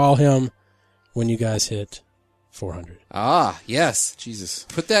him to call him when you guys hit 400. Ah, yes. Jesus.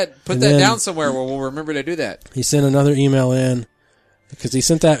 Put that And down then- somewhere where we'll remember to do that. He sent another email in because he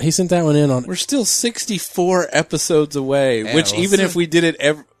sent that one in on... We're still 64 episodes away, Yeah, which well, even if we did it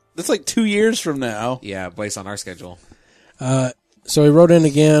that's like 2 years from now. Yeah, based on our schedule. So he wrote in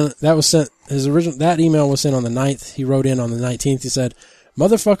again. That was sent. That email was sent on the 9th. He wrote in on the 19th. He said,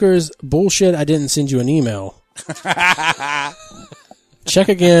 "Motherfuckers, bullshit. I didn't send you an email. Check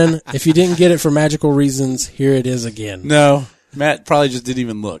again. If you didn't get it for magical reasons, here it is again." No, Matt probably just didn't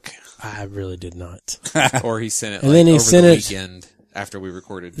even look. I really did not. Or he sent it And then he over sent the it- weekend after we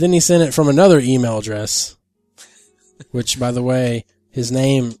recorded. Then he sent it from another email address, which, by the way, his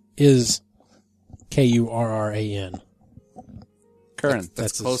name is Kurran. Current.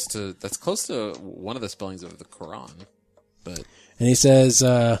 That's his- close to one of the spellings of the Quran. But And he says,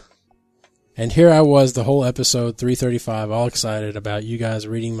 and here I was the whole episode 335, all excited about you guys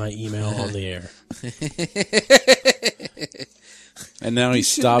reading my email on the air. And now he You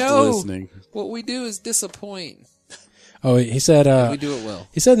should stopped know. listening. What we do is disappoint. Oh, he said, We do it well.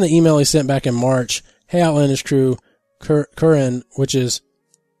 he said in the email he sent back in March, "Hey, Outlandish crew, Curran, which is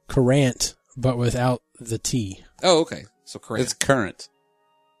Currant, but without the T. Oh, okay. So correct. It's current.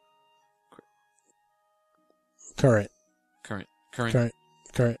 Current. Current.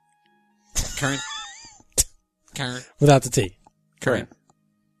 Without the T. Current.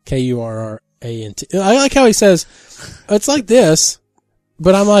 Kurrant. I like how he says, it's like this,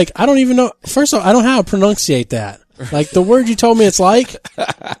 but I'm like, I don't even know. First of all, I don't know how to pronunciate that. Like the word you told me it's like,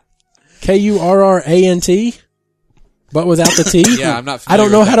 Kurrant, but without the T. Yeah, I'm not I don't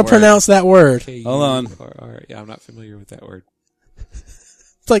familiar know with how that to word. pronounce that word. Hold on. Yeah, I'm not familiar with that word.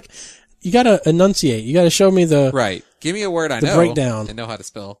 It's like, you gotta enunciate. You gotta show me the, Right. Give me a word I The know breakdown. and know how to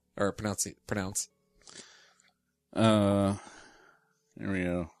spell or pronounce. Here we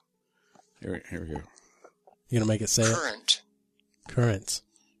go. Here we go. you're gonna make it say it. Current. Current.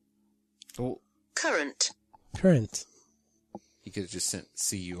 Oh, Current. Current. you could have just sent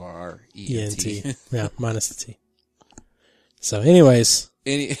Current. E-N-T. Yeah, minus the T. So anyways,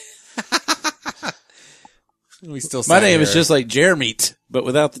 Any. We still. My sat name is here. just like Jeremy, but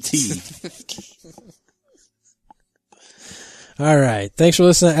without the T. all right. Thanks for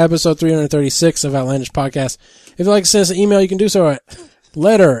listening to episode 336 of Outlandish Podcast. If you'd like to send us an email, you can do so at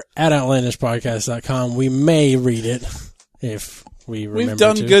letter@outlandishpodcast.com. We may read it if we remember We've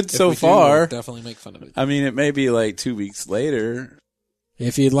done to. good If so we do, far. we'll definitely make fun of it. I mean, it may be like 2 weeks later.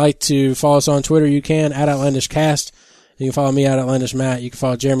 If you'd like to follow us on Twitter, you can at OutlandishCast. You can follow me at Outlandish Matt. You can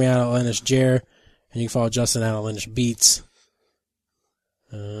follow Jeremy at Outlandish Jer. And you can follow Justin at Outlandish Beats.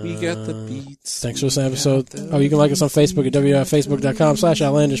 We got the beats. Thanks for listening to episode. Oh, you can like us on Facebook at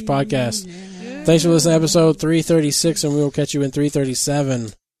www.facebook.com/Outlandish Podcast. Thanks for listening to episode 336, and we will catch you in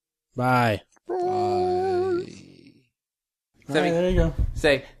 337. Bye. All right, there you go.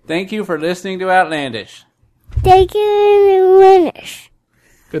 Say, thank you for listening to Outlandish. Take it in Winnish.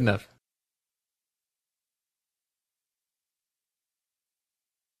 Good enough.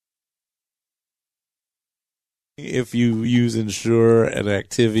 If you use Ensure and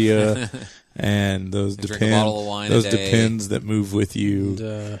Activia and those drink a bottle of wine a those day. depends that move with you.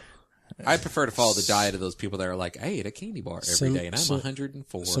 And, I prefer to follow the diet of those people that are like, I ate a candy bar every day and I'm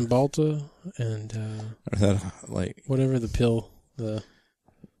 104. Cymbalta and Or that, like, whatever the pill, the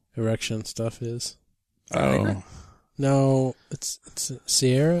erection stuff is. oh, No, it's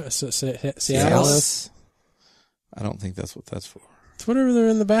Sierra. Cialis. Cialis? I don't think that's what that's for. It's whatever they're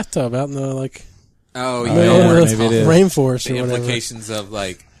in the bathtub out in the like Oh, you Oh, know yeah, where it's maybe it from. is. rainforest The or whatever. implications of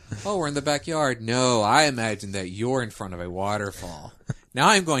like, oh, we're in the backyard. No, I imagine that you're in front of a waterfall. Now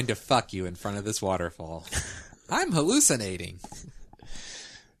I'm going to fuck you in front of this waterfall. I'm hallucinating.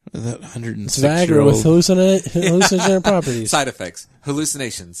 That It's Viagra 106-year-old with hallucinogenic properties. Side effects,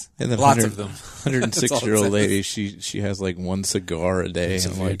 hallucinations, and then lots of them. 106-year-old says. lady. She has like one cigar a day. I'm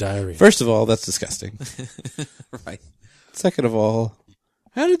Severe like, diarrhea. first of all, that's disgusting. Right. Second of all,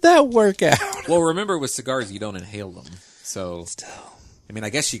 how did that work out? Well, remember with cigars, you don't inhale them. So, I mean, I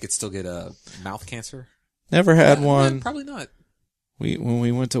guess you could still get a mouth cancer. Never had one. Probably not. When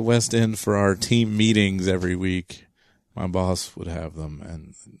we went to West End for our team meetings every week, my boss would have them,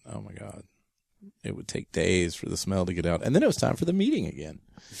 and oh my God, it would take days for the smell to get out, and then it was time for the meeting again.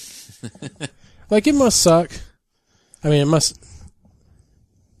 Like, it must suck. I mean,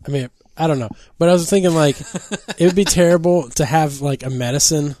 I don't know. But I was thinking, like, it would be terrible to have, like, a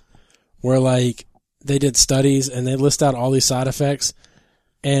medicine where, like, they did studies and they list out all these side effects,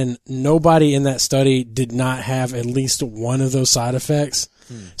 and nobody in that study did not have at least one of those side effects.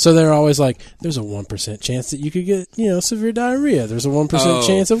 So they're always like, there's a 1% chance that you could get, severe diarrhea. There's a 1%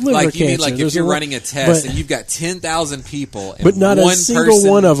 chance of liver like cancer. You mean like There's if you're a running a test but- and you've got 10,000 people and But not one a single person,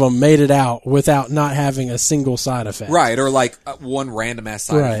 one of them made it out without not having a single side effect. right? Or like one random ass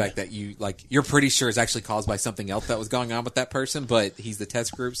side Right. effect that you're pretty sure is actually caused by something else that was going on with that person, but he's the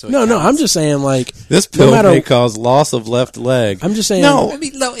test group. So it No, counts. I'm just saying, like, This no pill matter. may cause loss of left leg. I'm just saying. No, I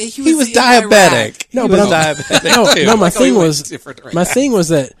mean, no, he was in diabetic. No, he but was I'm- diabetic too. No, my Like, oh, he thing went was different right my now. thing was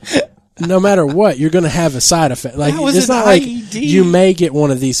that no matter what, you're going to have a side effect. Like, That was it's an not like IED. you may get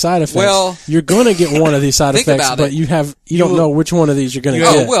one of these side effects. Well, you're going to get one of these side think effects, about but it. you don't know which one of these you're going to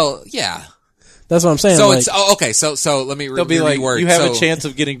Oh get. well, yeah. That's what I'm saying. So like, it's okay. So let me They'll be like, reword. you have So, a chance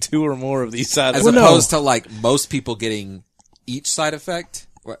of getting 2 or more of these side as effects. no. opposed to like most people getting each side effect.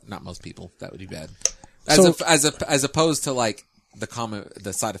 Well, not most people. That would be bad. As opposed to like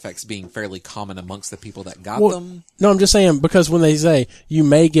the side effects being fairly common amongst the people that got them. No, I'm just saying because when they say you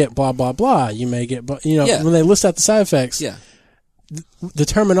may get blah blah blah, you may get Yeah. when they list out the side effects, Yeah. the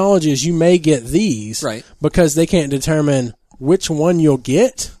terminology is you may get these, Right. Because they can't determine which one you'll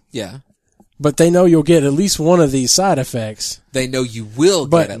get, Yeah. but they know you'll get at least one of these side effects. They know you will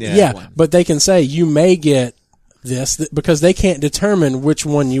But get at yeah, least one. but they can say you may get this because they can't determine which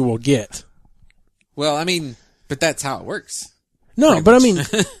one you will get. Well, I mean, but that's how it works. No, Pretty but much. I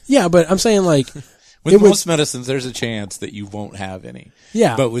mean, yeah, but I'm saying like, With it would- most medicines, there's a chance that you won't have any.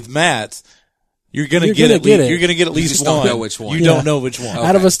 Yeah. But with Matt's, you're gonna You're get gonna at get least, it. you're gonna get at You least just one. don't know which one. You Yeah. don't know which one.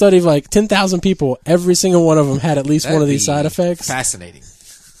 out of a study of like 10,000 people, every single one of them had at least one That'd of these be side effects. Fascinating.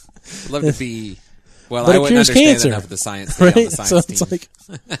 I'd love to be. Well, But I it wouldn't cures understand cancer. enough of the science to be on Right? the science So team. it's like,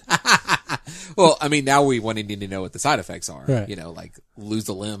 Well, I mean, now we want to need to know what the side effects are. Right. Like lose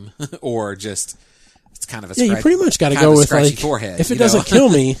a limb or just it's kind of a yeah, you scratch- pretty much got to kind go of a with scratchy like, forehead. if it you know? doesn't kill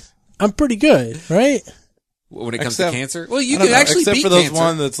me, I'm pretty good, right? when it comes Except- to cancer, well, you I don't can know, actually except beat for those cancer.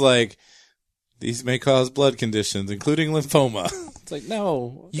 one that's like, these may cause blood conditions, including lymphoma. It's like,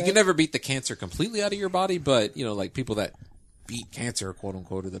 no. You can never beat the cancer completely out of your body, but like people that beat cancer, quote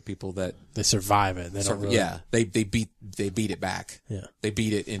unquote, are the people that They survive it. They don't really. yeah, they beat it back. Yeah. They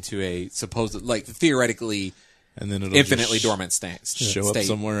beat it into a supposed theoretically And then it'll infinitely just dormant stance. show up state.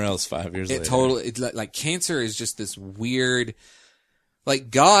 somewhere else 5 years later. It totally like cancer is just this weird.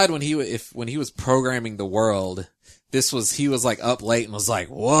 Like God, when he was programming the world, he was like up late and was like,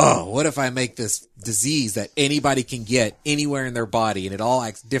 whoa, what if I make this disease that anybody can get anywhere in their body and it all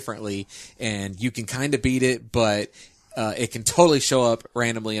acts differently and you can kind of beat it, but it can totally show up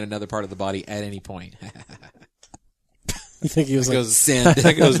randomly in another part of the body at any point. You think he was like, Sin,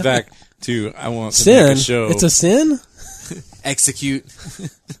 That goes back to, I want to sin? make a show. It's a sin? execute,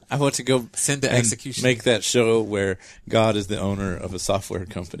 I want to go send to and execution. make that show where God is the owner of a software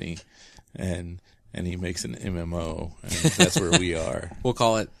company and he makes an MMO and that's where we are. We'll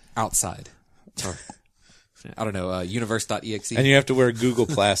call it Outside. Or, I don't know, universe.exe. And you have to wear Google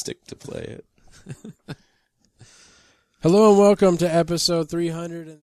Plastic to play it. Hello and welcome to episode 300.